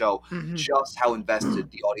this show. Just how invested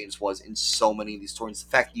the audience was in so many of these stories. The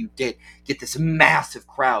fact that you did get this massive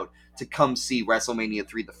crowd to come see WrestleMania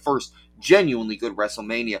 3, the first genuinely good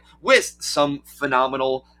WrestleMania, with some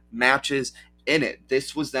phenomenal matches in it.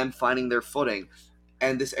 This was them finding their footing.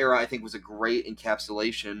 And this era, I think, was a great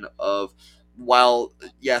encapsulation of, while,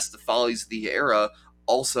 yes, the follies of the era,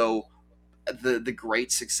 also the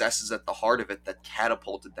great successes at the heart of it that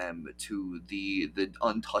catapulted them to the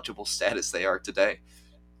untouchable status they are today.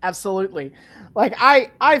 Absolutely. Like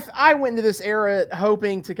I went into this era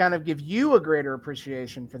hoping to kind of give you a greater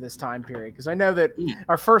appreciation for this time period, because I know that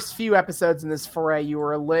our first few episodes in this foray, you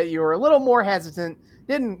were a little more hesitant,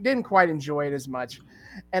 didn't quite enjoy it as much.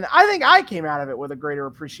 And I think I came out of it with a greater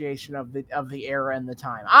appreciation of the era and the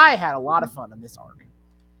time. I had a lot of fun in this arc.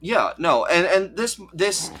 Yeah, no, and toward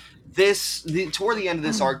the end of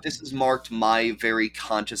this arc, this has marked my very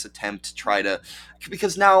conscious attempt to try to,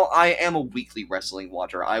 because now I am a weekly wrestling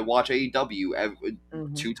watcher. I watch AEW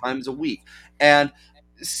 2 times a week, and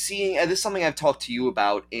seeing, and this is something I've talked to you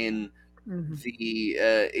about in the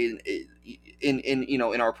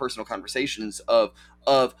in our personal conversations of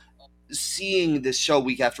seeing this show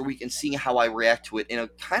week after week and seeing how I react to it in a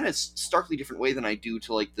kind of starkly different way than I do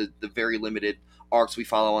to like the very limited arcs we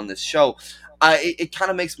follow on this show. It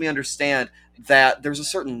kind of makes me understand that there's a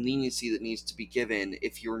certain leniency that needs to be given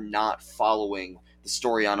if you're not following the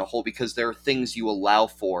story on a whole, because there are things you allow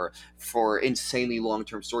for insanely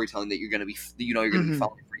long-term storytelling that you're going to be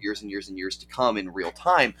following for years and years and years to come in real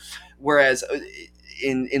time, whereas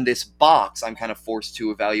in this box, I'm kind of forced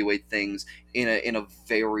to evaluate things in a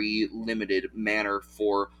very limited manner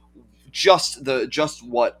for just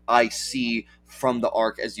what I see from the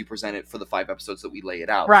arc as you present it for the 5 episodes that we lay it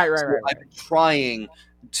out. Right. I've been trying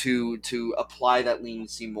to apply that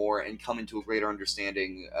leniency more and come into a greater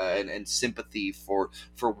understanding and sympathy for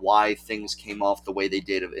why things came off the way they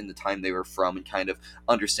did in the time they were from, and kind of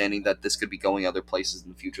understanding that this could be going other places in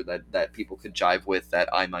the future that people could jive with that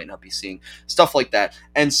I might not be seeing, stuff like that.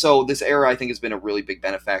 And so this era, I think, has been a really big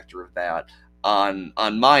benefactor of that on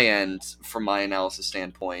my end from my analysis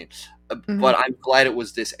standpoint. But I'm glad it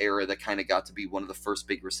was this era that kind of got to be one of the first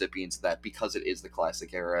big recipients of that, because it is the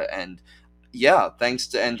classic era. And yeah, thanks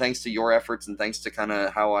to your efforts, and thanks to kind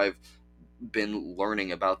of how I've been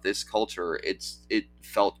learning about this culture, it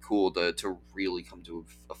felt cool to really come to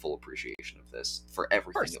a full appreciation of this for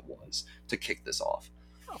everything it was to kick this off.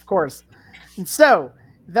 Of course. And so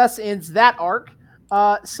thus ends that arc.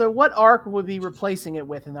 So what arc would be replacing it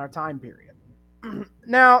with in our time period?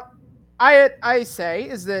 Now, I say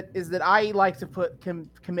is that I like to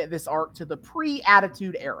commit this arc to the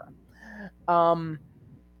pre-Attitude Era.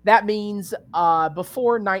 That means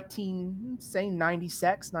before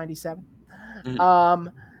 96, 97.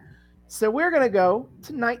 So we're gonna go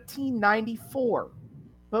to 1994,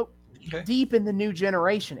 but deep in the New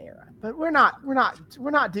Generation era. But we're not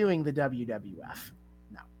doing the WWF.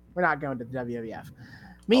 No, we're not going to the WWF.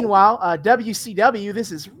 Meanwhile, WCW.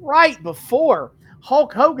 This is right before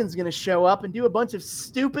Hulk Hogan's going to show up and do a bunch of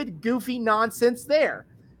stupid, goofy nonsense there.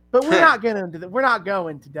 But we're not going to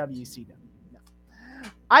WCW. No.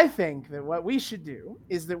 I think that what we should do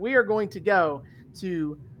is that we are going to go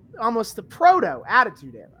to almost the proto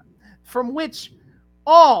Attitude Era, from which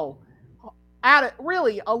all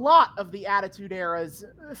really a lot of the Attitude Era's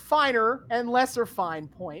finer and lesser fine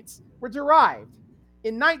points were derived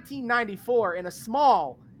in 1994 in a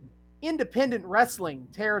small independent wrestling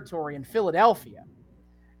territory in Philadelphia.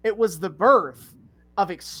 It was the birth of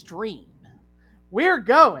Extreme. We're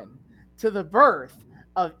going to the birth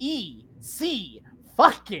of EC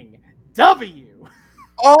fucking W.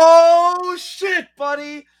 Oh shit,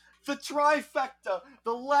 buddy! The trifecta,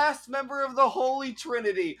 the last member of the Holy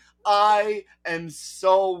Trinity. I am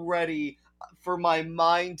so ready for my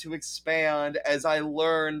mind to expand as I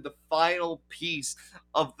learn the final piece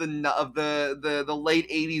of the late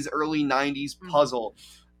 80s, early 90s puzzle.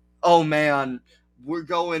 Oh man, we're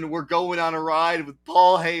going on a ride with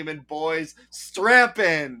Paul Heyman, boys. Strap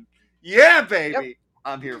in. Yeah, baby. Yep.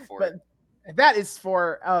 I'm here for it. That is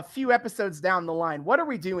for a few episodes down the line. What are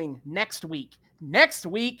we doing next week? Next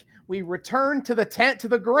week, we return to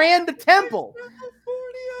the Grand Temple.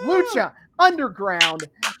 Lucha Underground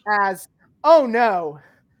as, oh no,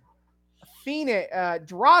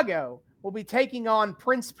 Drago will be taking on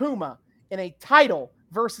Prince Puma in a title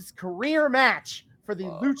versus career match for the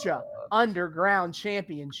Lucha Underground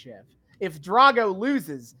Championship. If Drago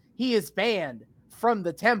loses, he is banned from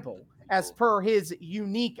the temple, as per his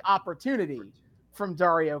unique opportunity from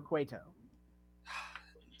Dario Cueto.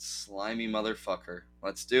 Slimy motherfucker.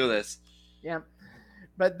 Let's do this. Yeah.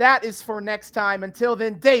 But that is for next time. Until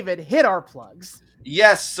then, David, hit our plugs.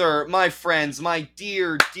 Yes, sir. My friends, my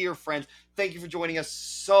dear, dear friends. Thank you for joining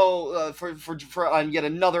us on yet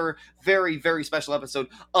another very, very special episode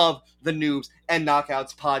of the Noobs and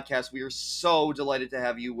Knockouts podcast. We are so delighted to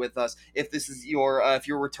have you with us. If this is if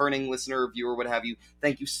you're a returning listener, viewer, what have you,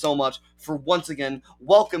 thank you so much for once again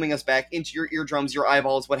welcoming us back into your eardrums, your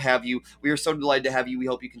eyeballs, what have you. We are so delighted to have you. We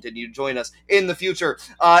hope you continue to join us in the future.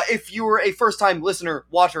 If you were a first-time listener,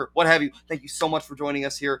 watcher, what have you, thank you so much for joining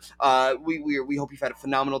us here. We hope you've had a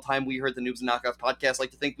phenomenal time. We heard the Noobs and Knockouts podcast.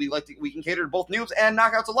 Like to think we can cater to both noobs and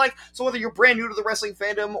knockouts alike. So whether you're brand new to the wrestling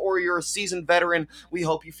fandom or you're a seasoned veteran, we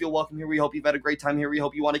hope you feel welcome here. We hope you've had a great time here. We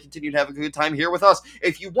hope you want to continue to have a good time here with us.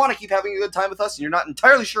 If you want to keep having a good time with us and you're not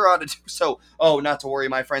entirely sure how to do so, not to worry,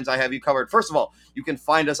 my friends, I have you covered. First of all, you can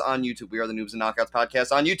find us on YouTube. We are the Noobs and Knockouts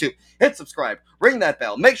podcast on YouTube. Hit subscribe, ring that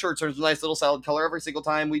bell, make sure it turns a nice little solid color every single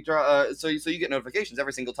time we draw, so you get notifications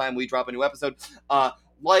every single time we drop a new episode.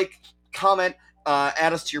 Like, comment,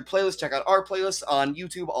 add us to your playlist. Check out our playlist on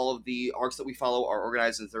YouTube. All of the arcs that we follow are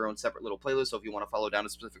organized into their own separate little playlist. So if you want to follow down a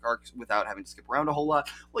specific arc without having to skip around a whole lot,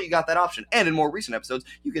 well, you got that option. And in more recent episodes,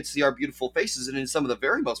 you get to see our beautiful faces. And in some of the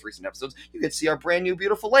very most recent episodes, you get to see our brand new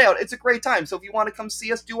beautiful layout. It's a great time. So if you want to come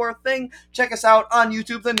see us do our thing, check us out on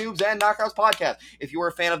YouTube, the Noobs and Knockouts podcast. If you are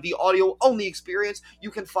a fan of the audio-only experience, you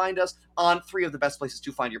can find us on 3 of the best places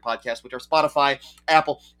to find your podcast, which are Spotify,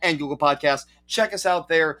 Apple, and Google Podcasts. Check us out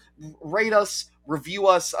there. Rate us. Review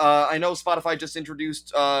us. I know Spotify just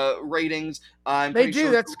introduced ratings. They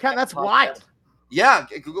do. Sure that's wild. Yeah,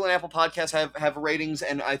 Google and Apple Podcasts have ratings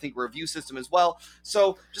and I think review system as well.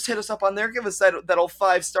 So just hit us up on there. Give us that old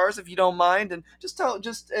 5 stars if you don't mind, and just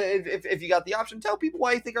if you got the option, tell people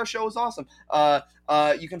why you think our show is awesome.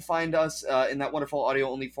 You can find us in that wonderful audio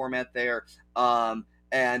only format there.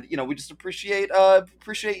 And we just appreciate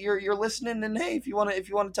your listening. And hey, if you want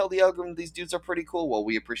to tell the algorithm these dudes are pretty cool, well,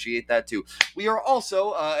 we appreciate that too. We are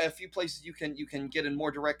also a few places you can get in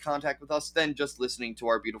more direct contact with us than just listening to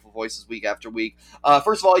our beautiful voices week after week.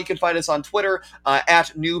 First of all, you can find us on Twitter at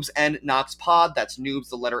Noobs and Knox Pod. That's Noobs,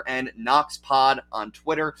 the letter N, Knox Pod on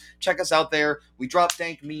Twitter. Check us out there. We drop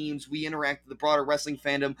dank memes. We interact with the broader wrestling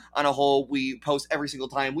fandom on a whole. We post every single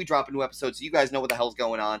time we drop a new episode, so you guys know what the hell's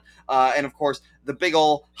going on. And of course, the big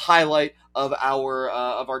ol' highlight of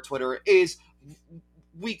our Twitter is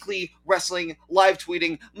weekly wrestling live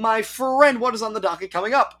tweeting. My friend, what is on the docket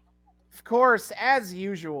coming up? Of course, as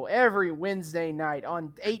usual, every Wednesday night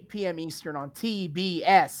on 8 p.m. Eastern on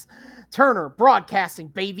TBS. Turner Broadcasting,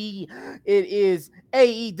 baby. It is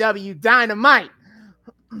AEW Dynamite.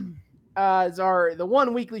 Is the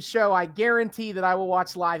one weekly show I guarantee that I will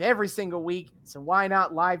watch live every single week. So why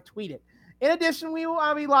not live tweet it? In addition,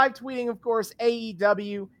 I'll be live tweeting, of course,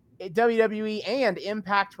 AEW, WWE, and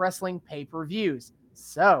Impact Wrestling pay-per-views.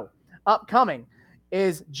 So, upcoming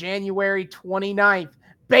is January 29th.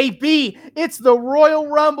 Baby, it's the Royal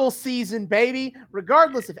Rumble season, baby.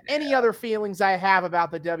 Regardless of any other feelings I have about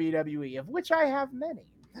the WWE, of which I have many.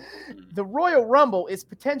 The Royal Rumble is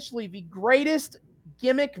potentially the greatest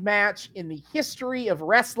gimmick match in the history of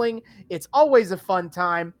wrestling. It's always a fun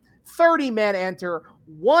time. 30 men enter,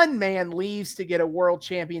 1 man leaves to get a world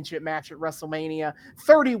championship match at WrestleMania.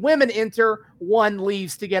 30 women enter, 1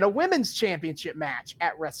 leaves to get a women's championship match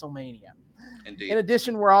at WrestleMania. Indeed. In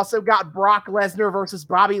addition, we're also got Brock Lesnar versus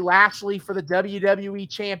Bobby Lashley for the WWE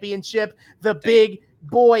Championship. The big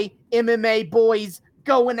boy MMA boys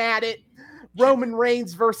going at it. Roman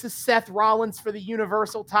Reigns versus Seth Rollins for the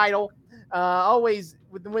Universal title. Always,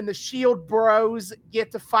 when the Shield bros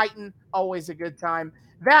get to fighting, always a good time.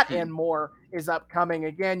 That and more is upcoming.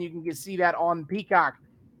 Again, you can see that on Peacock.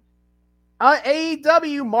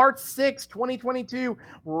 AEW March 6, 2022,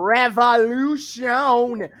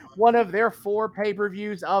 Revolution, one of their 4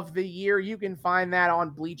 pay-per-views of the year. You can find that on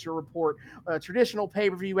Bleacher Report, traditional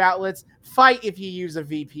pay-per-view outlets. Fight if you use a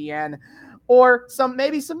VPN, or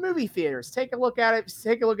maybe some movie theaters. Take a look at it.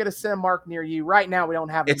 Take a look at a Cinemark near you. Right now, we don't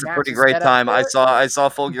have. It's a pretty great time. I saw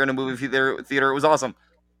Full Gear in a movie theater. It was awesome.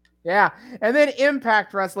 Yeah. And then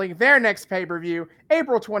Impact Wrestling, their next pay-per-view,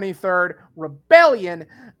 April 23rd, Rebellion.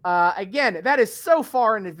 Again, that is so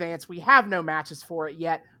far in advance. We have no matches for it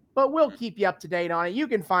yet, but we'll keep you up to date on it. You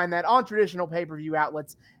can find that on traditional pay-per-view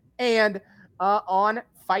outlets and on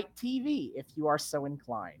Fight TV if you are so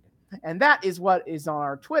inclined. And that is what is on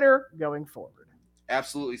our Twitter going forward.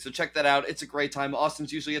 Absolutely. So check that out. It's a great time.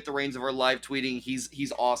 Austin's usually at the reins of our live tweeting.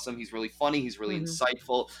 He's awesome. He's really funny. He's really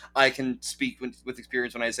insightful. I can speak with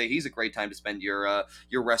experience when I say he's a great time to spend your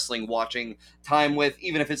wrestling watching time with,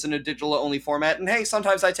 even if it's in a digital only format. And hey,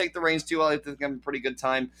 sometimes I take the reins too. I think I'm a pretty good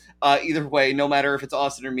time. Either way, no matter if it's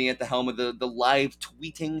Austin or me at the helm of the live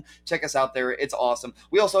tweeting, check us out there. It's awesome.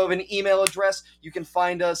 We also have an email address. You can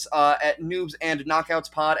find us at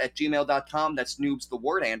noobsandknockoutspod@gmail.com. That's noobs, the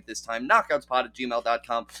word and this time, knockoutspod@gmail.com.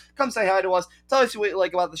 Come say hi to us. Tell us what you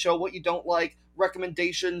like about the show, what you don't like,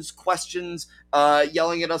 recommendations, questions,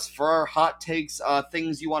 yelling at us for our hot takes,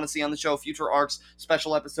 things you want to see on the show, future arcs,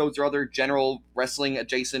 special episodes, or other general wrestling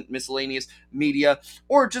adjacent miscellaneous media,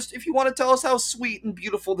 or just if you want to tell us how sweet and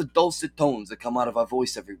beautiful the dulcet tones that come out of our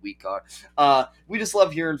voice every week are. We just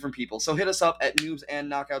love hearing from people. So hit us up at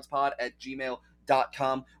noobsandknockoutspod@gmail.com.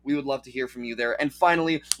 We would love to hear from you there. And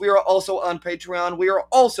finally, we are also on Patreon. We are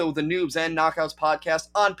also the Noobs and Knockouts podcast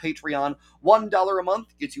on Patreon. $1 a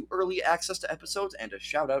month gets you early access to episodes and a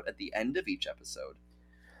shout out at the end of each episode.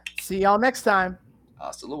 See y'all next time.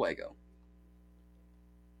 Hasta luego.